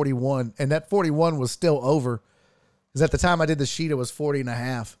then a 41. And that 41 was still over. Because at the time I did the sheet, it was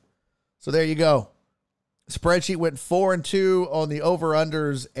 40.5. So there you go. Spreadsheet went 4-2 on the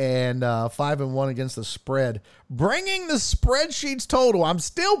over-unders and 5-1 against the spread. Bringing the spreadsheet's total. I'm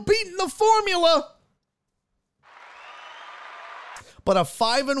still beating the formula. But a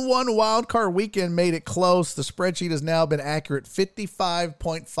 5-1 wild card weekend made it close. The spreadsheet has now been accurate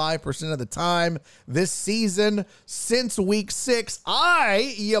 55.5% of the time this season. Since week 6,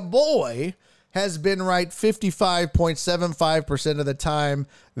 your boy, has been right 55.75% of the time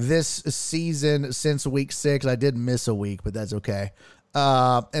this season since week 6. I did miss a week, but that's okay.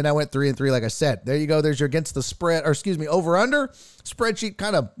 And I went 3-3, like I said. There you go. There's your against the spread, or excuse me, over under. Spreadsheet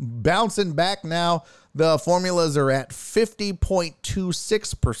kind of bouncing back now. The formulas are at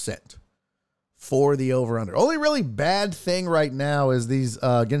 50.26% for the over under. Only really bad thing right now is these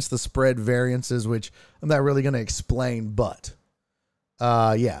against the spread variances, which I'm not really going to explain, but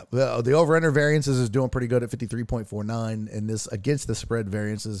the over under variances is doing pretty good at 53.49, and this against the spread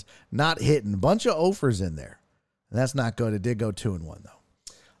variances not hitting. Bunch of offers in there. And that's not good. It did go 2-1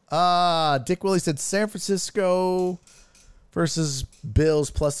 though. Dick Willie said San Francisco versus Bills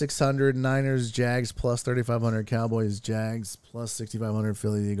plus 600, Niners, Jags plus 3,500, Cowboys, Jags plus 6,500,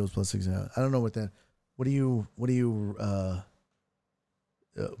 Philly, Eagles plus 6,500. I don't know what that. What do you?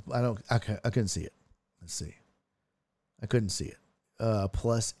 I couldn't see it. Let's see. I couldn't see it.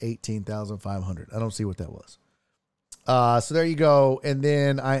 Plus 18,500. I don't see what that was. So there you go. And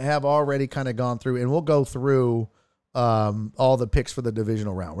then I have already kind of gone through, and we'll go through all the picks for the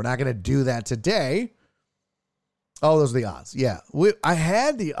divisional round. We're not going to do that today. Oh, those are the odds. Yeah. I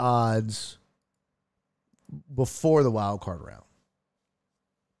had the odds before the wild card round.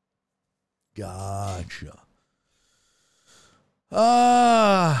 Gotcha.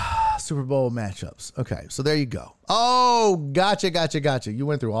 Super Bowl matchups. Okay, so there you go. Oh, gotcha. You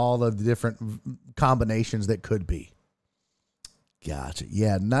went through all of the different combinations that could be. Gotcha.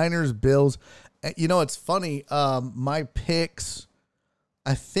 Yeah, Niners, Bills. You know, it's funny. My picks,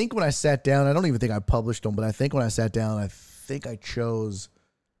 I think when I sat down, I don't even think I published them, but I think when I sat down, I think I chose,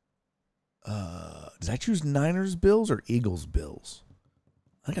 did I choose Niners, Bills, or Eagles, Bills?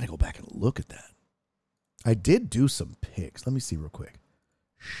 I got to go back and look at that. I did do some picks. Let me see real quick.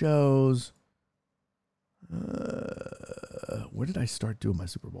 Shows. Where did I start doing my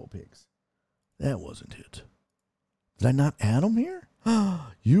Super Bowl picks? That wasn't it. Did I not add them here?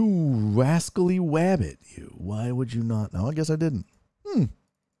 You rascally wabbit, you. Why would you not? No, I guess I didn't.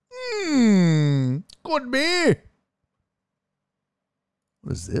 Could be.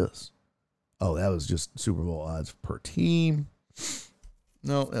 What is this? Oh, that was just Super Bowl odds per team.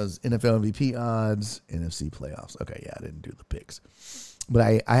 No, that was NFL MVP odds, NFC playoffs. Okay, yeah, I didn't do the picks.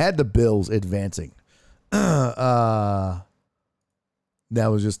 But I had the Bills advancing. That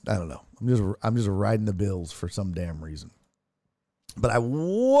was just, I don't know. I'm just riding the Bills for some damn reason. But I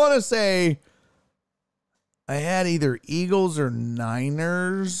want to say I had either Eagles or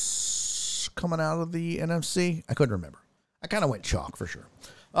Niners coming out of the NFC. I couldn't remember. I kind of went chalk for sure.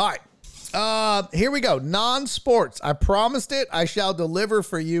 All right. Here we go. Non-sports. I promised it. I shall deliver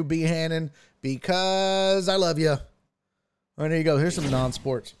for you, B. Hannon, because I love you. All right, there you go. Here's some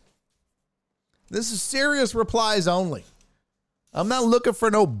non-sports. This is serious replies only. I'm not looking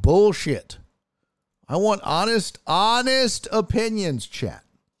for no bullshit. I want honest opinions, chat.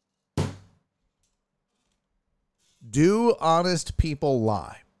 Do honest people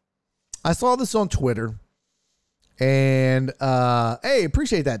lie? I saw this on Twitter. And, hey,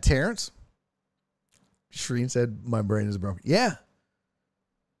 appreciate that, Terrence. Shreen said, my brain is broken. Yeah.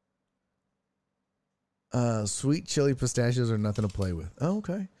 Sweet chili pistachios are nothing to play with. Oh,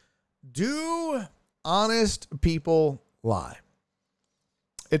 okay. Do honest people lie?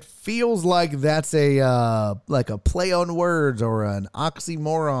 It feels like that's a play on words or an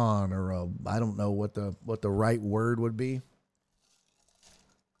oxymoron or I don't know what the right word would be.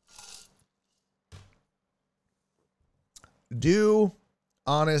 Do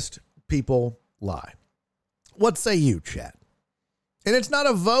honest people lie? What say you, chat? And it's not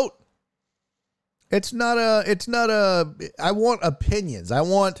a vote. It's not a, I want opinions. I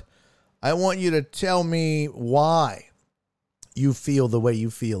want you to tell me why you feel the way you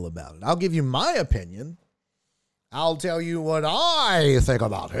feel about it. I'll give you my opinion. I'll tell you what I think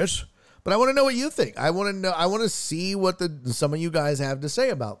about it. But I want to know what you think. I want to see what some of you guys have to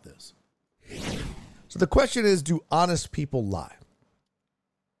say about this. So the question is, do honest people lie?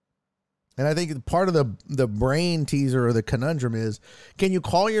 And I think part of the brain teaser or the conundrum is, can you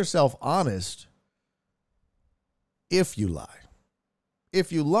call yourself honest if you lie?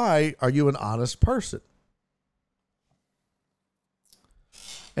 If you lie, are you an honest person?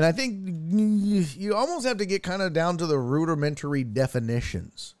 And I think you almost have to get kind of down to the rudimentary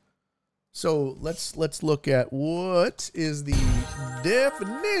definitions. So let's look at what is the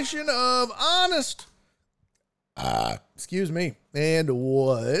definition of honest. Excuse me. And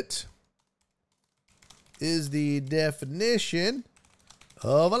what is the definition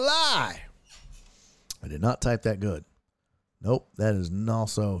of a lie? I did not type that good. Nope, that is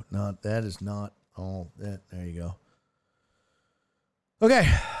also not. That is not all that. There you go. Okay,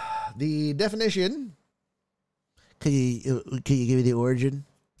 the definition. Can you give me the origin?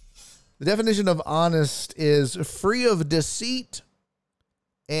 The definition of honest is free of deceit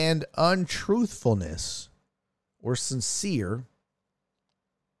and untruthfulness, or sincere.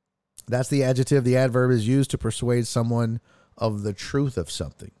 That's the adjective. The adverb is used to persuade someone of the truth of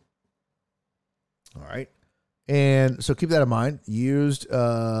something. All right. And so keep that in mind. Used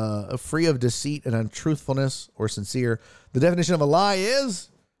free of deceit and untruthfulness or sincere. The definition of a lie is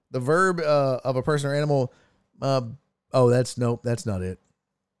the verb of a person or animal. That's not it.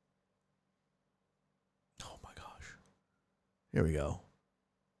 Oh my gosh. Here we go.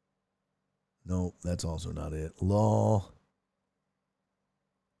 Nope, that's also not it. Law.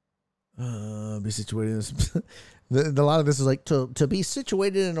 Be situated in a lot of this is like to be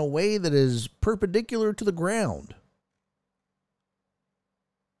situated in a way that is perpendicular to the ground.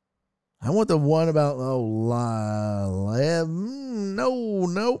 I want the one about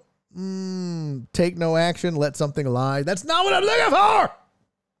take no action, let something lie. That's not what I'm looking for.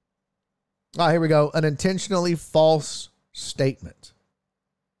 Here we go. An intentionally false statement.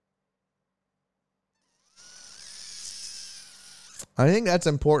 I think that's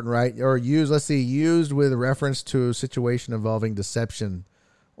important, right? Or used with reference to a situation involving deception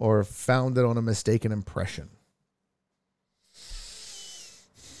or founded on a mistaken impression.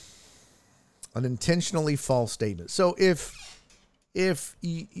 An intentionally false statement. So if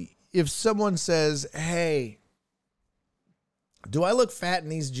someone says, "Hey, do I look fat in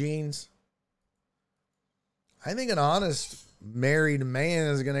these jeans?" I think an honest married man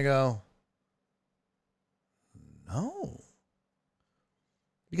is going to go, "No."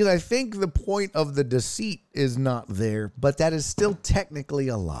 Because I think the point of the deceit is not there, but that is still technically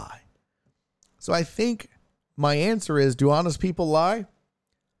a lie. So I think my answer is, do honest people lie?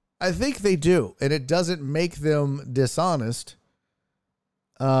 I think they do, and it doesn't make them dishonest.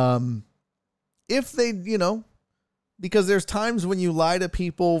 If they, because there's times when you lie to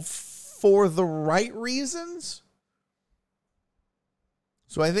people for the right reasons.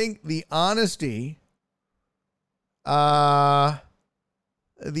 So I think the honesty,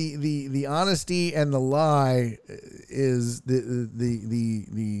 the honesty and the lie is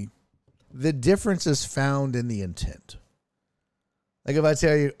the difference is found in the intent. Like if I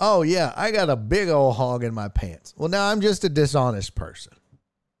tell you, "Oh yeah, I got a big old hog in my pants." Well, now I'm just a dishonest person.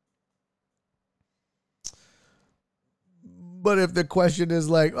 But if the question is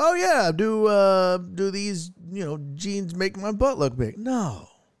like, "Oh yeah, do these, jeans make my butt look big?" No,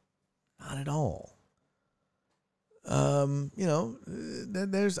 not at all. I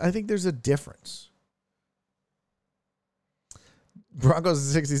think there's a difference. Broncos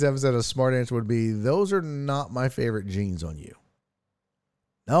 67 said a smart answer would be, "Those are not my favorite jeans on you."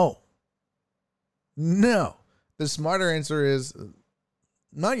 No. The smarter answer is,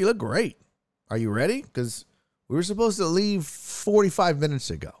 "No, you look great. Are you ready? Because we were supposed to leave 45 minutes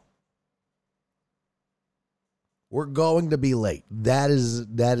ago. We're going to be late." That is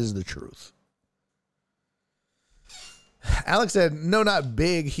the truth. Alex said, "No, not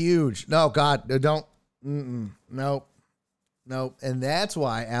big, huge. No, God, don't. Nope. And that's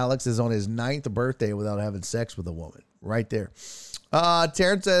why Alex is on his 9th birthday without having sex with a woman. Right there.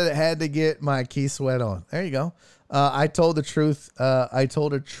 Terrence said it had to get my key sweat on. There you go. I told the truth. I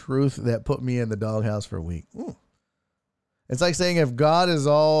told a truth that put me in the doghouse for a week. Ooh. It's like saying if God is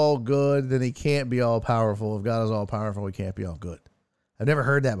all good, then he can't be all powerful. If God is all powerful, he can't be all good. I've never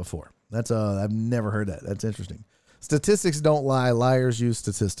heard that before. I've never heard that. That's interesting. Statistics don't lie. Liars use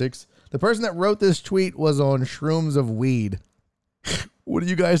statistics. The person that wrote this tweet was on shrooms of weed. What do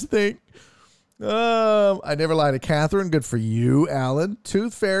you guys think? I never lied to Catherine. Good for you, Alan.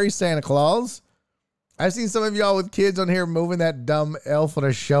 Tooth Fairy, Santa Claus. I've seen some of y'all with kids on here moving that dumb elf on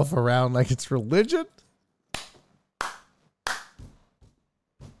a shelf around like it's religion.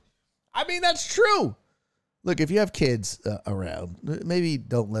 I mean, that's true. Look, if you have kids around, maybe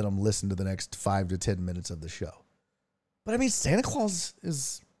don't let them listen to the next 5 to 10 minutes of the show. But I mean, Santa Claus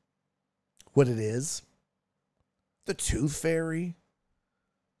is what it is. The Tooth Fairy.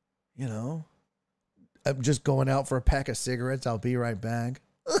 You know, I'm just going out for a pack of cigarettes. I'll be right back.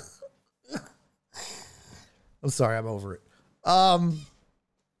 I'm sorry, I'm over it. I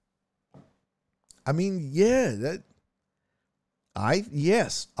mean, yeah,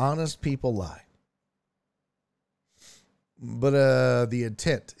 yes, honest people lie. But the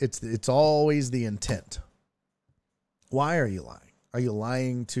intent, it's always the intent. Why are you lying? Are you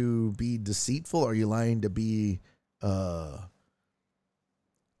lying to be deceitful? Are you lying to be to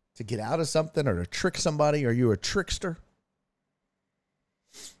get out of something or to trick somebody? Are you a trickster?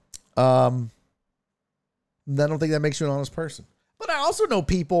 I don't think that makes you an honest person. But I also know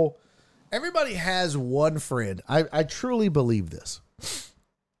people, everybody has one friend. I truly believe this.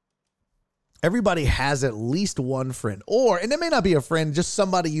 Everybody has at least one friend. And it may not be a friend, just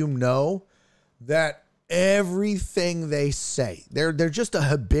somebody you know that everything they say, they're just a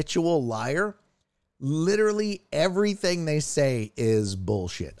habitual liar. Literally everything they say is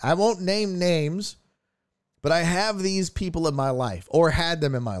bullshit. I won't name names, but I have these people in my life or had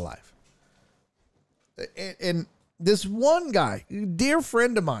them in my life. And this one guy, dear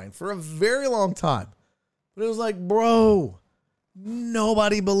friend of mine for a very long time, but it was like, bro,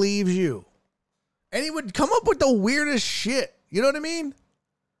 nobody believes you. And he would come up with the weirdest shit. You know what I mean?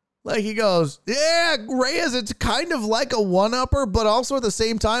 Like he goes, yeah, Reyes, it's kind of like a one-upper, but also at the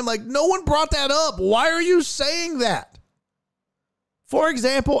same time, like no one brought that up. Why are you saying that? For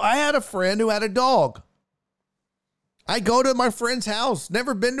example, I had a friend who had a dog. I go to my friend's house,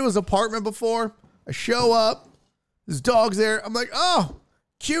 never been to his apartment before. I show up, his dog's there. I'm like, oh,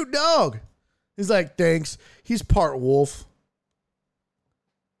 cute dog. He's like, thanks. He's part wolf.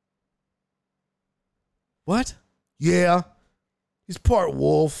 What? Yeah. He's part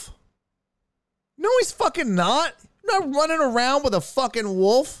wolf. No, he's fucking not. You're not running around with a fucking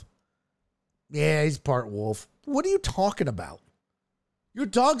wolf. Yeah, he's part wolf. What are you talking about? Your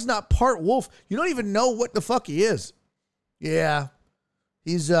dog's not part wolf. You don't even know what the fuck he is. Yeah.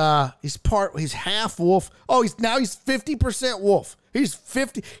 He's half wolf. Oh, he's 50% wolf.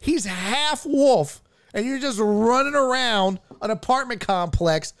 He's half wolf. And you're just running around an apartment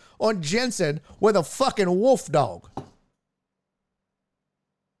complex on Jensen with a fucking wolf dog.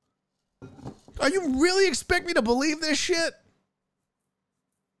 Are you really expect me to believe this shit?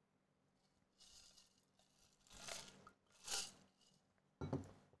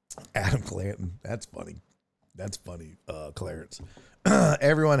 Adam Clanton. That's funny. Clarence.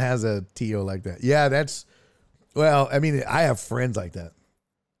 Everyone has a TO like that. Yeah, I mean, I have friends like that.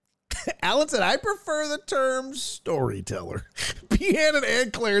 Alan said, I prefer the term storyteller. Buchanan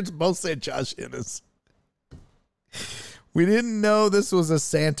and Clarence both said Josh Ennis. We didn't know this was a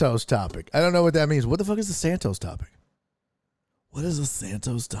Santos topic. I don't know what that means. What the fuck is the Santos topic? What is a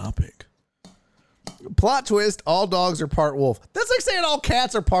Santos topic? Plot twist, all dogs are part wolf. That's like saying all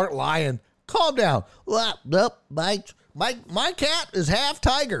cats are part lion. Calm down. My cat is half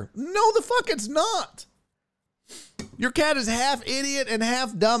tiger. No, the fuck it's not. Your cat is half idiot and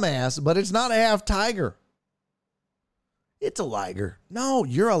half dumbass, but it's not a half tiger. It's a liar. No,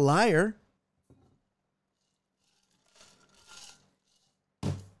 you're a liar.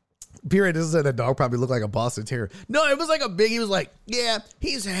 Period. This is that dog probably looked like a Boston Terrier. No, it was like he was like, yeah,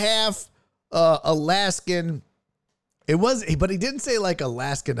 he's half Alaskan. It was, but he didn't say like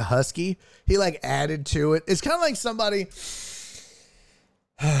Alaskan Husky. He like added to it. It's kind of like somebody.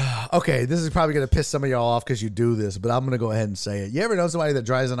 Okay, this is probably going to piss some of y'all off because you do this, but I'm going to go ahead and say it. You ever know somebody that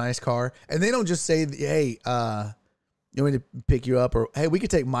drives a nice car and they don't just say, hey, you want me to pick you up, or hey, we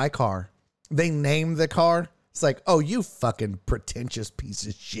could take my car. They name the car. It's like, oh, you fucking pretentious piece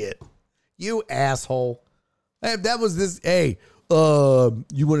of shit. You asshole. Hey, that was this, hey,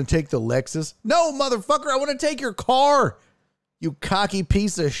 you want to take the Lexus? No, motherfucker, I want to take your car. You cocky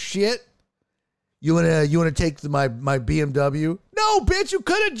piece of shit. You want to take my BMW? No, bitch, you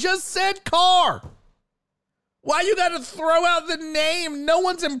could have just said car. Why you got to throw out the name? No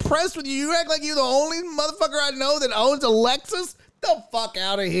one's impressed with you. You act like you're the only motherfucker I know that owns a Lexus? The fuck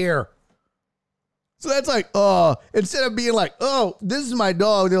out of here. So that's like, instead of being like, oh, this is my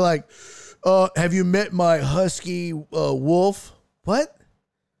dog, they're like, Have you met my husky wolf? What?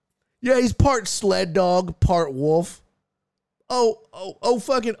 Yeah, he's part sled dog, part wolf. Oh,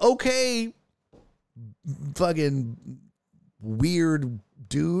 fucking okay. Fucking weird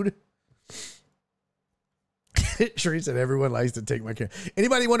dude. Sheree said everyone likes to take my car.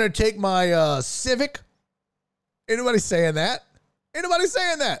 Anybody want to take my Civic? Anybody saying that? Anybody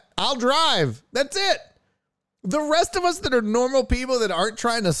saying that? I'll drive. That's it. The rest of us that are normal people that aren't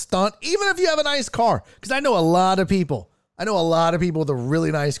trying to stunt, even if you have a nice car, because I know a lot of people with a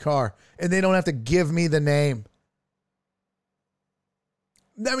really nice car, and they don't have to give me the name.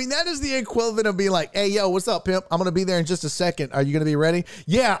 I mean, that is the equivalent of being like, hey, yo, what's up, pimp? I'm going to be there in just a second. Are you going to be ready?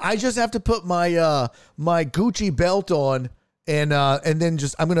 Yeah, I just have to put my my Gucci belt on and then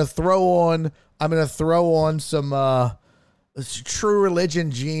just I'm going to throw on some True Religion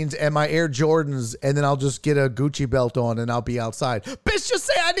jeans and my Air Jordans, and then I'll just get a Gucci belt on and I'll be outside. Bitch, just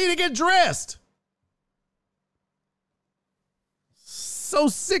say I need to get dressed. So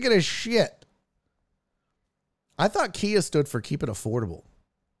sick of this shit. I thought Kia stood for keep it affordable.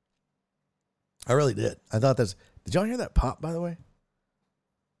 I really did. I thought did y'all hear that pop, by the way?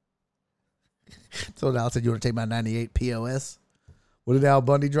 So Al said, you want to take my 98 POS? What did Al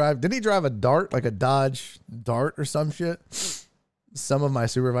Bundy drive? Didn't he drive a Dart, like a Dodge Dart or some shit? Some of my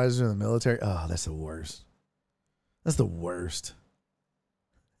supervisors in the military. Oh, that's the worst. That's the worst.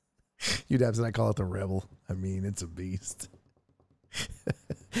 You'd have to call it the Rebel. I mean, it's a beast.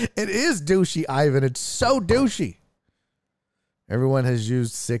 It is douchey, Ivan. It's so douchey. Everyone has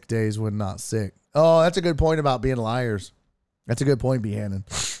used sick days when not sick. Oh, that's a good point about being liars. That's a good point, B. Hannon.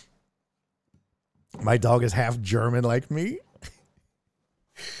 My dog is half German like me.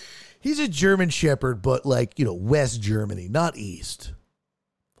 He's a German Shepherd, but like, West Germany, not East.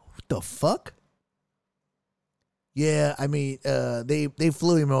 What the fuck? Yeah, I mean, they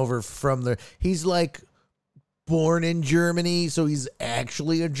flew him over from there. He's like born in Germany, so he's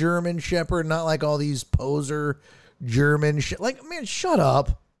actually a German Shepherd, not like all these poser German shit. Like, man, shut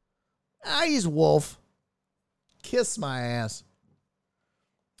up. He's wolf. Kiss my ass.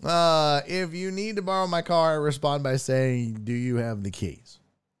 If you need to borrow my car, respond by saying, do you have the keys?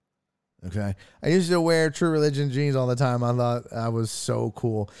 Okay. I used to wear True Religion jeans all the time. I thought I was so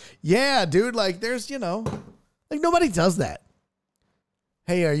cool. Yeah, dude. Like, there's, like nobody does that.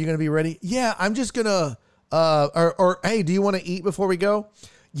 Hey, are you going to be ready? Yeah, I'm just going to, or hey, do you want to eat before we go?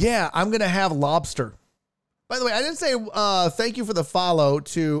 Yeah, I'm going to have lobster. By the way, I didn't say thank you for the follow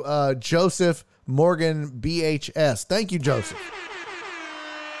to Joseph Morgan BHS. Thank you, Joseph.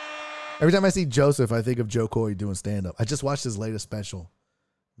 Every time I see Joseph, I think of Joe Coy doing stand-up. I just watched his latest special.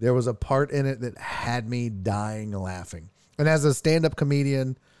 There was a part in it that had me dying laughing. And as a stand-up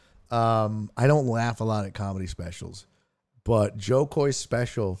comedian, I don't laugh a lot at comedy specials. But Joe Coy's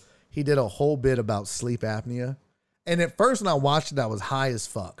special, he did a whole bit about sleep apnea. And at first when I watched it, I was high as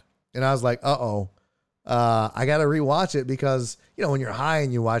fuck. And I was like, I got to rewatch it because, when you're high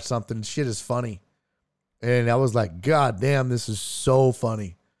and you watch something, shit is funny. And I was like, God damn, this is so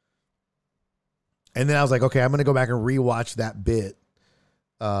funny. And then I was like, okay, I'm going to go back and rewatch that bit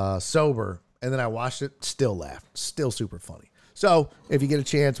sober. And then I watched it, still laughed, still super funny. So if you get a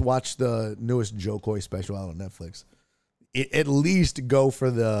chance, watch the newest Joe Coy special out on Netflix. At least go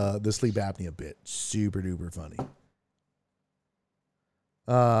for the sleep apnea bit. Super duper funny.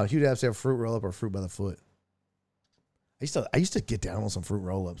 Hugh Dab said fruit roll up or fruit by the foot. I used to get down on some fruit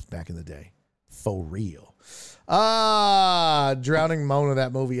roll ups back in the day. For real. Drowning Mona,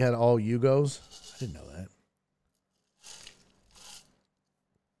 that movie had all Yugos. I didn't know that.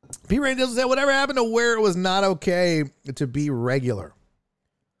 P. Rain doesn't say whatever happened to where it was not okay to be regular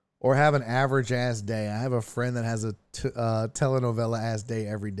or have an average ass day. I have a friend that has a telenovela ass day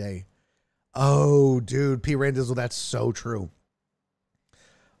every day. Oh, dude, P. Rain Dizzle, that's so true.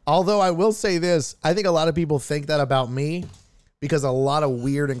 Although I will say this, I think a lot of people think that about me because a lot of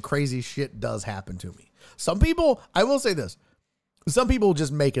weird and crazy shit does happen to me. Some people, I will say this, some people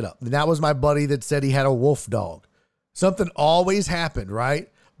just make it up. That was my buddy that said he had a wolf dog. Something always happened, right?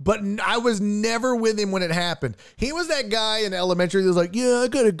 But I was never with him when it happened. He was that guy in elementary that was like, yeah, I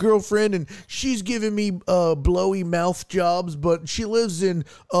got a girlfriend and she's giving me blowy mouth jobs, but she lives in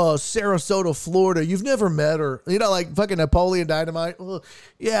Sarasota, Florida. You've never met her. Like fucking Napoleon Dynamite.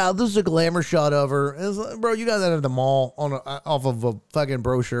 Yeah, this is a glamour shot of her. It's like, bro, you got that at the mall off of a fucking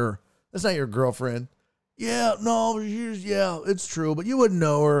brochure. That's not your girlfriend. Yeah, no, yeah, it's true, but you wouldn't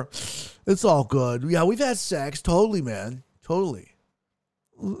know her. It's all good. Yeah, we've had sex. Totally, man. Totally.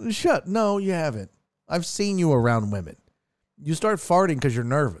 Shut. No, you haven't. I've seen you around women. You start farting because you're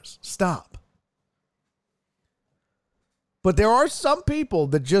nervous. Stop. But there are some people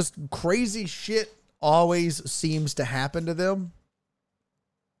that just crazy shit always seems to happen to them.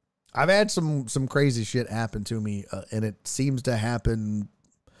 I've had some crazy shit happen to me, and it seems to happen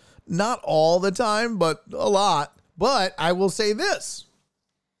not all the time, but a lot. But I will say this,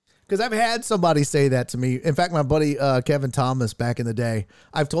 because I've had somebody say that to me. In fact, my buddy Kevin Thomas back in the day,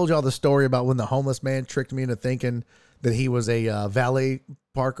 I've told y'all the story about when the homeless man tricked me into thinking that he was a valet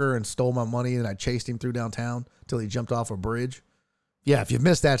parker and stole my money, and I chased him through downtown till he jumped off a bridge. Yeah, if you've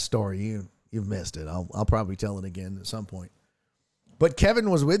missed that story, you've missed it. I'll probably tell it again at some point. But Kevin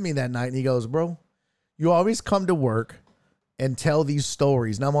was with me that night, and he goes, bro, you always come to work and tell these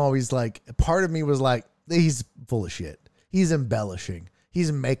stories. And I'm always like, part of me was like, he's full of shit. He's embellishing.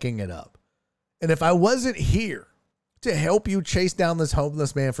 He's making it up. And if I wasn't here to help you chase down this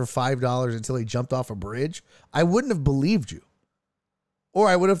homeless man for $5 until he jumped off a bridge, I wouldn't have believed you. Or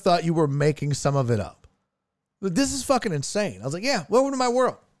I would have thought you were making some of it up. This is fucking insane. I was like, yeah, welcome to my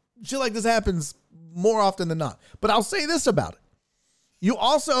world. Shit like this happens more often than not. But I'll say this about it. You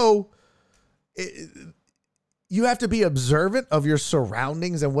also, you have to be observant of your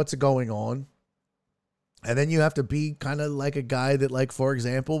surroundings and what's going on. And then you have to be kind of like a guy that, like, for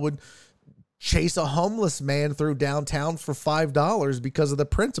example, would chase a homeless man through downtown for $5 because of the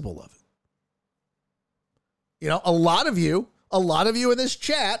principle of it. You know, a lot of you in this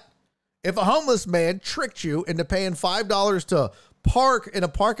chat, if a homeless man tricked you into paying $5 to park in a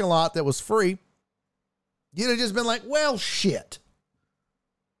parking lot that was free, you'd have just been like, well, shit.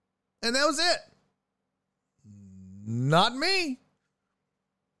 And that was it. Not me.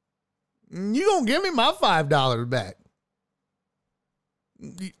 You gonna give me my $5 back.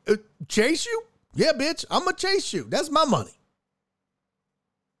 Chase you? Yeah, bitch, I'm gonna chase you. That's my money.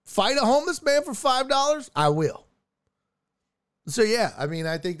 Fight a homeless man for $5? I will. So yeah, I mean,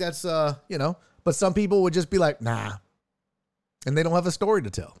 I think that's, but some people would just be like, nah. And they don't have a story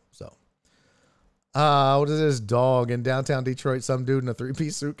to tell, so. What is this dog in downtown Detroit? Some dude in a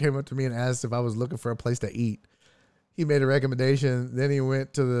 3-piece suit came up to me and asked if I was looking for a place to eat. He made a recommendation. Then he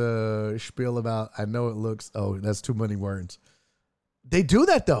went to the spiel about, I know it looks, oh, that's too many words. They do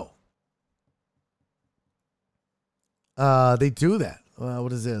that though. They do that.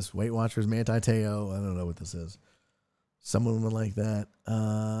 What is this? Weight Watchers, Manti Te'o. I don't know what this is. Someone would like that.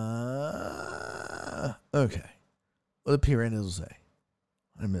 Okay. What did P. Randall say?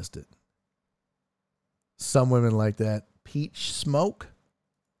 I missed it. Some women like that. Peach smoke?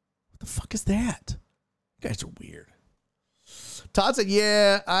 What the fuck is that? You guys are weird. Todd said,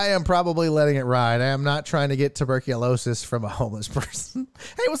 yeah, I am probably letting it ride. I am not trying to get tuberculosis from a homeless person.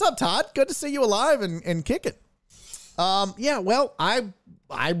 Hey, what's up, Todd? Good to see you alive and kicking. Yeah, well, I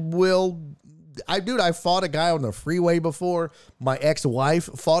fought a guy on the freeway before. My ex-wife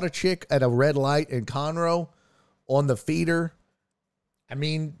fought a chick at a red light in Conroe on the feeder. I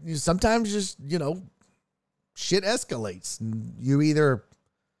mean, sometimes just, shit escalates. You either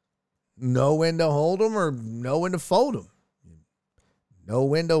know when to hold them or know when to fold them. Know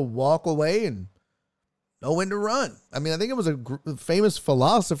when to walk away and know when to run. I mean, I think it was a famous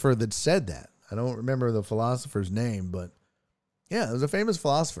philosopher that said that. I don't remember the philosopher's name, but yeah, it was a famous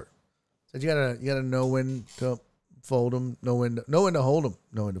philosopher. Said you gotta know when to fold them, know when to hold them,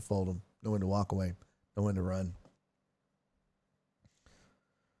 know when to fold them, know when to walk away, know when to run.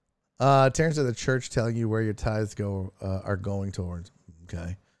 Terrence said the church telling you where your tithes are going towards.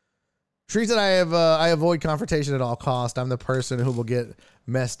 Okay. Tree said I avoid confrontation at all costs. I'm the person who will get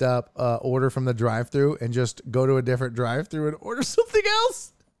messed up, order from the drive-thru and just go to a different drive-thru and order something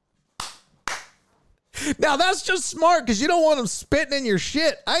else. Now that's just smart because you don't want them spitting in your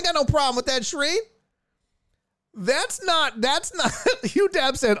shit. I ain't got no problem with that, Shreen. That's not, Hugh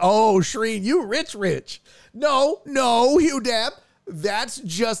Dab said, oh, Shreen, you rich. No, Hugh Dab. That's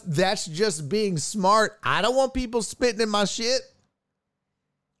just being smart. I don't want people spitting in my shit.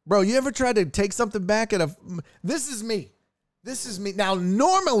 Bro, you ever tried to take something back this is me. Now,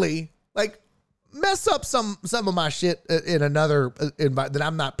 normally, like, mess up some of my shit in another that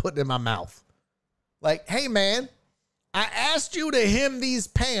I'm not putting in my mouth. Like, hey, man, I asked you to hem these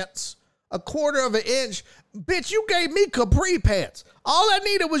pants 1/4 of an inch. Bitch, you gave me capri pants. All I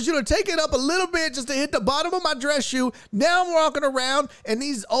needed was you to take it up a little bit just to hit the bottom of my dress shoe. Now I'm walking around in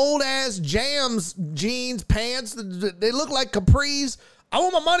these old-ass Jams jeans pants. They look like capris. I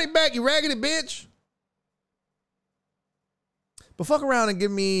want my money back, you raggedy bitch. But fuck around and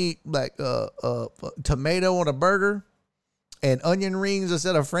give me like tomato on a burger and onion rings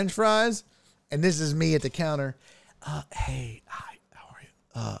instead of French fries. And this is me at the counter. Hey, hi, how are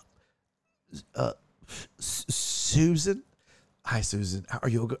you? Susan. Hi, Susan. Are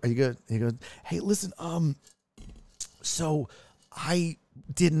you good? Hey, listen, So I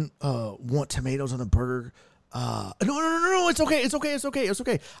didn't want tomatoes on a burger. No. It's okay.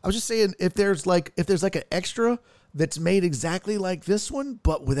 I was just saying if there's like an extra that's made exactly like this one,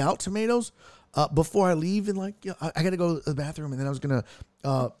 but without tomatoes, before I leave and I got to go to the bathroom, and then I was gonna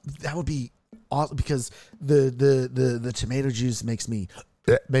that would be awesome because the tomato juice makes me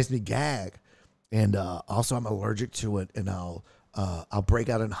gag, and also I'm allergic to it, and I'll break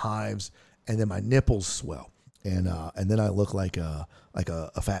out in hives, and then my nipples swell, and then I look like a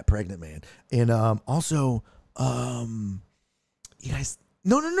fat pregnant man, and also you guys,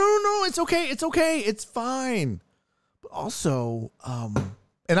 no, it's okay, it's fine, but also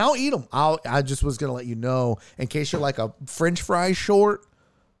and I'll eat them. I just was gonna let you know in case you're like a French fry short.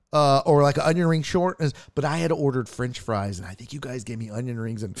 Or like an onion ring short, but I had ordered French fries, and I think you guys gave me onion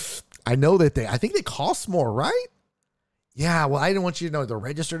rings, and I know that I think they cost more, right? Yeah, well, I didn't want you to know the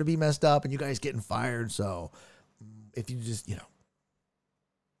register to be messed up, and you guys getting fired. So if you just, you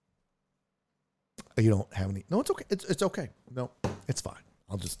don't have any, no, it's okay. It's okay. No, it's fine.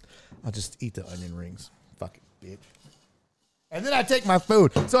 I'll just eat the onion rings. Fucking bitch. And then I take my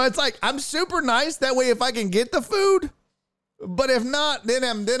food. So it's like I'm super nice that way if I can get the food. But if not, then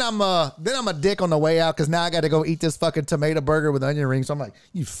I'm a dick on the way out because now I got to go eat this fucking tomato burger with onion rings. So I'm like,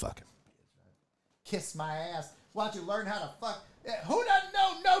 you fucking kiss my ass. Why don't you learn how to fuck? Who doesn't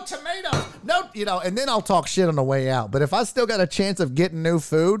know no tomatoes? No, and then I'll talk shit on the way out. But if I still got a chance of getting new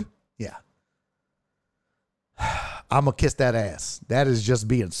food, yeah, I'm gonna kiss that ass. That is just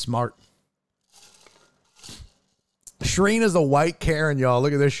being smart. Shreen is a white Karen, y'all.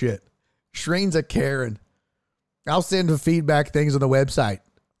 Look at this shit. Shreen's a Karen. I'll send the feedback things on the website.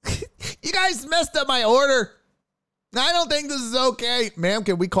 You guys messed up my order. I don't think this is okay. Ma'am,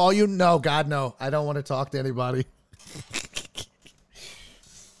 can we call you? No, God, no. I don't want to talk to anybody.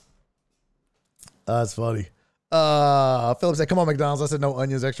 That's funny. Philip said, come on, McDonald's. I said, no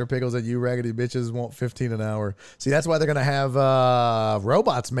onions, extra pickles, and you raggedy bitches want 15 an hour. See, that's why they're going to have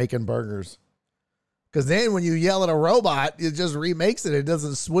robots making burgers. Because then when you yell at a robot, it just remakes it. It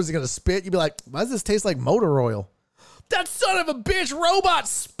doesn't, what's it going to spit? You'd be like, why does this taste like motor oil? That son of a bitch robot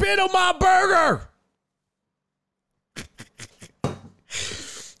spit on my burger. She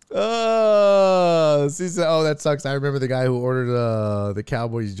said, oh, that sucks. I remember the guy who ordered the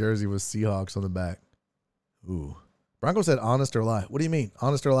Cowboys jersey with Seahawks on the back. Ooh. Bronco said honest or lie. What do you mean?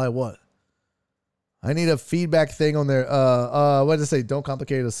 Honest or lie what? I need a feedback thing on there. What did it say? Don't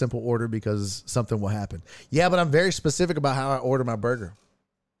complicate a simple order because something will happen. Yeah, but I'm very specific about how I order my burger.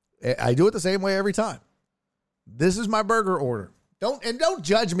 I do it the same way every time. This is my burger order. Don't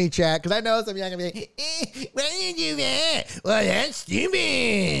judge me, chat, because I know some of y'all gonna be like, why did you do that? Well, that's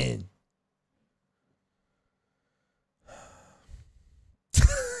stupid.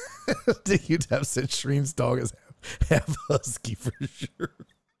 You'd have said Shreen's dog is half husky for sure.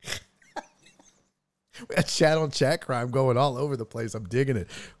 We had chat on chat crime going all over the place. I'm digging it.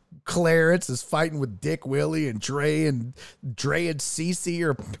 Clarence is fighting with Dick Willie, and Dre and Cece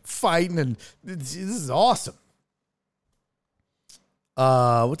are fighting, and this is awesome.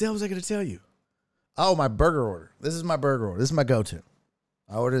 What the hell was I going to tell you? Oh, my burger order. This is my burger order. This is my go-to.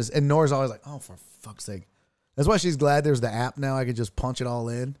 I order this, and Nora's always like, oh, for fuck's sake. That's why she's glad there's the app now. I can just punch it all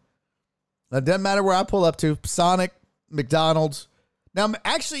in. It doesn't matter where I pull up to. Sonic, McDonald's. Now,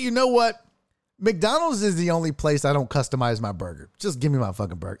 actually, you know what? McDonald's is the only place I don't customize my burger. Just give me my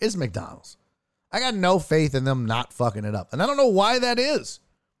fucking burger. It's McDonald's. I got no faith in them not fucking it up. And I don't know why that is.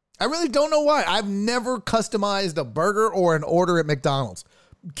 I really don't know why. I've never customized a burger or an order at McDonald's.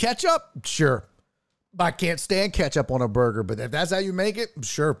 Ketchup? Sure. I can't stand ketchup on a burger, but if that's how you make it,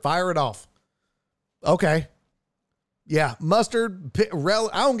 sure, fire it off. Okay. Yeah, mustard, I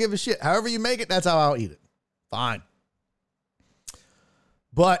don't give a shit. However you make it, that's how I'll eat it. Fine.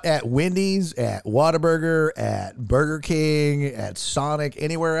 But at Wendy's, at Whataburger, at Burger King, at Sonic,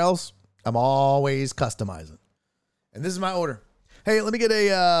 anywhere else, I'm always customizing. And this is my order. Hey, let me get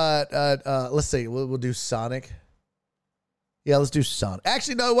a, let's see, we'll do Sonic. Yeah, let's do Sonic.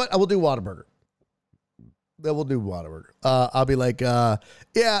 Actually, no, what? I will do Whataburger. Then we'll do Whataburger. I'll be like, yeah,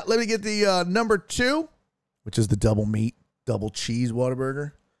 let me get the number 2, which is the double meat, double cheese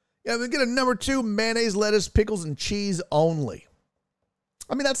Whataburger. Yeah, we get a number 2, mayonnaise, lettuce, pickles, and cheese only.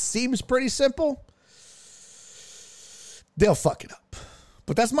 I mean, that seems pretty simple. They'll fuck it up.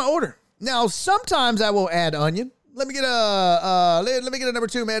 But that's my order. Now, sometimes I will add onion. Let me get a number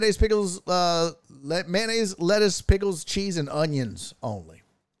 2, mayonnaise, pickles, mayonnaise, lettuce, pickles, cheese, and onions only.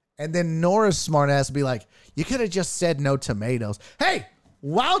 And then Nora's smart ass will be like, you could have just said no tomatoes. Hey,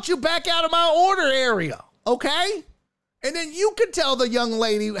 why don't you back out of my order area? Okay? And then you can tell the young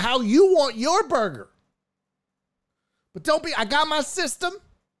lady how you want your burger. But don't be, I got my system.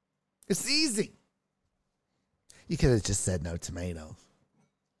 It's easy. You could have just said no tomatoes.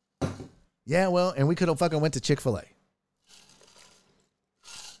 Yeah, well, and we could have fucking went to Chick-fil-A.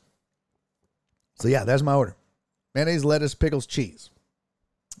 So yeah, there's my order. Mayonnaise, lettuce, pickles, cheese.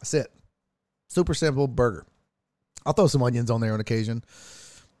 That's it. Super simple burger. I'll throw some onions on there on occasion.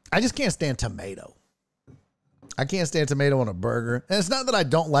 I just can't stand tomato. I can't stand tomato on a burger. And it's not that I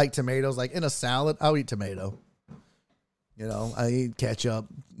don't like tomatoes. Like in a salad, I'll eat tomato. You know, I eat ketchup,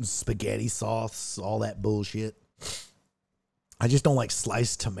 spaghetti sauce, all that bullshit. I just don't like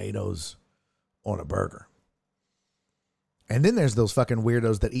sliced tomatoes on a burger. And then there's those fucking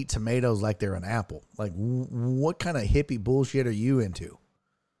weirdos that eat tomatoes like they're an apple. Like, what kind of hippie bullshit are you into?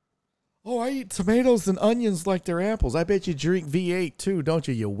 Oh, I eat tomatoes and onions like they're apples. I bet you drink V8 too, don't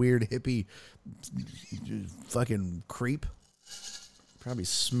you, you weird hippie fucking creep? Probably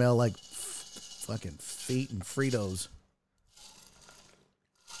smell like fucking feet and Fritos.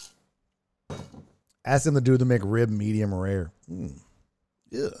 Ask him to do the McRib medium rare.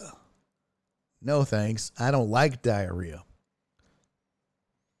 Ugh. No thanks. I don't like diarrhea.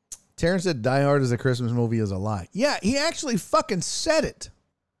 Terrence said Die Hard is a Christmas movie is a lie. Yeah, he actually fucking said it.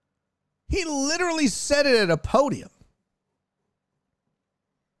 He literally said it at a podium.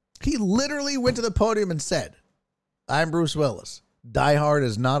 He literally went to the podium and said, I'm Bruce Willis. Die Hard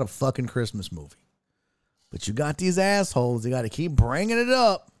is not a fucking Christmas movie. But you got these assholes. You got to keep bringing it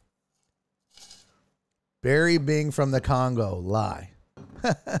up. Barry being from the Congo. Lie.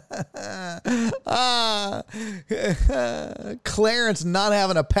 Clarence not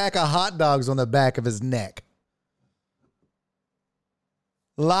having a pack of hot dogs on the back of his neck.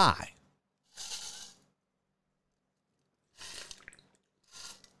 Lie.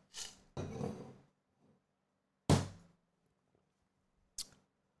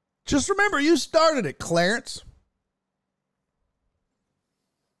 Just remember, you started it, Clarence.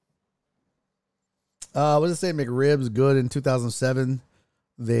 What does it say? McRib's good in 2007.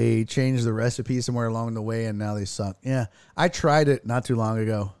 They changed the recipe somewhere along the way, and now they suck. Yeah, I tried it not too long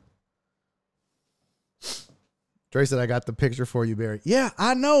ago. Dre said, I got the picture for you, Barry. Yeah,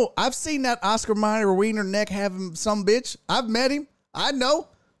 I know. I've seen that Oscar Mayer wiener neck having some bitch. I've met him. I know.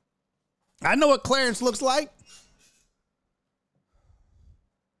 I know what Clarence looks like.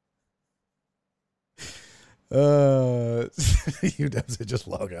 You definitely just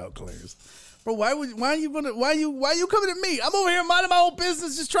log out, Clarence. Bro, why are you coming at me? I'm over here minding my own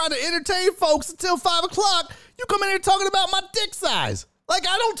business, just trying to entertain folks until 5 o'clock. You come in here talking about my dick size. Like,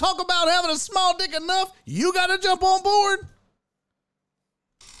 I don't talk about having a small dick enough. You got to jump on board.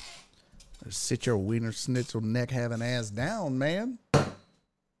 Sit your wiener schnitzel neck having ass down, man.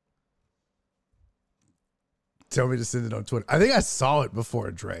 Tell me to send it on Twitter. I think I saw it before,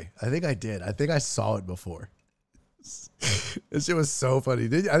 Dre. I think I did. I think I saw it before. This shit was so funny.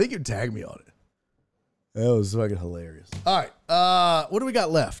 I think you tagged me on it. That was fucking hilarious. All right. What do we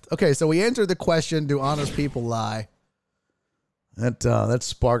got left? Okay, so we answered the question, do honest people lie? That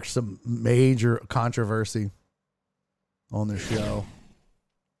sparked some major controversy on the show.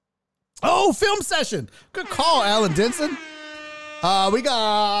 Oh, film session. Good call, Alan Denson. We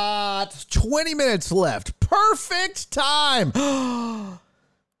got 20 minutes left. Perfect time.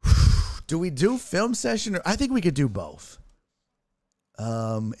 Do we do film session? I think we could do both.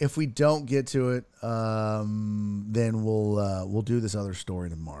 If we don't get to it, then we'll do this other story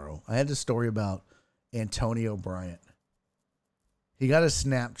tomorrow. I had this story about Antonio Bryant. He got a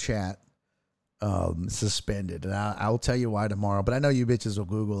Snapchat suspended, and I'll tell you why tomorrow. But I know you bitches will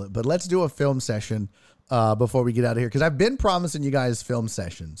Google it. But let's do a film session before we get out of here, because I've been promising you guys film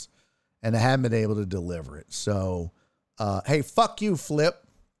sessions, and I haven't been able to deliver it. So, hey, fuck you, Flip.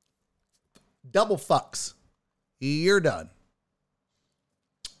 Double fucks. You're done.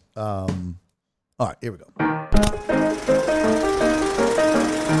 All right, here we go.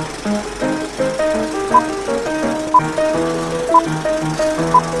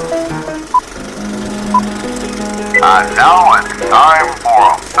 And now it's time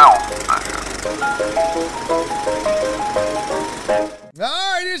for a film session.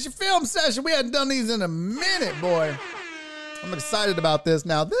 All right, here's your film session. We hadn't done these in a minute, boy. I'm excited about this.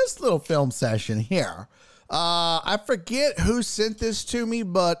 Now, this little film session here, I forget who sent this to me,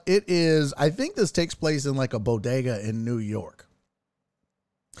 but it is, I think this takes place in like a bodega in New York.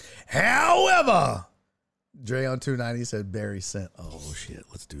 However, Dre on 290 said Barry sent. Oh, shit.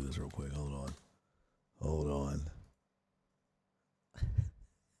 Let's do this real quick. Hold on.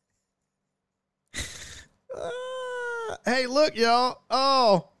 Hey, look, y'all.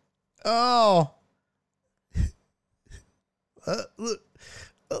 Look.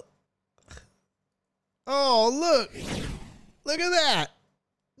 Oh, look. Look at that.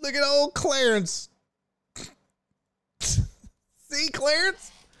 Look at old Clarence. See,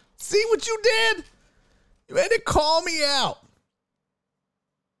 Clarence? See what you did? You had to call me out.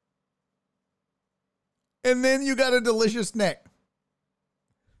 And then you got a delicious neck.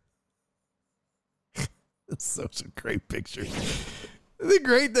 It's such a great picture. The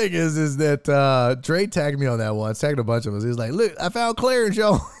great thing is that Dre tagged me on that one. Tagged a bunch of us. He was like, look, I found Clarence,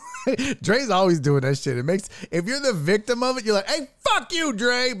 yo. Dre's always doing that shit. It makes, if you're the victim of it, you're like, hey, fuck you,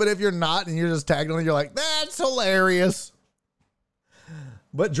 Dre. But if you're not and you're just tagged on it, you're like, that's hilarious.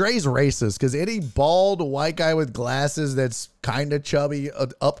 But Dre's racist because any bald white guy with glasses that's kind of chubby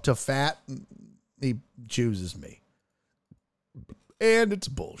up to fat, he chooses me. And it's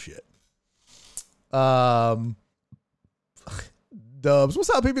bullshit. Dubs, what's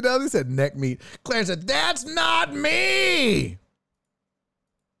up, people? He said neck meat. Clarence said, that's not me.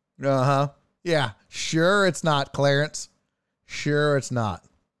 Uh-huh. Yeah, sure it's not, Clarence. Sure it's not.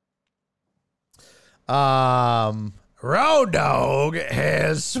 Road Dog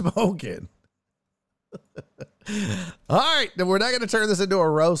has spoken. All right, then we're not going to turn this into a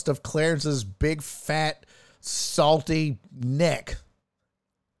roast of Clarence's big, fat, salty neck.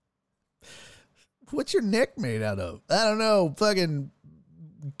 What's your neck made out of? I don't know. Fucking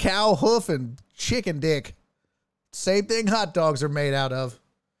cow hoof and chicken dick. Same thing hot dogs are made out of.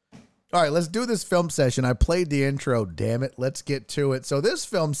 All right, let's do this film session. I played the intro, damn it. Let's get to it. So this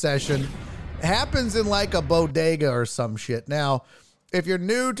film session happens in like a bodega or some shit. Now, if you're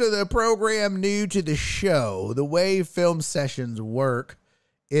new to the program, new to the show, the way film sessions work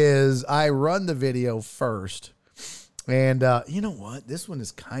is I run the video first. And you know what? This one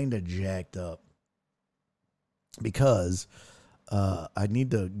is kind of jacked up because I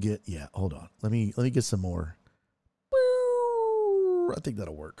need to get, hold on. Let me get some more. I think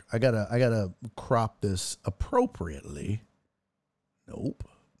that'll work. I gotta crop this appropriately. Nope.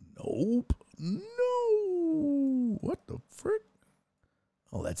 No. What the frick?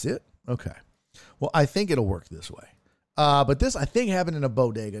 Oh, that's it? Okay. Well, I think it'll work this way. But this, I think, happened in a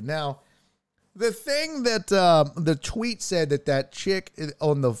bodega. Now, the thing that the tweet said that chick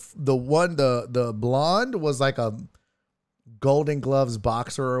on the blonde was like a Golden Gloves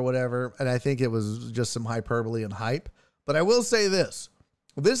boxer or whatever. And I think it was just some hyperbole and hype. But I will say this.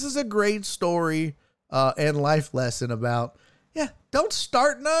 This is a great story and life lesson about, don't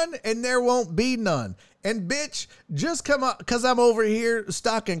start none and there won't be none. And bitch, just come up because I'm over here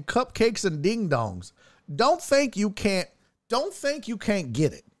stocking cupcakes and ding dongs. Don't think you can't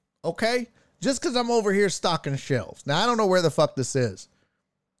get it. Okay? Just because I'm over here stocking shelves. Now, I don't know where the fuck this is,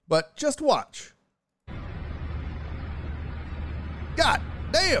 but just watch. God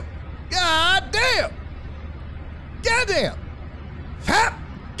damn. God damn. Goddamn. Hap.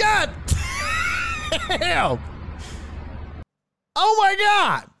 God damn. Oh my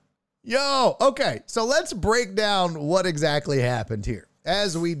God. Yo. Okay. So let's break down what exactly happened here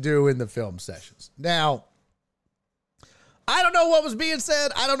as we do in the film sessions. Now, I don't know what was being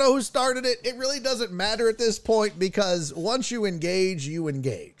said. I don't know who started it. It really doesn't matter at this point because once you engage, you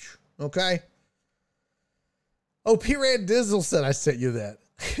engage. Okay. Oh, P-Rand Dizzle said I sent you that.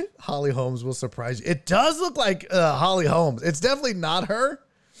 Holly Holmes will surprise you. It does look like Holly Holmes. It's definitely not her.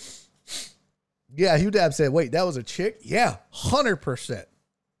 Yeah, Hugh Dab said, wait, that was a chick? Yeah, 100%.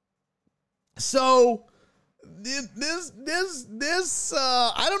 So this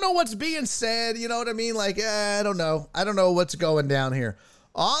I don't know what's being said. You know what I mean? Like, I don't know. I don't know what's going down here.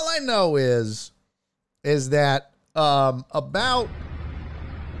 All I know is that about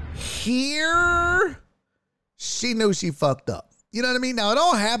here, she knew she fucked up. You know what I mean? Now, it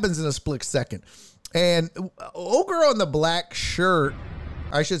all happens in a split second. And old girl in the black shirt,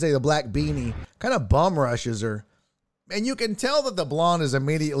 I should say the black beanie, kind of bum rushes her. And you can tell that the blonde is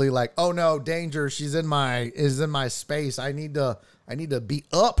immediately like, oh no, danger, is in my space. I need to be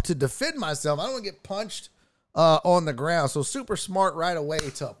up to defend myself. I don't want to get punched on the ground. So super smart right away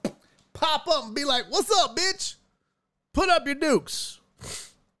to pop up and be like, what's up, bitch? Put up your dukes.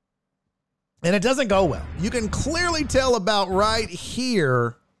 And it doesn't go well. You can clearly tell about right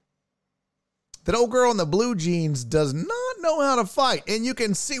here that old girl in the blue jeans does not know how to fight. And you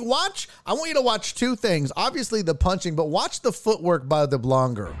can see, I want you to watch two things. Obviously the punching, but watch the footwork by the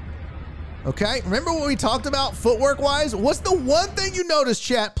blonde girl. Okay? Remember what we talked about footwork-wise? What's the one thing you notice,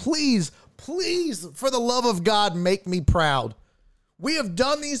 chat? Please, for the love of God, make me proud. We have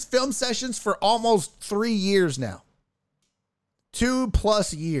done these film sessions for almost 3 years now.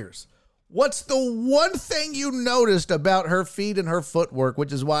 2+ years. What's the one thing you noticed about her feet and her footwork,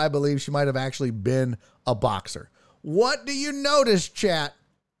 which is why I believe she might have actually been a boxer? What do you notice, chat?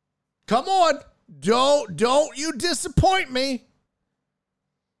 Come on. Don't you disappoint me.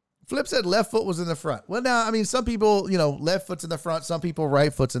 Flip said left foot was in the front. Well, now, I mean, some people, left foot's in the front. Some people,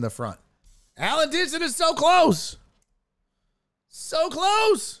 right foot's in the front. Alan Dixon is so close. So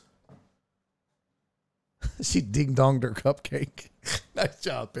close. She ding-donged her cupcake. Nice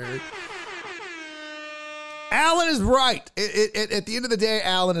job, Barry. Alan is right. At the end of the day,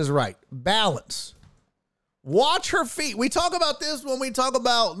 Alan is right. Balance. Watch her feet. We talk about this when we talk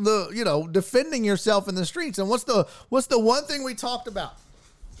about defending yourself in the streets. And what's the one thing we talked about?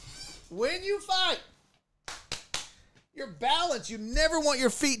 When you fight, your balance. You never want your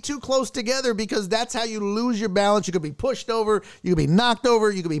feet too close together because that's how you lose your balance. You could be pushed over. You could be knocked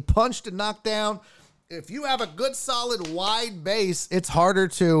over. You could be punched and knocked down. If you have a good, solid, wide base, it's harder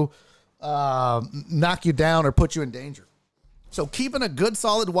to knock you down or put you in danger. So keeping a good,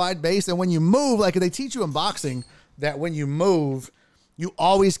 solid, wide base, and when you move, like they teach you in boxing, that when you move, you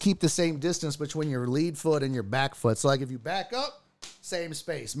always keep the same distance between your lead foot and your back foot. So like if you back up, same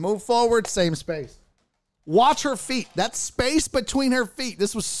space. Move forward, same space. Watch her feet. That space between her feet.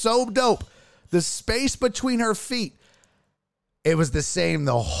 This was so dope. The space between her feet. It was the same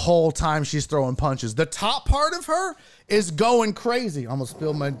the whole time she's throwing punches. The top part of her is going crazy. Almost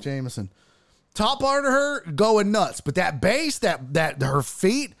spilled my Jameson. Top part of her going nuts. But that base, that her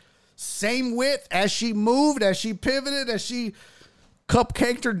feet, same width as she moved, as she pivoted, as she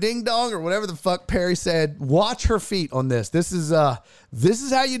cupcaked her ding dong or whatever the fuck Perry said. Watch her feet on this. This is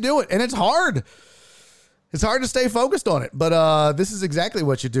how you do it. And it's hard. It's hard to stay focused on it. But this is exactly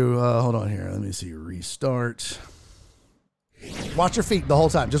what you do. Hold on here. Let me see. Restart. Watch her feet the whole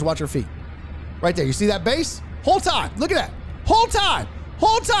time. Just watch her feet. Right there. You see that base? Whole time. Look at that. Whole time.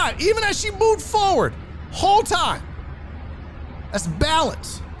 Whole time. Even as she moved forward. Whole time. That's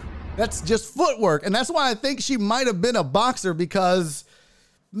balance. That's just footwork. And that's why I think she might have been a boxer because,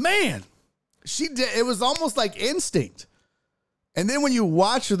 man, it was almost like instinct. And then when you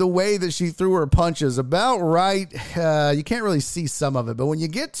watch the way that she threw her punches, about right, you can't really see some of it. But when you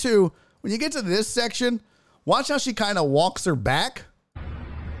get to this section, watch how she kind of walks her back,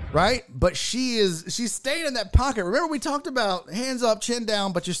 right? But she's staying in that pocket. Remember we talked about hands up, chin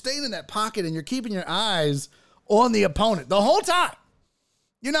down, but you're staying in that pocket and you're keeping your eyes on the opponent the whole time.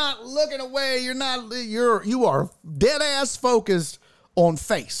 You're not looking away. You are dead ass focused on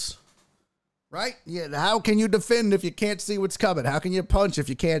face, right? Yeah. How can you defend if you can't see what's coming? How can you punch if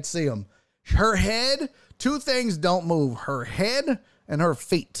you can't see them? Her head, two things don't move: her head and her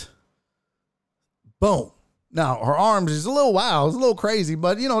feet. Boom. Now, her arms is a little wild. It's a little crazy,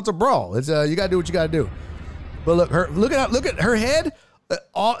 but, it's a brawl. It's you got to do what you got to do. But look at her head,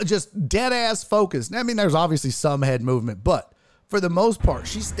 just dead-ass focused. I mean, there's obviously some head movement, but for the most part,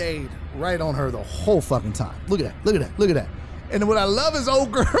 she stayed right on her the whole fucking time. Look at that. And what I love is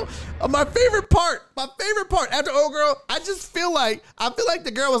old girl. My favorite part after old girl, I feel like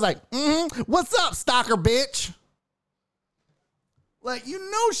the girl was like, what's up, stalker bitch? Like,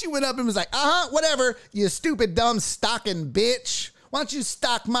 she went up and was like, whatever, you stupid, dumb, stocking bitch. Why don't you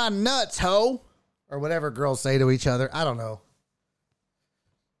stock my nuts, ho? Or whatever girls say to each other. I don't know.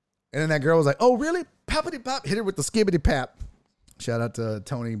 And then that girl was like, oh, really? Poppity pop. Hit her with the skibbity pap. Shout out to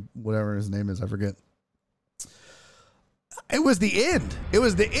Tony, whatever his name is. I forget. It was the end. It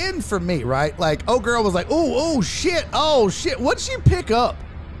was the end for me, right? Like, oh, girl was like, oh, shit. Oh, shit. What did she pick up?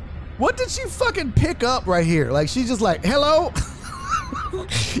 What did she fucking pick up right here? Like, she's just like, hello?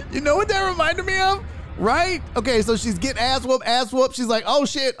 You know what that reminded me of? Right? Okay, so she's getting ass whoop. She's like, oh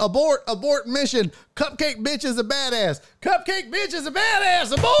shit, abort mission. Cupcake bitch is a badass.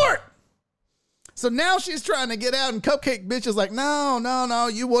 Abort! So now she's trying to get out and Cupcake bitch is like, no,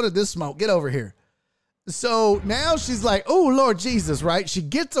 you wanted this smoke. Get over here. So now she's like, oh Lord Jesus, right? She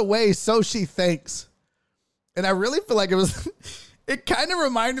gets away, so she thinks. And I really feel like it kind of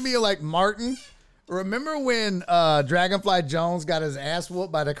reminded me of like Martin. Remember when Dragonfly Jones got his ass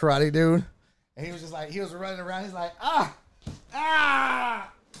whooped by the karate dude? And he was just like, he was running around. He's like,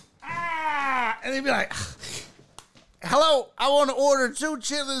 and he'd be like, hello, I want to order 2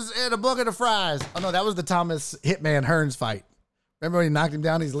 chitlins and a bucket of fries. Oh no, that was the Thomas Hitman Hearns fight. Remember when he knocked him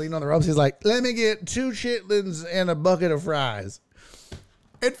down? He's leaning on the ropes. He's like, let me get 2 chitlins and a bucket of fries.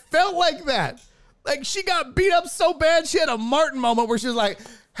 It felt like that. Like she got beat up so bad, she had a Martin moment where she was like,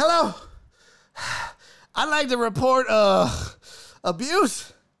 hello, I'd like to report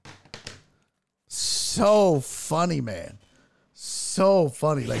abuse. So funny, man. So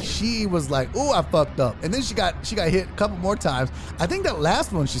funny. Like she was like, "Ooh, I fucked up," and then she got hit a couple more times. I think that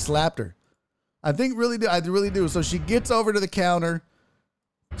last one she slapped her. I really do. So she gets over to the counter.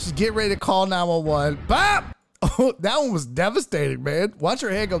 She's getting ready to call 911. Bop! Oh, that one was devastating, man. Watch her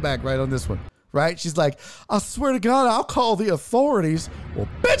head go back right on this one. right? She's like, I swear to God, I'll call the authorities. Well,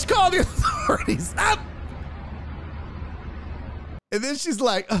 bitch, call the authorities. And then she's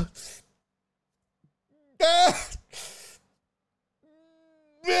like,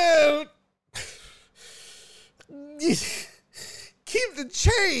 man, keep the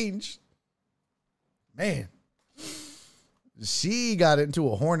change. Man, she got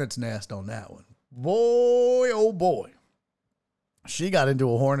into a hornet's nest on that one. Boy, oh boy. She got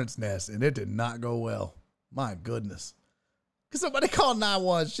into a hornet's nest, and it did not go well. My goodness. Because somebody called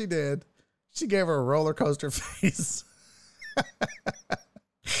 911. She did. She gave her a roller coaster face.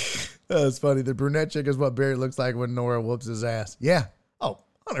 That's funny. The brunette chick is what Barry looks like when Nora whoops his ass. Yeah. Oh,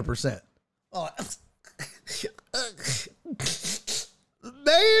 100%. Oh,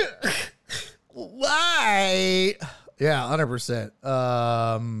 man. Why? Yeah,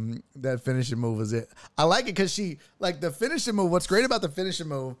 100%. That finishing move is it. I like it because she, like the finishing move, what's great about the finishing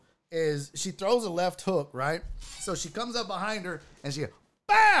move is she throws a left hook, right? So she comes up behind her and she,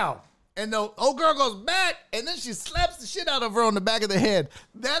 bow! And the old girl goes back and then she slaps the shit out of her on the back of the head.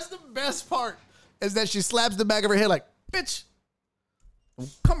 That's the best part, is that she slaps the back of her head like, bitch, don't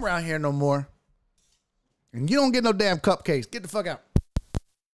come around here no more. And you don't get no damn cupcakes. Get the fuck out.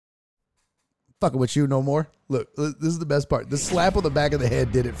 Fucking with you no more. Look, this is the best part. The slap on the back of the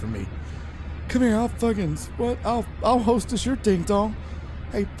head did it for me. Come here, I'll fucking what? I'll hostess your ding dong.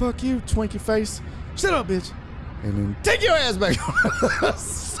 Hey, fuck you, Twinkie face. Shut up, bitch. And then take your ass back. That's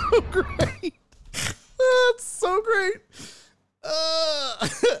so great. That's so great.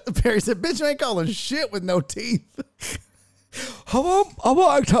 Perry said, bitch, you ain't calling shit with no teeth. I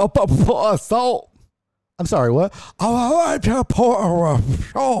want to pour salt. I'm sorry, what? I want to pour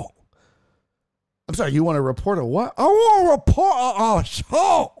salt. I'm sorry, you want to report a what? I want to report a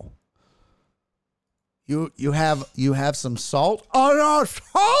salt. You have some salt? Oh, no,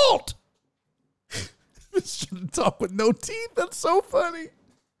 salt! Shouldn't talk with no teeth. That's so funny.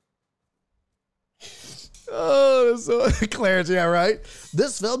 Oh, that's so Clarence, yeah, right?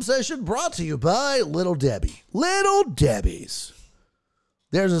 This film session brought to you by Little Debbie. Little Debbie's.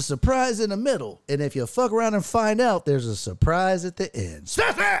 There's a surprise in the middle, and if you fuck around and find out, there's a surprise at the end.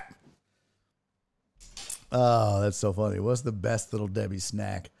 Stop it! Oh, that's so funny. What's the best Little Debbie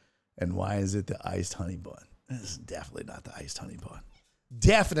snack, and why is it the iced honey bun? This is definitely not the iced honey bun.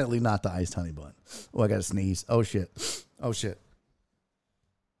 Definitely not the iced honey bun. Oh, I got to sneeze. Oh, shit. Oh, shit.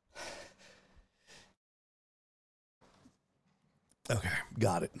 Okay,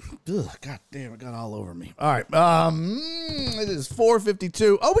 got it. Ugh, God damn, it got all over me. All right, it is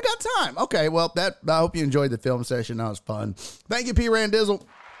 4:52. Oh, we got time. Okay, well, I hope you enjoyed the film session. That was fun. Thank you, P. Randizzle.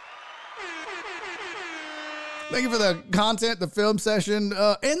 Thank you for the content, the film session, and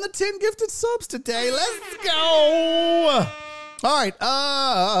the 10 gifted subs today. Let's go. All right.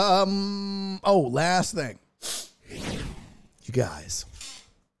 Oh, last thing. You guys.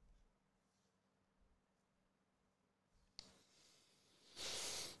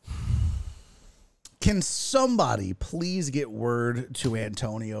 Can somebody please get word to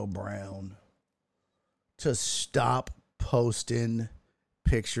Antonio Brown to stop posting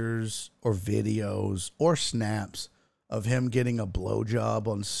pictures or videos or snaps of him getting a blowjob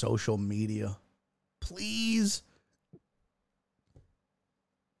on social media? Please.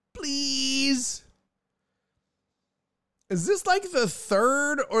 Please. Is this like the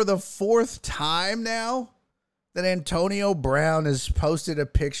third or the fourth time now that Antonio Brown has posted a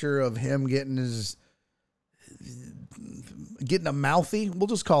picture of him getting a mouthy? We'll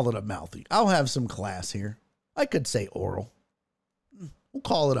just call it a mouthy. I'll have some class here. I could say oral. We'll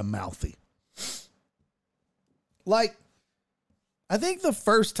call it a mouthy. Like, I think the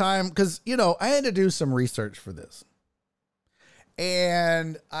first time, because, you know, I had to do some research for this.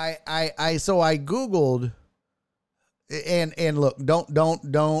 And I Googled, and look,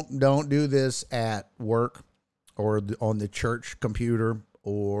 don't do this at work or on the church computer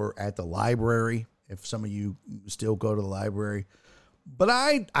or at the library, if some of you still go to the library. But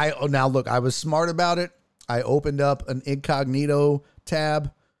now look, I was smart about it. I opened up an incognito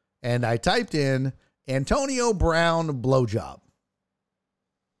tab and I typed in Antonio Brown blowjob.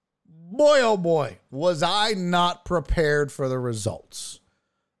 Boy, oh boy, was I not prepared for the results.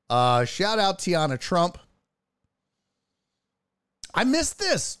 Shout out Tiana Trump. I missed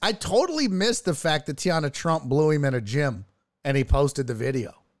this. I totally missed the fact that Tiana Trump blew him in a gym and he posted the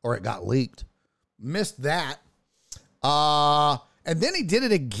video, or it got leaked. Missed that. And then he did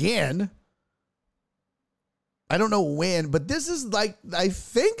it again. I don't know when, but this is like, I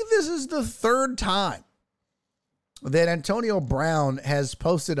think this is the third time that Antonio Brown has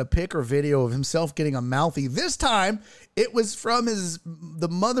posted a pic or video of himself getting a mouthie. This time, it was from the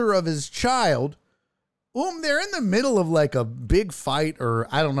mother of his child, whom they're in the middle of like a big fight or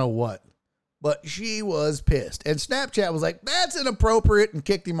I don't know what. But she was pissed. And Snapchat was like, that's inappropriate, and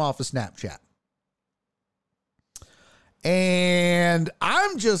kicked him off of Snapchat. And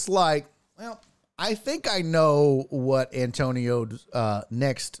I'm just like, well, I think I know what Antonio's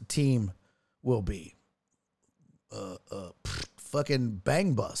next team will be. Fucking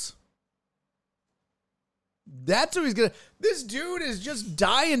Bang Bus. That's who he's gonna. This dude is just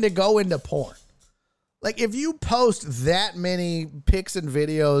dying to go into porn. Like, if you post that many pics and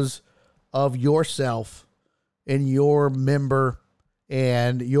videos of yourself and your member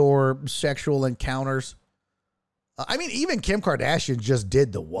and your sexual encounters. I mean, even Kim Kardashian just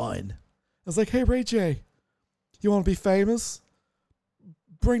did the one. I was like, hey, Ray J, you want to be famous?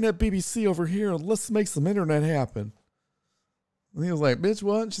 Bring that BBC over here and let's make some internet happen. And he was like, bitch,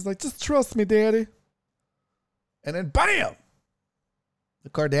 what? And she's like, just trust me, daddy. And then bam! The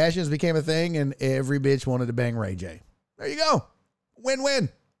Kardashians became a thing and every bitch wanted to bang Ray J. There you go. Win-win.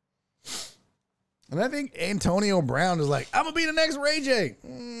 And I think Antonio Brown is like, I'm going to be the next Ray J.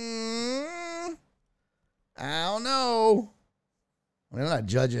 I don't know. I mean, I'm not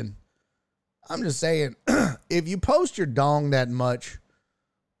judging. I'm just saying, if you post your dong that much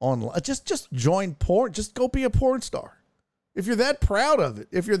online, just join porn. Just go be a porn star. If you're that proud of it,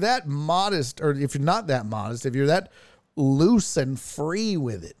 if you're that modest, or if you're not that modest, if you're that loose and free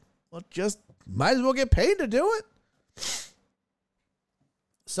with it, well, just might as well get paid to do it.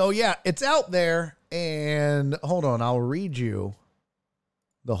 So, yeah, it's out there. And hold on, I'll read you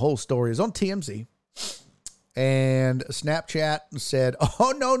the whole story. It's on TMZ. And Snapchat said,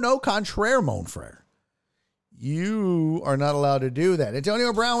 oh, no, contraire, mon frere. You are not allowed to do that.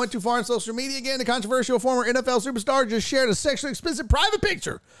 Antonio Brown went too far on social media again. The controversial former NFL superstar just shared a sexually explicit private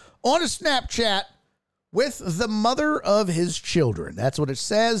picture on his Snapchat with the mother of his children. That's what it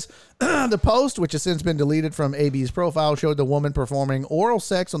says. The post, which has since been deleted from AB's profile, showed the woman performing oral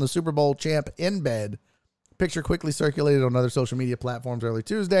sex on the Super Bowl champ in bed. Picture quickly circulated on other social media platforms early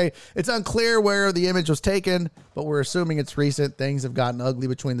Tuesday. It's unclear where the image was taken, but we're assuming it's recent. Things have gotten ugly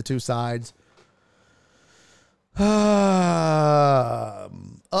between the two sides.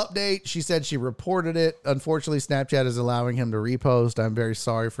 Update, she said she reported it. Unfortunately, Snapchat is allowing him to repost. I'm very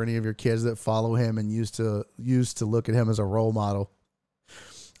sorry for any of your kids that follow him and used to look at him as a role model.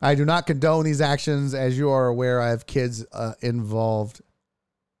 I do not condone these actions. As you are aware, I have kids involved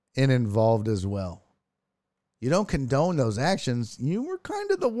as well. You don't condone those actions. You were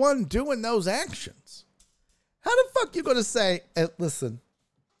kind of the one doing those actions. How the fuck you going to say, listen,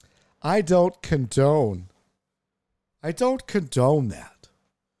 I don't condone that.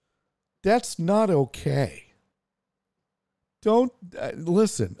 That's not okay. Don't,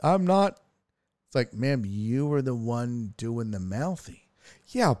 listen, I'm not. It's like, ma'am, you were the one doing the mouthy.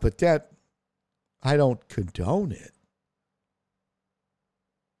 Yeah, but I don't condone it.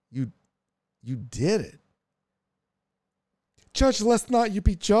 You did it. Judge, let's not you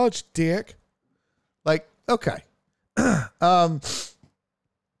be judged, dick. Like, okay. At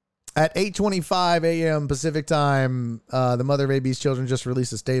 8:25 a.m. Pacific time, the mother of AB's children just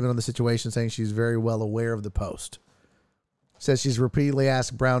released a statement on the situation saying she's very well aware of the post. Says she's repeatedly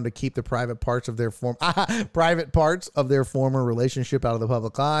asked Brown to keep the private parts of their former relationship out of the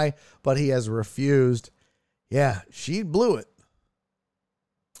public eye, but he has refused. Yeah, she blew it.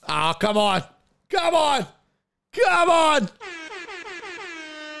 Oh, come on.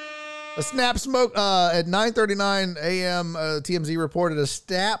 A Snap smoke at 9:39 a.m. TMZ reported a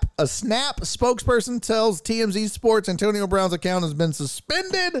Snap spokesperson tells TMZ Sports Antonio Brown's account has been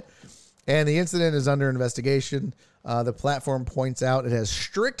suspended and the incident is under investigation. The platform points out it has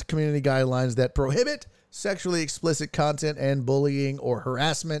strict community guidelines that prohibit sexually explicit content and bullying or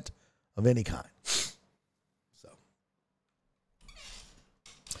harassment of any kind. So,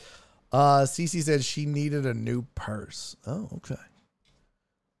 Cece said she needed a new purse. Oh, okay.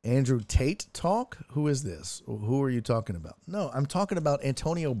 Andrew Tate talk? Who is this? Who are you talking about? No, I'm talking about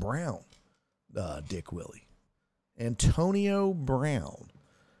Antonio Brown, Dick Willie. Antonio Brown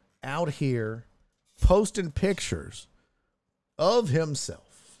out here posting pictures of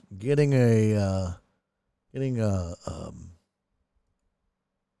himself getting an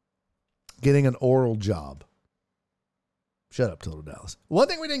oral job. Shut up, Total Dallas. One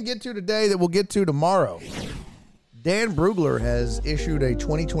thing we didn't get to today that we'll get to tomorrow. Dan Brugler has issued a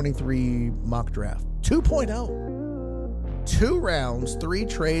 2023 mock draft 2.0. 2 rounds, 3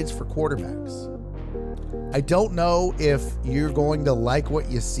 trades for quarterbacks. I don't know if you're going to like what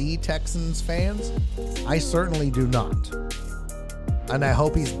you see, Texans fans. I certainly do not. And I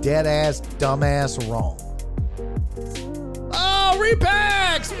hope he's dead-ass, dumbass wrong. Oh,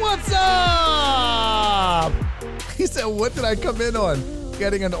 Repax! What's up? He said, what did I come in on?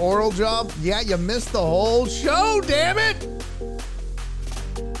 Getting an oral job? Yeah, you missed the whole show, damn it!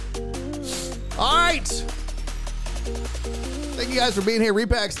 All right. Thank you guys for being here.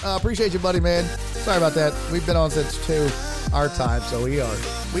 Repax, appreciate you, buddy, man. Sorry about that. We've been on since 2 our time, so we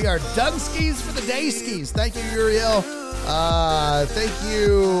are done skis for the day skis. Thank you, Uriel. Thank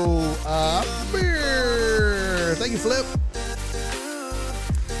you, Beer. Thank you, Flip.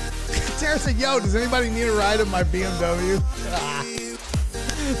 Tara said, yo, does anybody need a ride in my BMW?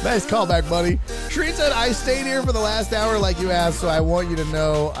 Nice callback, buddy. Shreen said, I stayed here for the last hour like you asked, so I want you to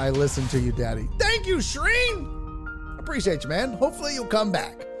know I listened to you, Daddy. Thank you, Shreen. Appreciate you, man. Hopefully you'll come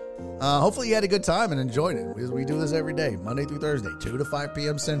back. Hopefully you had a good time and enjoyed it. We do this every day, Monday through Thursday, 2 to 5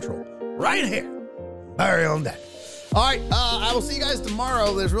 p.m. Central. Right here. Barry on deck. All right, I will see you guys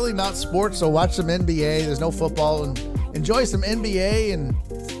tomorrow. There's really not sports, so watch some NBA. There's no football, and enjoy some NBA, and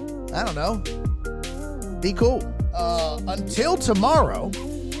I don't know. Be cool. Until tomorrow,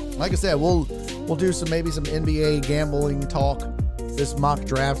 like I said, we'll do some NBA gambling talk, this mock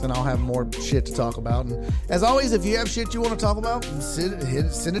draft, and I'll have more shit to talk about. And as always, if you have shit you want to talk about, send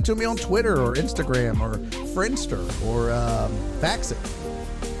it to me on Twitter or Instagram or Friendster or fax it.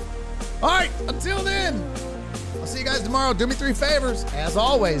 All right, until then, I'll see you guys tomorrow. Do me 3 favors. As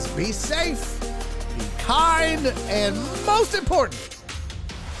always, be safe, be kind, and most importantly,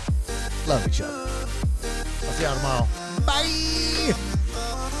 love each other. I'll see y'all tomorrow. Bye.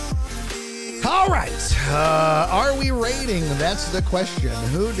 All right. Are we rating? That's the question.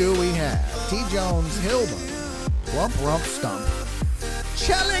 Who do we have? T. Jones, Hillman, Plump Rump Stump,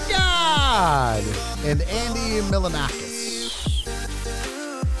 Chelly God, and Andy Milanakis.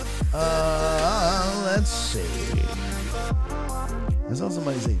 Let's see. I saw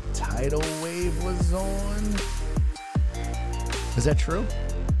somebody say Tidal Wave was on. Is that true?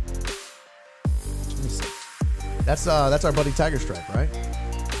 Let me see. That's our buddy Tiger Stripe, right?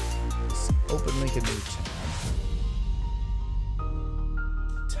 Let's open link a new tab.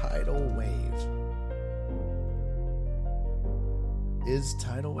 Tidal Wave. Is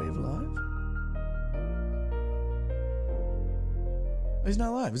Tidal Wave live? He's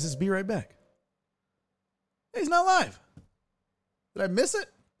not live. Is this Be Right Back? He's not live. Did I miss it?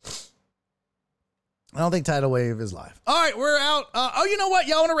 I don't think Tidal Wave is live. All right, we're out. Oh, you know what?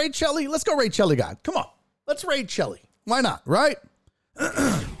 Y'all want to raid Chelly? Let's go raid Chelly God. Come on. Let's raid Chelly. Why not, right?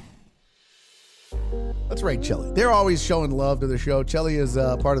 Let's raid Chelly. They're always showing love to the show. Chelly is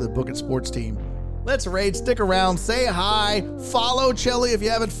part of the Book It Sports team. Let's raid. Stick around. Say hi. Follow Chelly if you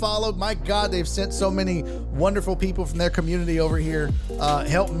haven't followed. My God, they've sent so many wonderful people from their community over here.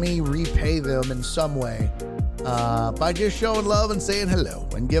 Help me repay them in some way by just showing love and saying hello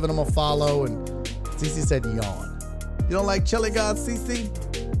and giving them a follow. And CC said yawn. You don't like Chelly God, CC?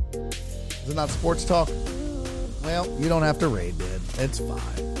 Is it not sports talk? Well, you don't have to raid, man. It's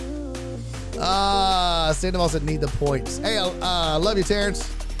fine. Sandoval said need the points. Hey, love you, Terrence.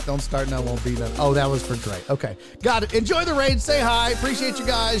 Don't start now, won't be done. Oh, that was for Dre. Okay. Got it. Enjoy the raid. Say hi. Appreciate you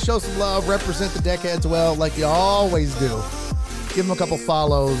guys. Show some love. Represent the deckheads well, like you always do. Give them a couple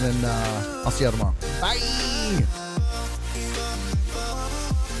follows, and I'll see you tomorrow. Bye.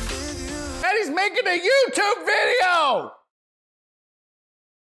 And he's making a YouTube video.